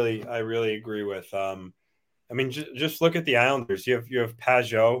 I really agree with. Just look at the Islanders. You have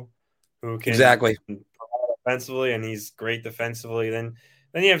Pajot, who can exactly offensively, and he's great defensively. Then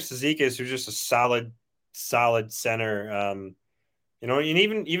you have Cizikas, who's just a solid center. And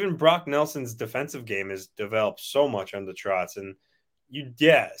even Brock Nelson's defensive game has developed so much under Trotz, and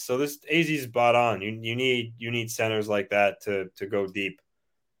so this AZ's spot on. You need centers like that to go deep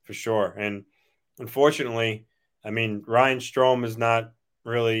for sure. And unfortunately, Ryan Strome is not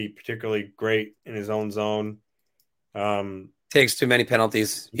really particularly great in his own zone. Takes too many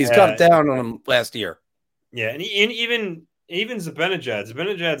penalties. He's cut down on him last year. Yeah, and even Zibanejad.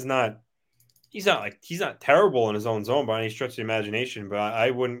 Zibanejad's not. He's not terrible in his own zone by any stretch of the imagination, but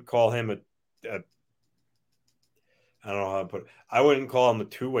I wouldn't call him I don't know how to put it. I wouldn't call him a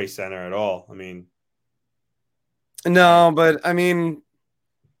two-way center at all. No, but I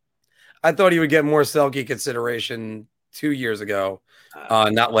thought he would get more Selke consideration 2 years ago,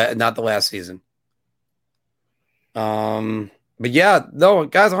 not the last season. But yeah, no,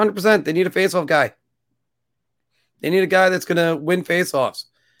 guys, 100%. They need a faceoff guy. They need a guy that's going to win faceoffs.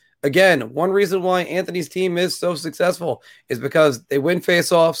 Again, one reason why Anthony's team is so successful is because they win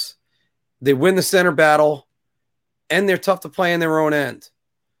faceoffs, they win the center battle, and they're tough to play in their own end.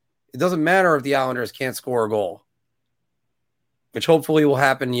 It doesn't matter if the Islanders can't score a goal, which hopefully will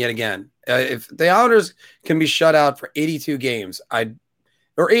happen yet again. If the Islanders can be shut out for 82 games,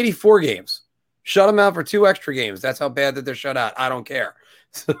 or 84 games, shut them out for 2 extra games. That's how bad that they're shut out. I don't care.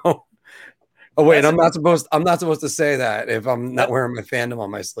 So. Oh wait, I'm not supposed to say that if I'm not wearing my fandom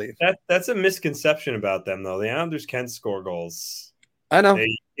on my sleeve. That's a misconception about them, though. The Islanders can score goals. I know.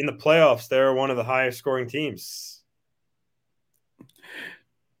 In the playoffs, they're one of the highest scoring teams.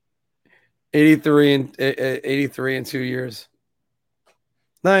 83 in 2 years.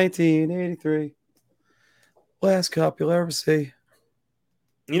 1983. Last cup you'll ever see.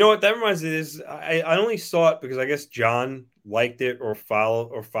 You know what? That reminds me of this. I only saw it because I guess John liked it or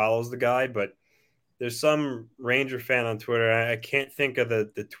follows the guy, but there's some Ranger fan on Twitter. I can't think of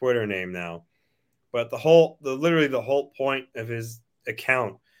the Twitter name now, but literally the whole point of his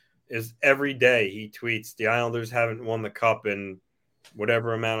account is every day he tweets the Islanders haven't won the cup in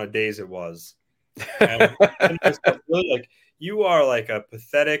whatever amount of days it was. And really, like, you are like a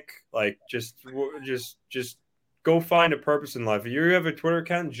pathetic, like just go find a purpose in life. If you have a Twitter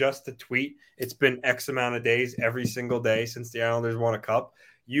account just to tweet, it's been X amount of days every single day since the Islanders won a cup.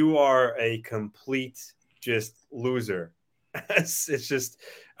 You are a complete just loser. it's just,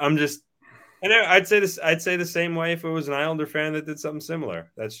 I'm just, and I'd say this. I'd say the same way if it was an Islander fan that did something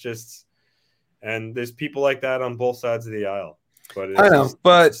similar. That's just, and there's people like that on both sides of the aisle. But I know,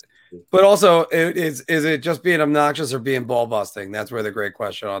 but also, is it just being obnoxious or being ball busting? That's where the great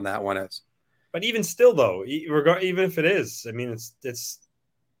question on that one is. But even still, though, even if it is, I mean, it's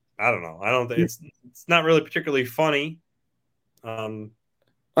I don't know. I don't think it's not really particularly funny.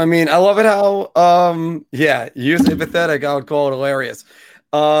 I mean, I love it how you say pathetic, I would call it hilarious.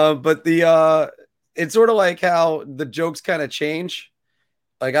 But it's sort of like how the jokes kind of change.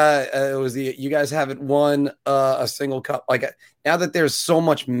 Like you guys haven't won a single cup. Like now that there's so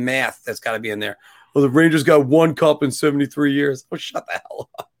much math that's got to be in there. Well, the Rangers got one cup in 73 years. Oh, shut the hell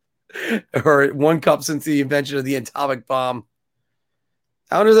up. Or one cup since the invention of the atomic bomb.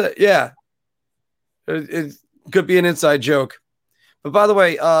 How does it? Yeah. It could be an inside joke. But by the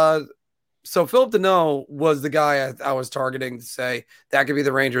way, so Philip Deneau was the guy I was targeting to say that could be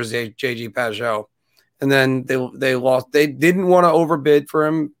the Rangers' JG Pageau. And then they lost. They didn't want to overbid for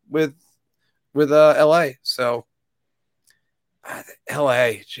him with LA. So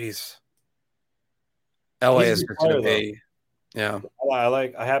LA, jeez. LA is going to be, yeah.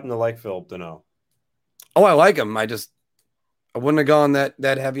 I happen to like Philip Deneau. Oh, I like him. I wouldn't have gone that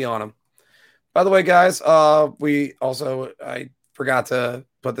heavy on him. By the way, guys, I forgot to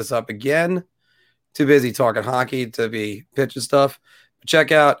put this up again. Too busy talking hockey to be pitching stuff. But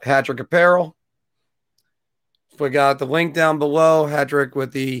check out Hat-Trick Apparel. We got the link down below. Hat-Trick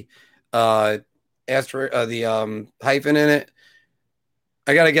with the hyphen in it.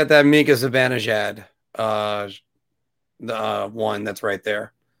 I got to get that Mika Zibanejad the one that's right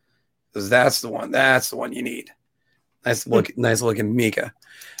there. Because that's the one. That's the one you need. Nice looking Mika.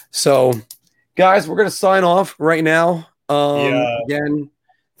 So, guys, we're going to sign off right now. Again,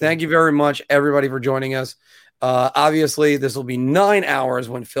 thank you very much, everybody, for joining us. Obviously, this will be 9 hours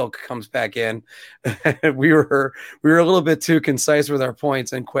when Phil comes back in. we were a little bit too concise with our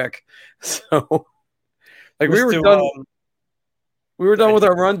points and quick. So, like we were done. We were done with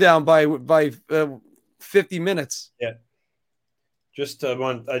our rundown by 50 minutes. Yeah. Just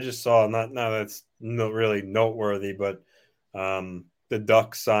one. I just saw not that's not really noteworthy, but the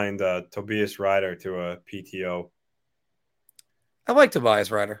Ducks signed Tobias Ryder to a PTO. I like Tobias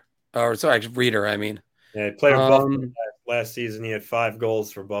Ryder. Or sorry, Reader, I mean. Yeah, he played with Buffalo last season. He had 5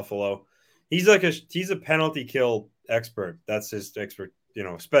 goals for Buffalo. He's a penalty kill expert. That's his expert,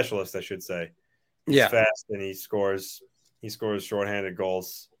 specialist, I should say. He's fast and he scores shorthanded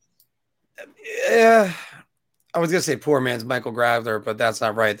goals. Yeah. I was gonna say poor man's Michael Grabler, but that's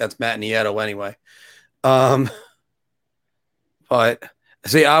not right. That's Matt Nieto anyway. But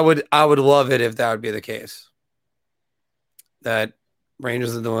see, I would love it if that would be the case. That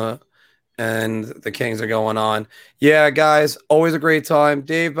Rangers are doing and the Kings are going on. Yeah, guys, always a great time.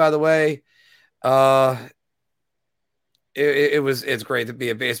 Dave, by the way, it's great to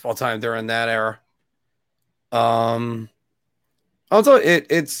be a baseball time during that era. Also,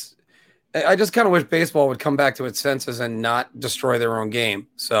 I just kind of wish baseball would come back to its senses and not destroy their own game.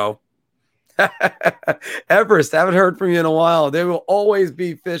 So, Everest, haven't heard from you in a while. There will always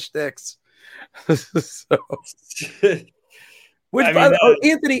be fish sticks.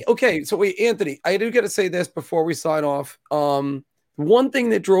 Anthony, okay. So wait, Anthony, I do got to say this before we sign off. One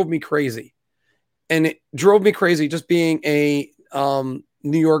thing that drove me crazy, and it drove me crazy just being a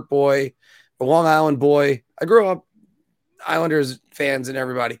New York boy, a Long Island boy. I grew up Islanders fans and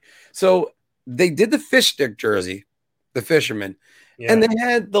everybody. So they did the fish stick jersey, the fisherman, and they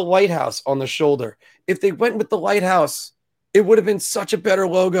had the lighthouse on the shoulder. If they went with the lighthouse, it would have been such a better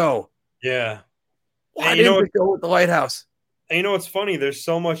logo. Yeah. Why didn't they go with the lighthouse? And it's funny. There's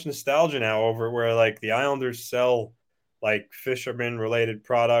so much nostalgia now over where like the Islanders sell like fisherman related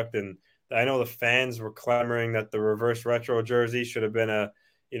product. And I know the fans were clamoring that the reverse retro jersey should have been a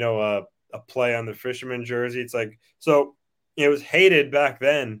play on the fisherman jersey. It's like, so it was hated back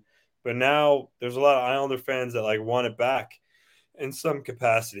then, but now there's a lot of Islander fans that like want it back in some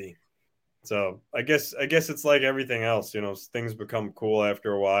capacity. So I guess it's like everything else, things become cool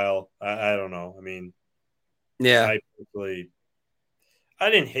after a while. I don't know. I mean, yeah, I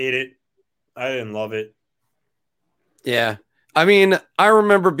didn't hate it. I didn't love it. Yeah. I mean, I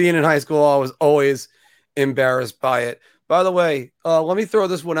remember being in high school. I was always embarrassed by it. By the way, let me throw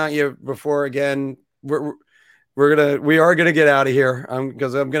this one at you before again. We are gonna get out of here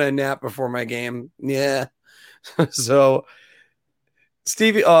because I'm gonna nap before my game. Yeah. So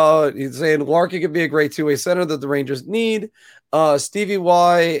Stevie, he's saying Larkin could be a great two-way center that the Rangers need. Stevie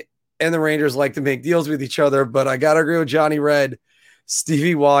Y and the Rangers like to make deals with each other, but I gotta agree with Johnny Red.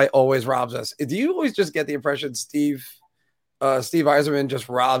 Stevie Y always robs us. Do you always just get the impression Steve Yzerman just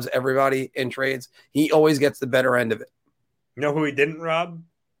robs everybody in trades? He always gets the better end of it. You know who he didn't rob?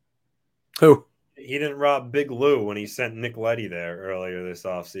 Who? He didn't rob Big Lou when he sent Nick Leddy there earlier this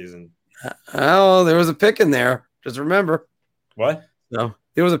offseason. Oh, there was a pick in there. Just remember. What? No,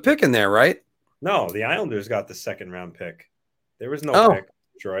 there was a pick in there, right? No, the Islanders got the second round pick. There was no pick,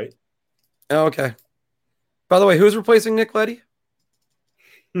 Detroit. Oh, okay. By the way, who's replacing Nick Leddy?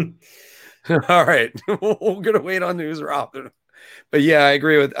 All right, we're gonna wait on who's robbing. But yeah, I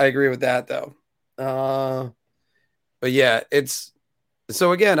agree with that though. But yeah, it's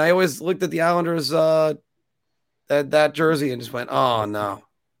so again. I always looked at the Islanders that jersey and just went, oh no.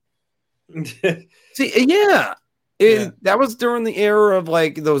 See, yeah. That was during the era of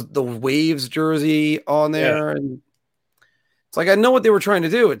like the Waves jersey on there, and it's like I know what they were trying to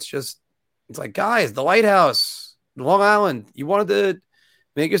do. It's like guys, the Lighthouse, Long Island. You wanted to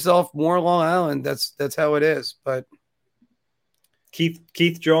make yourself more Long Island. That's how it is. But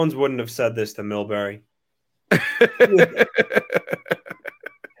Keith Jones wouldn't have said this to Milbury.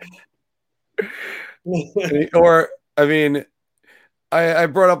 Or I mean. I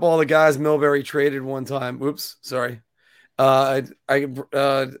brought up all the guys Milbury traded one time. Oops, sorry. To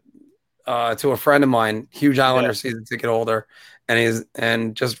a friend of mine, huge Islander season ticket holder,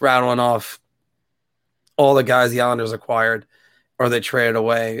 and just rattling off all the guys the Islanders acquired or they traded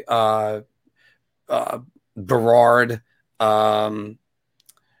away. Berard, Brian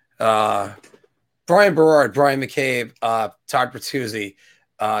Berard, Brian McCabe, Todd Bertuzzi,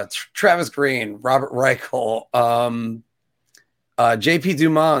 Travis Green, Robert Reichel, JP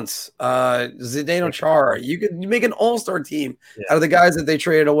Dumont, Zdeno Chara. You make an all-star team out of the guys that they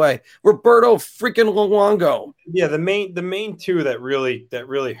traded away. Roberto freaking Luongo. Yeah, the main two that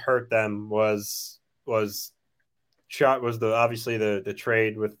really hurt them was obviously the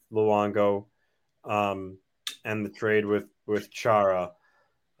trade with Luongo, and the trade with Chara,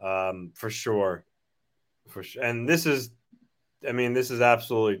 for sure. And that's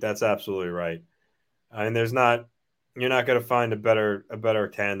absolutely right. And you're not going to find a better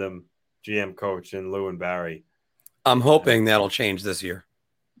tandem GM coach than Lou and Barry. I'm hoping that'll change this year,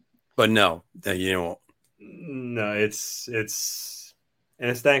 but no, you know. No, it's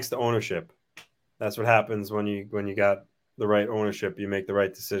thanks to ownership. That's what happens when you got the right ownership. You make the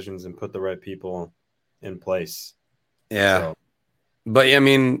right decisions and put the right people in place. Yeah, so. But I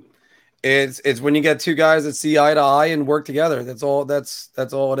mean, it's when you get two guys that see eye to eye and work together. That's all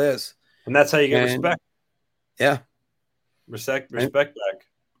it is. And that's how you get respect. Yeah. Respect back.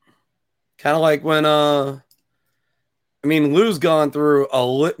 Kind of like when Lou's gone through a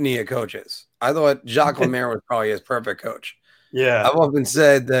litany of coaches. I thought Jacques Lemaire was probably his perfect coach. Yeah. I've often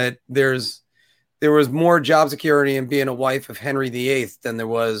said that there was more job security in being a wife of Henry VIII than there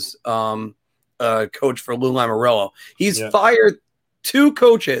was a coach for Lou Lamoriello. He's fired two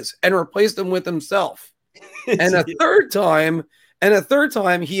coaches and replaced them with himself. And a third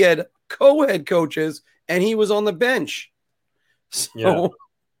time he had co-head coaches and he was on the bench. So,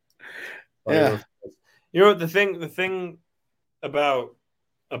 yeah. You know, the thing about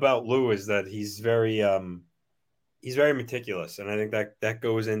Lou is that he's very meticulous, and I think that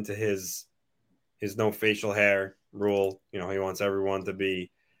goes into his no facial hair rule. You know, he wants everyone to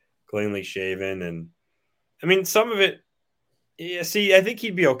be cleanly shaven, and I mean some of it. Yeah, see, I think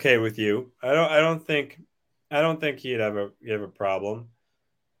he'd be okay with you. I don't think he'd have a problem.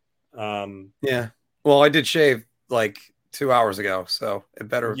 Yeah. Well, I did shave like 2 hours ago, so it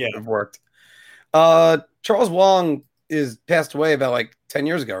better have worked. Charles Wong is passed away about like 10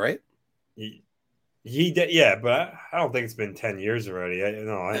 years ago, right? He did, yeah, but I don't think it's been 10 years already.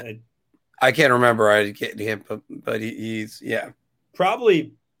 I can't remember. I can't, but he's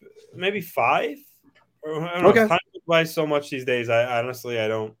probably maybe 5. Okay, time goes by so much these days. I honestly I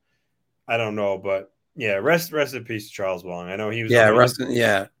don't know, but yeah, rest in peace, Charles Wong. I know he was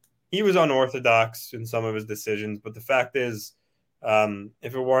he was unorthodox in some of his decisions, but the fact is,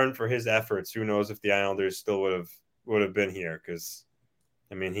 if it weren't for his efforts, who knows if the Islanders still would have been here? Because,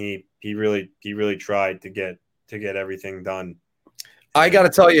 I mean, he really tried to get everything done. I got to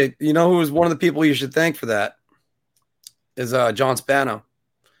tell you, you know who was one of the people you should thank for that is John Spano,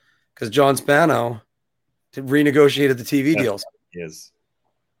 because John Spano renegotiated the TV deals. Is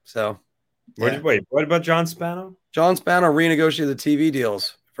so. Wait, what about John Spano? John Spano renegotiated the TV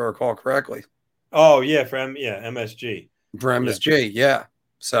deals, if I recall correctly. Oh yeah, MSG. For MSG, yeah.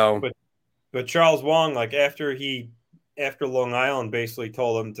 So, but Charles Wong, like after after Long Island basically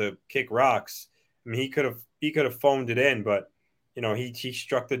told him to kick rocks. I mean, he could have phoned it in, but he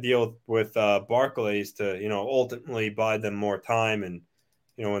struck the deal with Barclays to ultimately buy them more time. And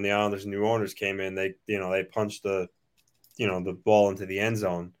when the Islanders' new owners came in, they punched the ball into the end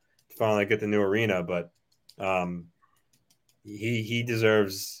zone to finally get the new arena. But he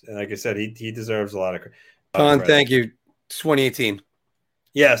deserves, like I said, he deserves a lot of Con, credit. thank you. 2018.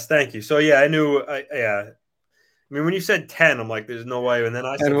 Yes, thank you. So yeah, I knew. Yeah, I mean, when you said 10, I'm like, there's no way. And then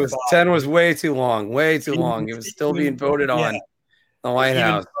I said 10 was way too long. Way too long. It was still being voted on the White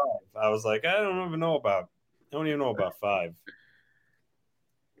House. 5, I was like, I don't even know about 5.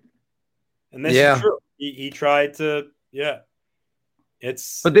 And this is true. He tried to,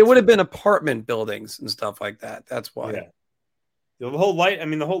 But they would have been apartment buildings and stuff like that. That's why. Yeah. The whole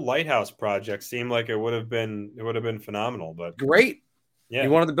lighthouse project seemed like it would have been phenomenal, but great. Yeah. He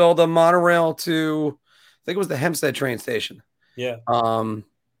wanted to build a monorail to, I think it was the Hempstead train station. Yeah.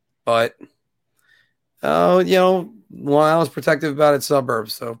 But Long Island's protective about its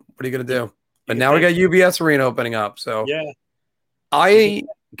suburbs. So what are you going to do? But now we got UBS Arena opening up. So yeah, I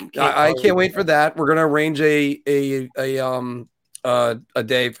can't wait for that. We're going to arrange a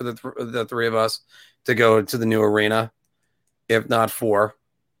day for the three of us to go to the new arena, if not 4.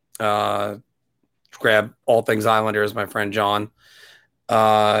 Grab all things Islanders, my friend John.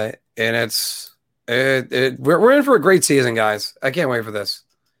 And we're in for a great season, guys. I can't wait for this.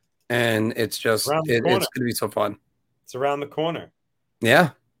 And it's just it's going to be so fun. It's around the corner.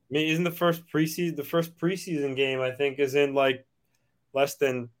 Yeah. I mean, isn't the first preseason game, I think, is in like less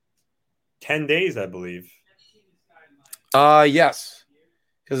than 10 days, I believe. Yes.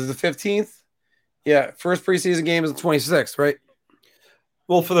 Because it's the 15th. Yeah, first preseason game is the 26th, right?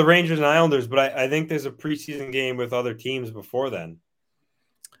 Well, for the Rangers and Islanders, but I think there's a preseason game with other teams before then.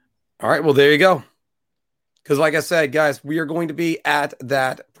 All right, well, there you go. Because like I said, guys, we are going to be at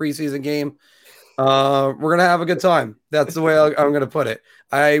that preseason game. We're going to have a good time. That's the way I'm going to put it.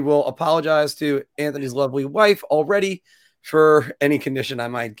 I will apologize to Anthony's lovely wife already for any condition I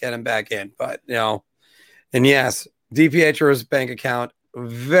might get him back in. But, and yes, DiPietro's bank account,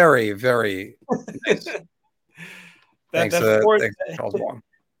 very, very nice. Thanks, Charles Wong.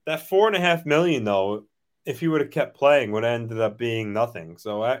 That $4.5 million, though, if he would have kept playing, would have ended up being nothing.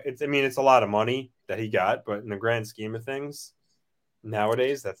 So it's a lot of money that he got, but in the grand scheme of things,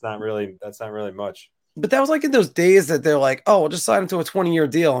 nowadays that's not really much. But that was like in those days that they're like, oh, we'll just sign him to a 20-year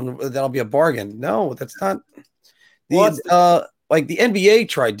deal and that'll be a bargain. No, that's not. Like the NBA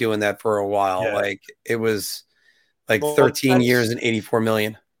tried doing that for a while. Yeah. Like it was like 13 years and $84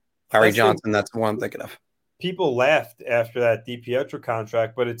 million. Larry Johnson, that's the one I'm thinking of. People laughed after that DiPietro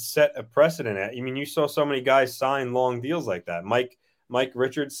contract, but it set a precedent. I mean, you saw so many guys sign long deals like that. Mike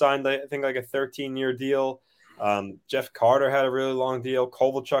Richards signed, I think, like a 13-year deal. Jeff Carter had a really long deal.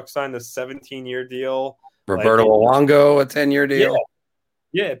 Kovalchuk signed a 17-year deal. Roberto Luongo, a 10-year deal.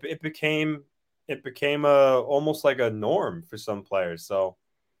 Yeah, it became almost like a norm for some players. So,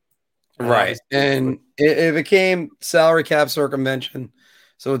 right, and it became salary cap circumvention.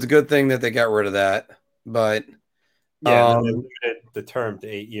 So it's a good thing that they got rid of that. But yeah, they limited the term to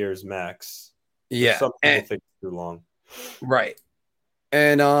 8 years max. Yeah, some people think it's too long. Right.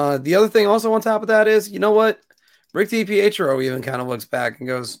 And the other thing also on top of that is, you know what? Rick DiPietro even kind of looks back and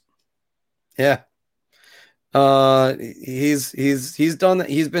goes, "Yeah, he's done that.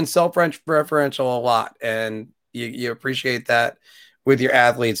 He's been self-referential a lot, and you appreciate that with your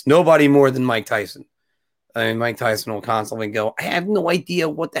athletes. Nobody more than Mike Tyson. I mean, Mike Tyson will constantly go, I have no idea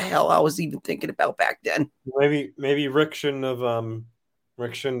what the hell I was even thinking about back then. Maybe Rick shouldn't have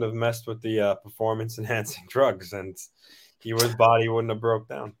messed with the performance enhancing drugs, and his body wouldn't have broke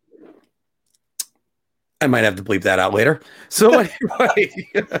down. I might have to bleep that out later. So anyway,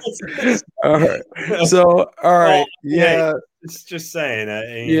 all right. So all right, yeah. It's just saying.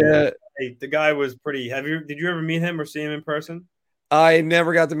 The guy was pretty. Did you ever meet him or see him in person? I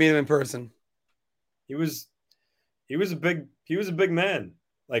never got to meet him in person. He was a big man.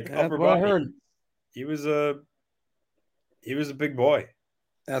 Like That's upper what body. I heard. He was a big boy.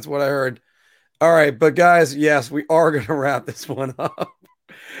 That's what I heard. All right, but guys, yes, we are going to wrap this one up.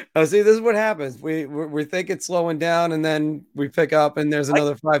 See, this is what happens. We think it's slowing down, and then we pick up, and there's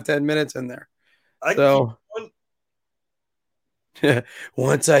another 5-10 minutes in there.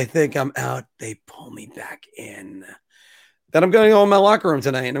 Once I think I'm out, they pull me back in. Then I'm going to go in my locker room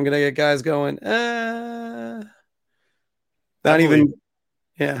tonight, and I'm going to get guys going. Not even,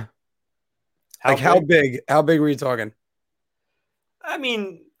 yeah. How big were you talking? I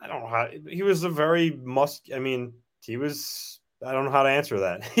mean, I don't know how. He was a very I don't know how to answer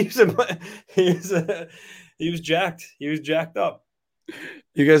that. He was jacked. He was jacked up.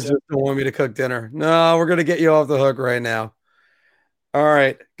 You guys just don't want me to cook dinner. No, we're gonna get you off the hook right now. All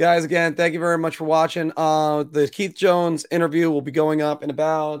right, guys. Again, thank you very much for watching. The Keith Jones interview will be going up in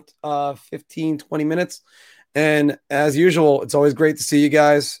about 15, 20 minutes. And as usual, it's always great to see you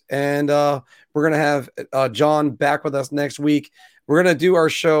guys. And we're gonna have John back with us next week. We're gonna do our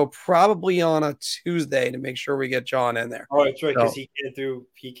show probably on a Tuesday to make sure we get John in there. Oh, that's right, because So,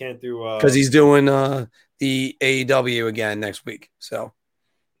 he can't do because he's doing the AEW again next week. So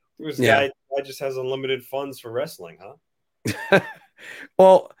this yeah. guy just has unlimited funds for wrestling, huh?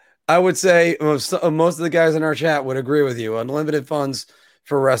 Well, I would say most of the guys in our chat would agree with you. Unlimited funds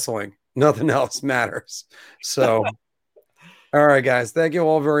for wrestling. Nothing else matters. So, all right, guys. Thank you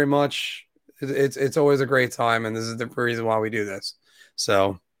all very much. It's always a great time, and this is the reason why we do this.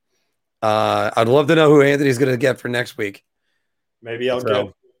 So, I'd love to know who Anthony's going to get for next week. Maybe I'll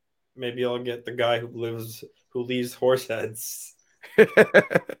get the guy who leaves horse heads.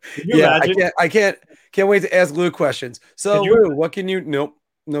 Yeah, I can't wait to ask Lou questions. So, Lou, what can you? Nope,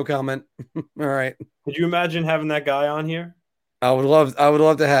 no comment. All right. Could you imagine having that guy on here? I would love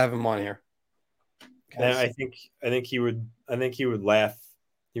to have him on here. And I think he would laugh.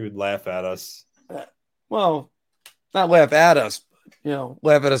 He would laugh at us. Well, not laugh at us, but,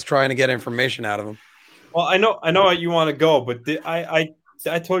 laugh at us trying to get information out of him. Well, I know you want to go, but I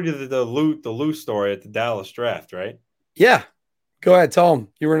told you the Lou story at the Dallas draft, right? Yeah. Go ahead, tell him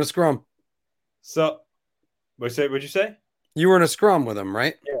you were in a scrum. So, what'd you say? You were in a scrum with him,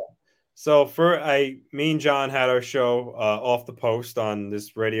 right? Yeah. So me and John had our show off the post on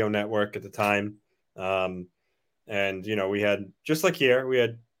this radio network at the time, and we had, just like here, we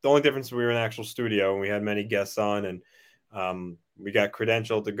had the only difference, we were in an actual studio and we had many guests on, and we got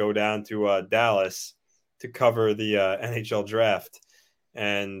credentialed to go down to Dallas to cover the NHL draft,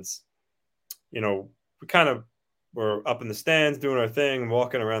 and we kind of were up in the stands doing our thing,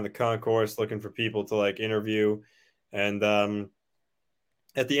 walking around the concourse looking for people to interview, and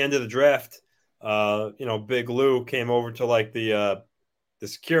at the end of the draft, Big Lou came over to the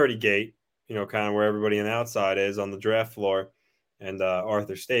security gate, kind of where everybody on the outside is on the draft floor, and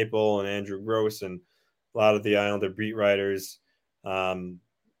Arthur Staple and Andrew Gross and a lot of the Islander beat writers,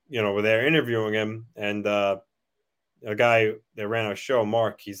 were there interviewing him, and a guy that ran our show,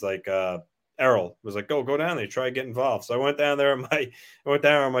 Mark, he's like, Errol was like, go down there, try to get involved. So I went down there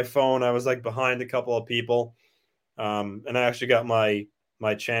on my phone. I was behind a couple of people, and I actually got my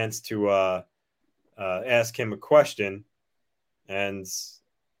chance to ask him a question. And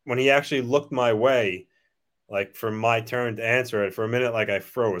when he actually looked my way, for my turn to answer it, for a minute, I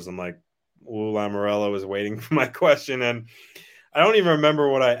froze. I'm like, Lou Lamoriello was waiting for my question. And I don't even remember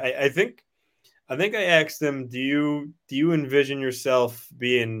what I think I asked him, do you envision yourself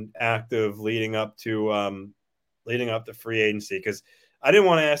being active leading up to free agency? Because I didn't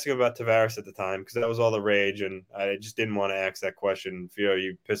want to ask him about Tavares at the time, because that was all the rage, and I just didn't want to ask that question.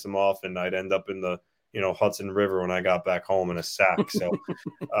 You piss him off, and I'd end up in the Hudson River when I got back home in a sack. So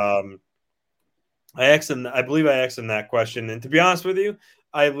I believe I asked him that question, and to be honest with you,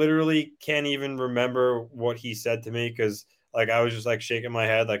 I literally can't even remember what he said to me, because I was just shaking my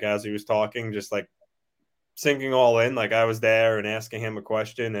head as he was talking, just sinking all in, I was there and asking him a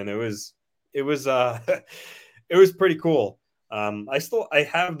question, and it was it was pretty cool. I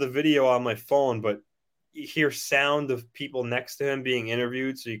have the video on my phone, but you hear sound of people next to him being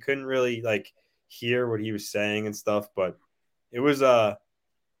interviewed, so you couldn't really hear what he was saying and stuff. But it was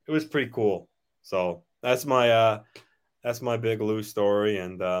pretty cool. So that's my big Lou story,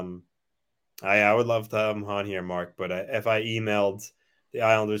 and I would love to have him on here, Mark. But if I emailed the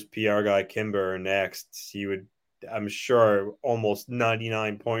Islanders PR guy Kimber next, he would, I'm sure, almost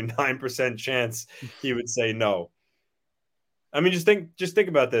 99.9% chance he would say no. I mean, just think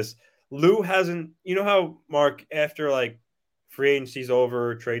about this. Lou hasn't, how, Mark, after free agency's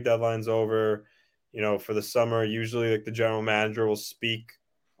over, trade deadline's over, for the summer, usually the general manager will speak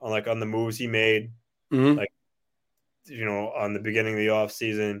on the moves he made, mm-hmm. On the beginning of the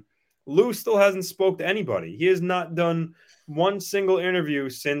offseason. Lou still hasn't spoke to anybody. He has not done one single interview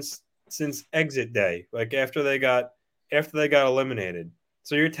since exit day, after they got eliminated.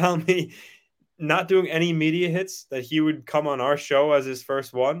 So you're telling me not doing any media hits that he would come on our show as his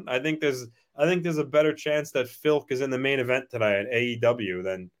first one? I think there's a better chance that Filk is in the main event tonight at AEW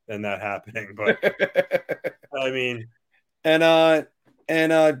than that happening. But I mean,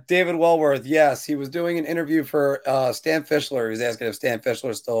 and David Wellworth, yes, he was doing an interview for Stan Fischler. He was asking if Stan Fischler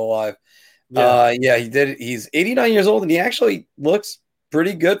is still alive. Yeah, he did. He's 89 years old, and he actually looks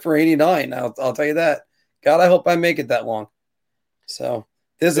pretty good for 89. I'll tell you that. God, I hope I make it that long. So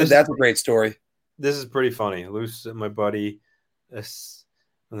that's a great story. this is pretty funny. Loose, my buddy. That's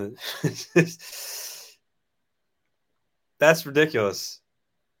ridiculous.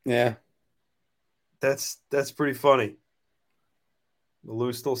 Yeah. That's pretty funny.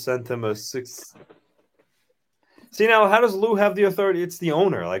 Lou still sent him a 6. See, now how does Lou have the authority? It's the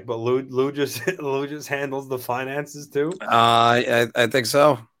owner, like, but Lou just handles the finances too. I think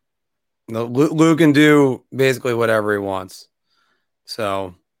so. No, Lou can do basically whatever he wants.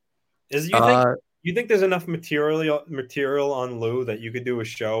 So, you think there's enough material on Lou that you could do a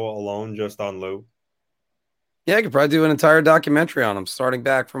show alone just on Lou? yeah, I could probably do an entire documentary on him, starting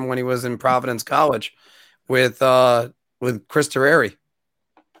back from when he was in Providence College with Chris Terreri,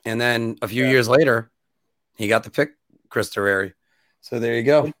 and then a few years later, he got to pick Chris Terreri. So there you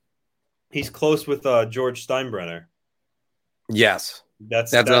go. He's close with George Steinbrenner. Yes,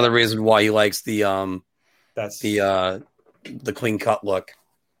 that's another reason why he likes the clean cut look.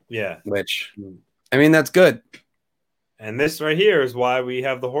 Yeah, which I mean that's good. And this right here is why we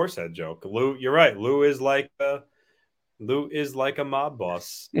have the horse head joke. Lou, you're right. Lou is like a mob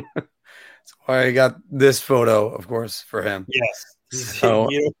boss. That's why I got this photo, of course, for him. Yes, so,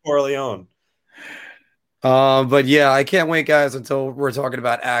 Vito Corleone. But yeah, I can't wait, guys, until we're talking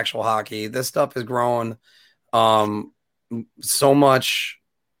about actual hockey. This stuff has grown so much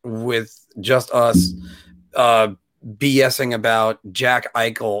with just us BSing about Jack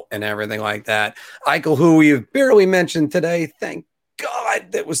Eichel and everything like that. Eichel, who we've barely mentioned today. Thank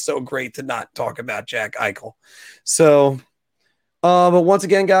God, that was so great to not talk about Jack Eichel. So, but once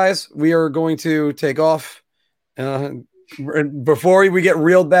again, guys, we are going to take off before we get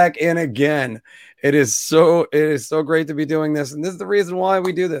reeled back in again. It is so great to be doing this, and this is the reason why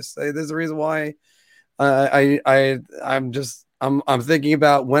we do this. This is the reason why I'm thinking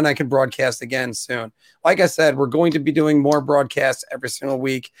about when I can broadcast again soon. Like I said, we're going to be doing more broadcasts every single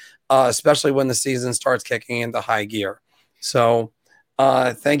week, especially when the season starts kicking into high gear. So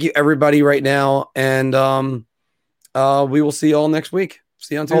thank you, everybody, right now. And we will see you all next week.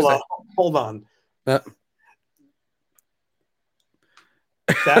 See you on Tuesday. Hold on. That's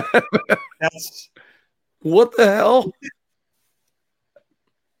what the hell?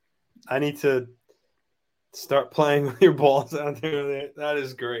 I need to start playing with your balls out there. That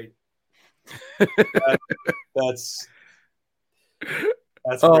is great. That's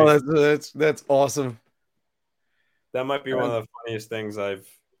that's awesome. That might be one of the funniest things I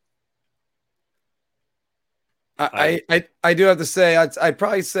do have to say, I'd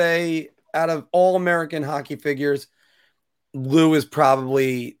probably say out of all American hockey figures, Lou is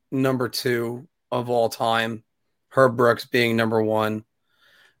probably number 2 of all time. Herb Brooks being number 1.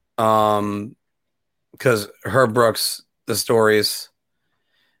 Because Herb Brooks, the stories,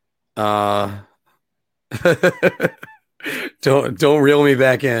 don't reel me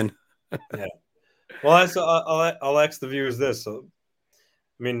back in. Yeah. Well, I'll ask the viewers this. So,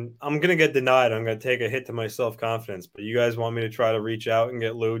 I mean, I'm gonna get denied. I'm gonna take a hit to my self-confidence. But you guys want me to try to reach out and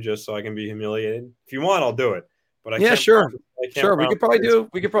get Lou just so I can be humiliated? If you want, I'll do it. But yeah, sure. We could probably do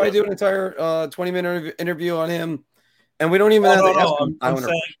an entire 20-minute interview on him, and we don't even have to ask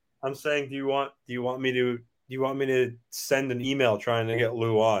him. I'm saying, do you want me to send an email trying to get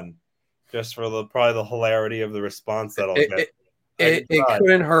Lou on, just for probably the hilarity of the response that I'll get? It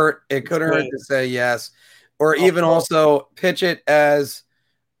couldn't hurt. It couldn't hurt to say yes, or even also pitch it as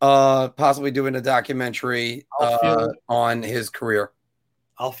possibly doing a documentary on his career.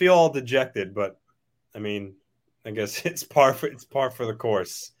 I'll feel all dejected, but I mean, I guess it's par for the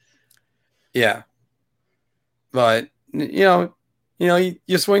course. Yeah, but you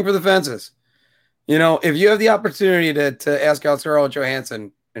swing for the fences. If you have the opportunity to ask out Scarlett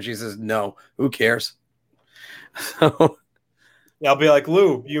Johansson and she says no, who cares? So yeah, I'll be like,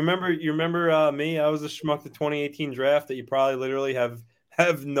 Lou, you remember me? I was a schmuck the 2018 draft that you probably literally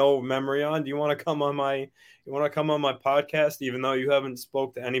have no memory on. Do you want to come on my podcast, even though you haven't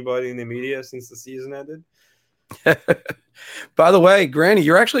spoke to anybody in the media since the season ended? By the way, Granny,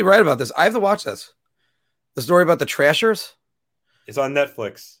 you're actually right about this. I have to watch this. The story about the Trashers. It's on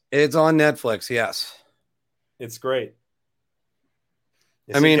Netflix. It's on Netflix. Yes, it's great.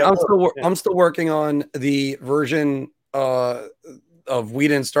 I mean, I'm still working on the version of We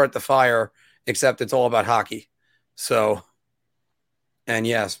Didn't Start the Fire, except it's all about hockey. So, and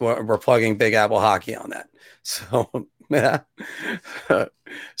yes, we're plugging Big Apple Hockey on that. So,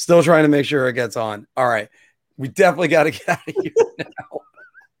 still trying to make sure it gets on. All right. We definitely got to get out of here now.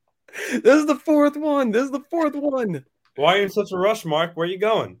 This is the fourth one. Why are you in such a rush, Mark? Where are you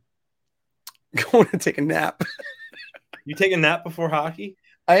going? Going to take a nap. You take a nap before hockey?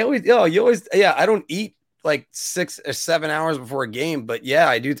 I don't eat like 6 or 7 hours before a game, but yeah,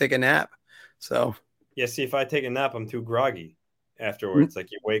 I do take a nap. So Yeah, see, if I take a nap, I'm too groggy afterwards.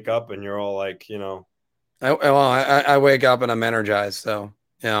 Like you wake up and you're all like, I wake up and I'm energized. So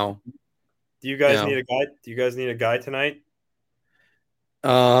Do you guys need a guy? Do you guys need a guy tonight?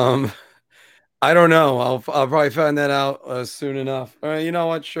 um, I don't know. I'll probably find that out soon enough. All right, you know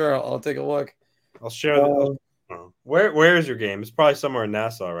what? Sure, I'll take a look. I'll share the. Where is your game? It's probably somewhere in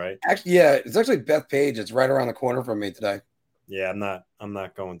Nassau, right? Actually, yeah, it's actually Bethpage. It's right around the corner from me today. Yeah, I'm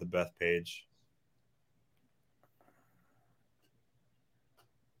not going to Bethpage.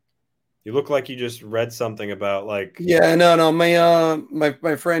 You look like you just read something about like. Yeah, no.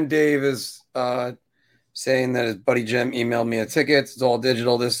 My friend Dave is saying that his buddy Jim emailed me a ticket. It's all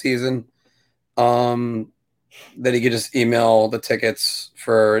digital this season. That he could just email the tickets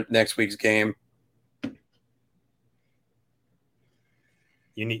for next week's game.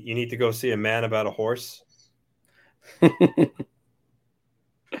 You need to go see a man about a horse.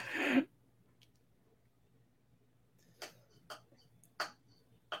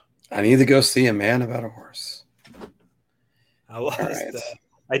 I need to go see a man about a horse.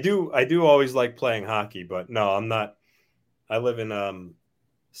 I do always like playing hockey, but no, I'm not. I live in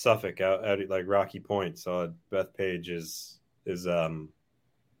Suffolk out at like Rocky Point, so Bethpage is a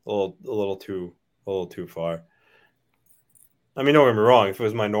little too far. I mean, don't get me wrong. If it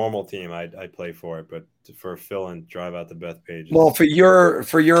was my normal team, I'd play for it. But for Phil and drive out to Bethpage, well, for your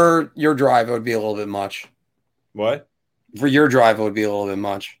drive, it would be a little bit much. What? For your drive, it would be a little bit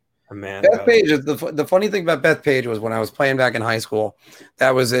much. Man, Bethpage is the funny thing about Bethpage was when I was playing back in high school,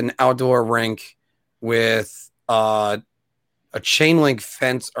 that was an outdoor rink with a chain link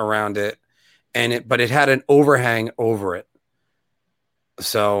fence around it, but it had an overhang over it.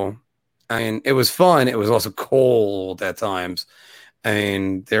 So, I mean, it was fun. It was also cold at times. I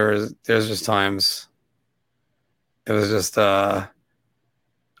mean, there's just times it was just oh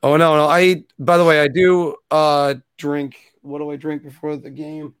no. By the way, I do drink. What do I drink before the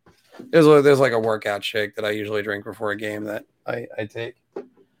game? There's like a workout shake that I usually drink before a game that I take.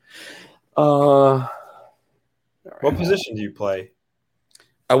 What position do you play?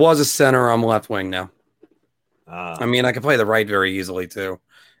 I was a center. I'm left wing now. I mean, I can play the right very easily too.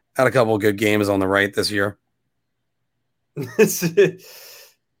 Had a couple of good games on the right this year. That's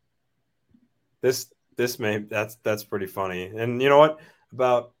pretty funny. And you know what?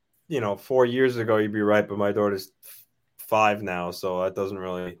 About 4 years ago, you'd be right, but my daughter's 5 now, so that doesn't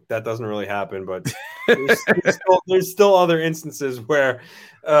really happen. But there's still other instances where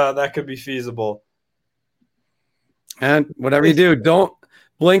that could be feasible. And whatever you do, don't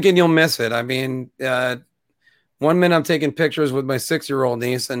blink and you'll miss it. I mean, 1 minute I'm taking pictures with my 6-year-old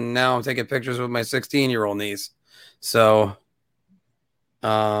niece, and now I'm taking pictures with my 16-year-old niece. So,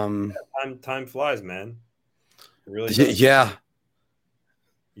 time flies, man. It really does. Yeah.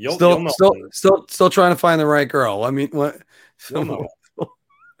 You'll still trying to find the right girl. I mean, what?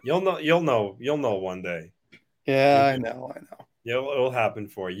 You'll know one day. Yeah, I know. It'll happen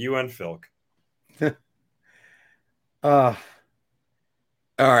for you and Phil. All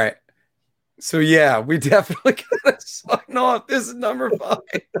right. So yeah, we definitely gotta sign off. This is number 5.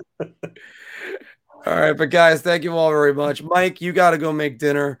 All right, but guys, thank you all very much. Mike, you got to go make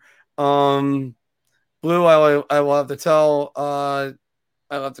dinner. Blue, I will have to tell.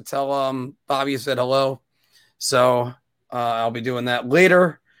 Bobby said hello, so I'll be doing that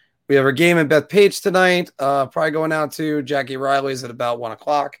later. We have our game in Bethpage tonight. Probably going out to Jackie Riley's at about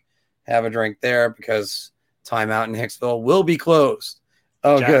 1:00. Have a drink there because timeout in Hicksville will be closed.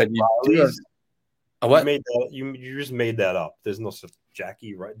 Oh, Jackie good. Riley's? What? You just made that up. There's no such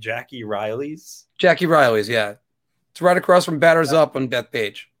Jackie Riley's. Jackie Riley's, yeah. It's right across from Batters Up on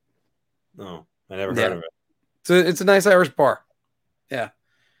Bethpage. No, I never heard of it. So it's a nice Irish bar. Yeah.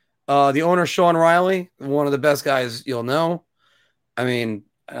 The owner, Sean Riley, one of the best guys you'll know. I mean,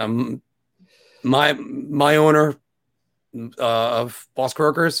 my owner of Boss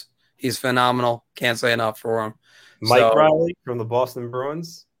Croakers, he's phenomenal. Can't say enough for him. Mike Riley from the Boston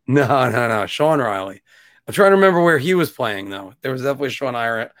Bruins? No. Sean Riley. I'm trying to remember where he was playing though. There was definitely Sean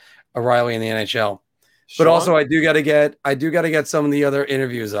Riley in the NHL. But also I do got to get some of the other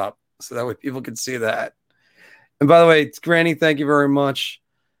interviews up so that way people can see that. And by the way, Granny, thank you very much.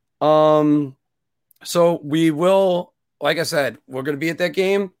 So we will, like I said, we're going to be at that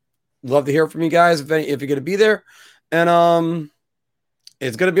game. Love to hear from you guys if you're going to be there. And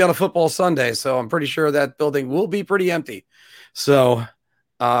it's going to be on a football Sunday, so I'm pretty sure that building will be pretty empty. So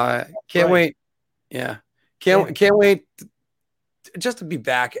can't wait. Yeah. Can't wait just to be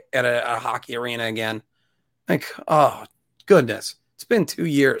back at a hockey arena again. Like, oh, goodness. It's been 2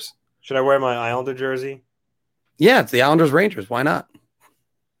 years. Should I wear my Islander jersey? Yeah, it's the Islanders Rangers. Why not?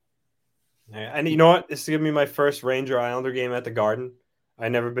 And you know what? This is gonna be my first Ranger Islander game at the Garden. I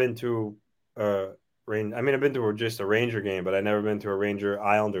never been to I've been to just a Ranger game, but I never been to a Ranger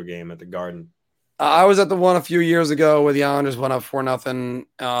Islander game at the Garden. I was at the one a few years ago where the Islanders went up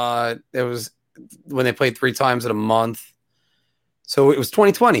 4-0. It was when they played 3 times in a month. So it was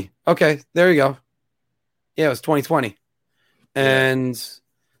 2020. Okay, there you go. Yeah, it was 2020. And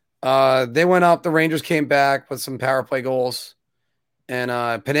they went up. The Rangers came back with some power play goals. And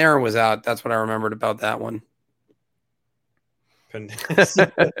Panarin was out. That's what I remembered about that one. Were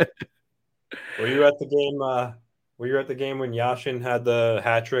you at the game? Were you at the game when Yashin had the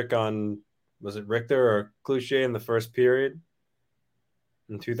hat trick on? Was it Richter or Cloutier in the first period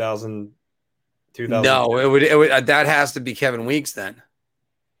in 2000? No, it would that has to be Kevin Weeks then.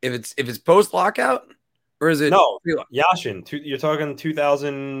 If it's post lockout, or is it no Yashin? You're talking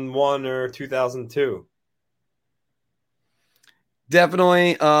 2001 or 2002?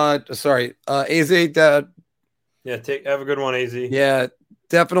 Definitely. Sorry. AZ. Yeah, have a good one, AZ. Yeah,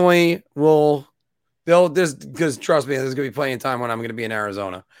 definitely will. Because trust me, there's gonna be plenty of time when I'm gonna be in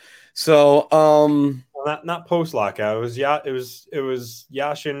Arizona. So, not post lockout. It was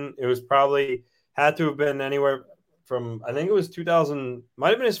Yashin. It was probably had to have been anywhere from, I think it was 2000.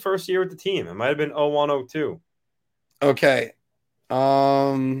 Might have been his first year with the team. It might have been 01-02. Okay.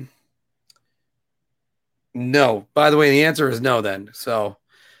 No. By the way, the answer is no then. So,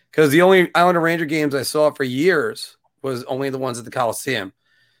 because the only Islander Ranger games I saw for years was only the ones at the Coliseum.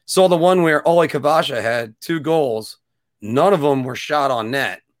 Saw the one where Ole Kavasha had 2 goals. None of them were shot on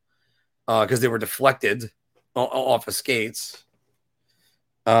net because they were deflected off of skates.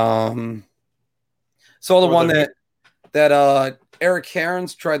 Saw the one that Eric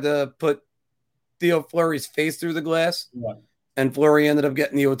Cairns tried to put Theo Fleury's face through the glass, and Fleury ended up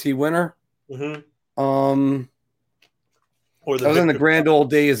getting the OT winner. Mm-hmm. Or that was in the grand old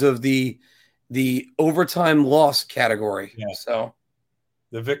days of the overtime loss category. Yeah. So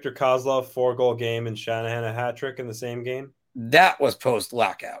the Victor Kozlov 4-goal game and Shanahan a hat trick in the same game. That was post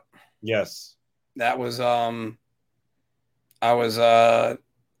lockout. Yes. That was I was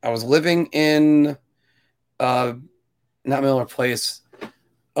living in not Miller Place.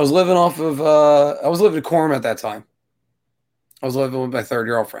 I was living in Quorum at that time. I was living with my 3rd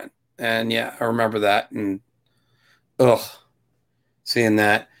girlfriend. And yeah, I remember that. And seeing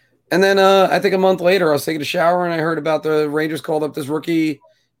that. And then I think a month later, I was taking a shower and I heard about the Rangers called up this rookie,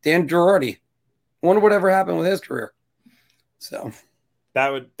 Dan Girardi. Wonder whatever happened with his career. So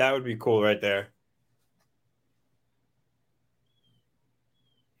that would be cool right there.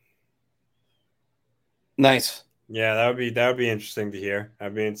 Nice. Yeah, that would be interesting to hear.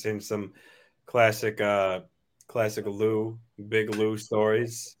 I've been seeing some classic Lou, big Lou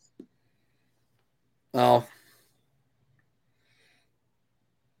stories. Well,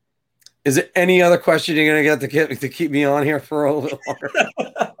 is there any other question you're gonna get to keep me on here for a little longer?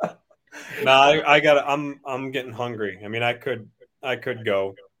 No, I'm getting hungry. I mean, I could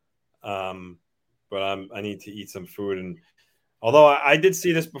go, but I need to eat some food. And although I did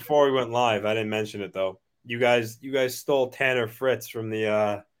see this before we went live, I didn't mention it though. You guys stole Tanner Fritz from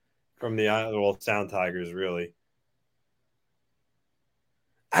the Sound Tigers, really.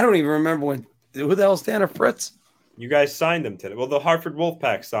 I don't even remember who the hell's Tanner Fritz? You guys signed him today. Well, the Hartford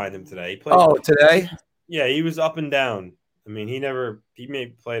Wolfpack signed him today. He played. Oh, today? Yeah, he was up and down. I mean, he may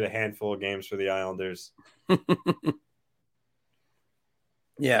played a handful of games for the Islanders.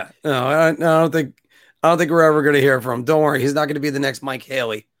 Yeah, no, I don't think we're ever going to hear from him. Don't worry, he's not going to be the next Mike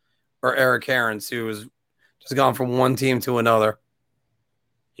Haley or Eric Cairns, who has just gone from one team to another.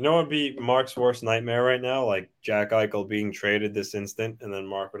 You know what would be Mark's worst nightmare right now? Like Jack Eichel being traded this instant, and then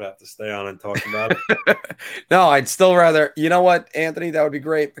Mark would have to stay on and talk about it. No, I'd still rather. You know what, Anthony? That would be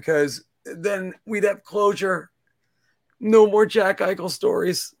great because then we'd have closure. No more Jack Eichel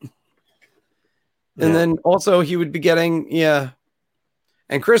stories. Yeah. And then also he would be getting,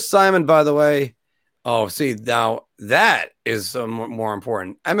 And Chris Simon, by the way, see, now that is more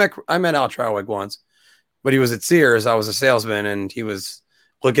important. I met Al Trowick once, but he was at Sears. I was a salesman, and he was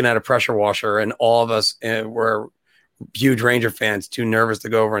looking at a pressure washer, and all of us were huge Ranger fans, too nervous to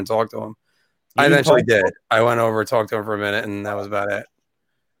go over and talk to him. I eventually did. I went over, talked to him for a minute, and that was about it.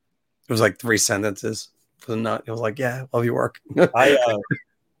 It was like 3 sentences. It was like, yeah, love your work.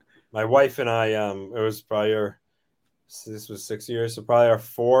 My wife and I, it was probably this was 6 years, so probably our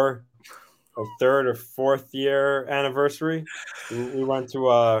 3rd or 4th year anniversary. We went to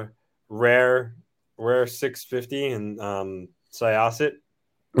a rare 650 in Syosset.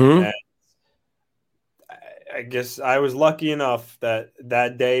 Mm-hmm. And I guess I was lucky enough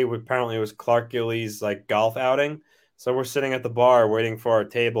that day apparently it was Clark Gillies like golf outing. So we're sitting at the bar waiting for our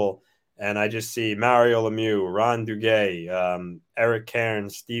table, and I just see Mario Lemieux, Ron Duguay, Eric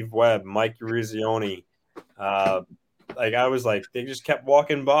Cairns, Steve Webb, Mike Eruzione. Like I was like, they just kept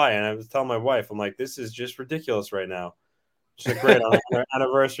walking by, and I was telling my wife, I'm like, this is just ridiculous right now. She's like, great, on our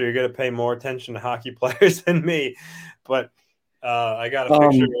anniversary, you're gonna pay more attention to hockey players than me. But I got a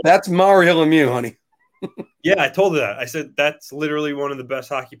picture. That's Mario Lemieux, honey. Yeah, I told her that. I said that's literally one of the best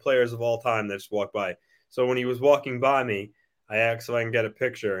hockey players of all time that just walked by. So when he was walking by me, I asked if I can get a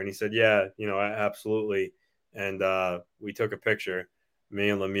picture, and he said, "Yeah, absolutely." And we took a picture, me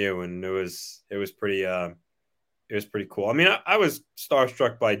and Lemieux, and it was pretty cool. I mean, I was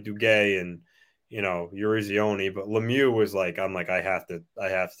starstruck by Duguay and Eruzione, but Lemieux was like, I'm like, I have to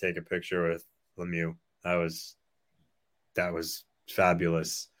take a picture with Lemieux. That was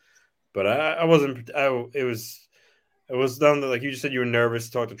fabulous. But I wasn't. It was done. Like you just said, you were nervous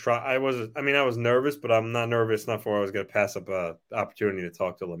to talk to Trot. I was nervous, but I'm not nervous enough where I was going to pass up a opportunity to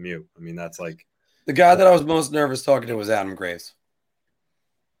talk to Lemieux. I mean, that's like the guy that I was most nervous talking to was Adam Graves.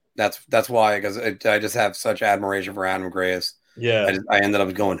 That's why, because I just have such admiration for Adam Graves. Yeah, I ended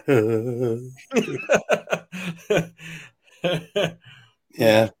up going.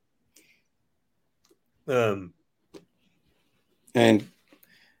 Yeah. And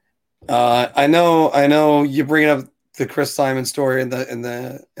I know you bring up the Chris Simon story in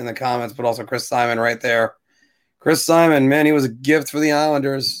the comments, but also Chris Simon right there. Chris Simon, man, he was a gift for the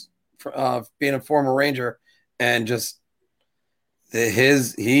Islanders, for being a former Ranger, and just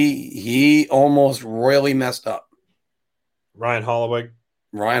he almost royally messed up. Ryan Holloweg.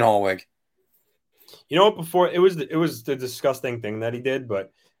 You know what? Before it was the disgusting thing that he did,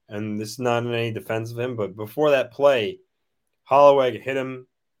 and this is not in any defense of him, but before that play, Holloweg hit him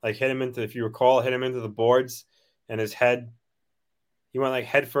into, if you recall, hit him into the boards, and his head, he went like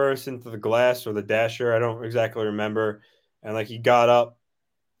head first into the glass or the dasher. I don't exactly remember. And like he got up,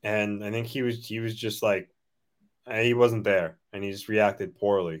 and I think he was just like, he wasn't there, and he just reacted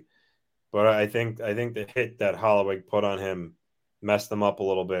poorly. But I think the hit that Holloweg put on him messed him up a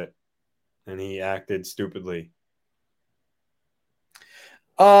little bit, and he acted stupidly.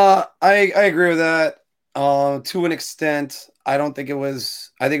 I agree with that. To an extent, I think it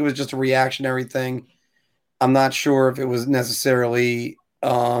was just a reactionary thing. I'm not sure if it was necessarily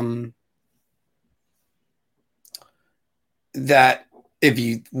that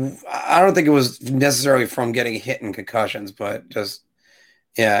I don't think it was necessarily from getting hit and concussions, but just,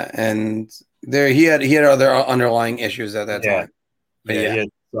 yeah. And he had other underlying issues at that time. But he had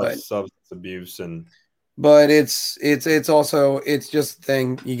substance abuse but it's also, it's just a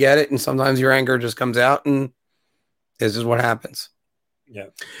thing. You get it, and sometimes your anger just comes out, and this is what happens. Yeah.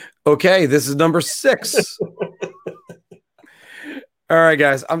 Okay, this is number 6. All right,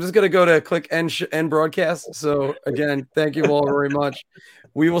 guys. I'm just gonna go to click end broadcast. So again, thank you all very much.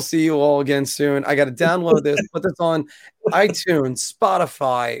 We will see you all again soon. I got to download this, put this on iTunes,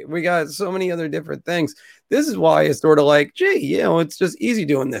 Spotify. We got so many other different things. This is why it's sort of like, gee, it's just easy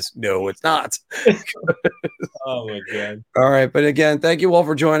doing this. No, it's not. Oh my God. All right. But again, thank you all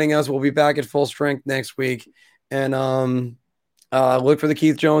for joining us. We'll be back at full strength next week. And look for the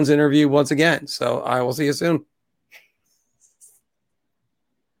Keith Jones interview once again. So I will see you soon.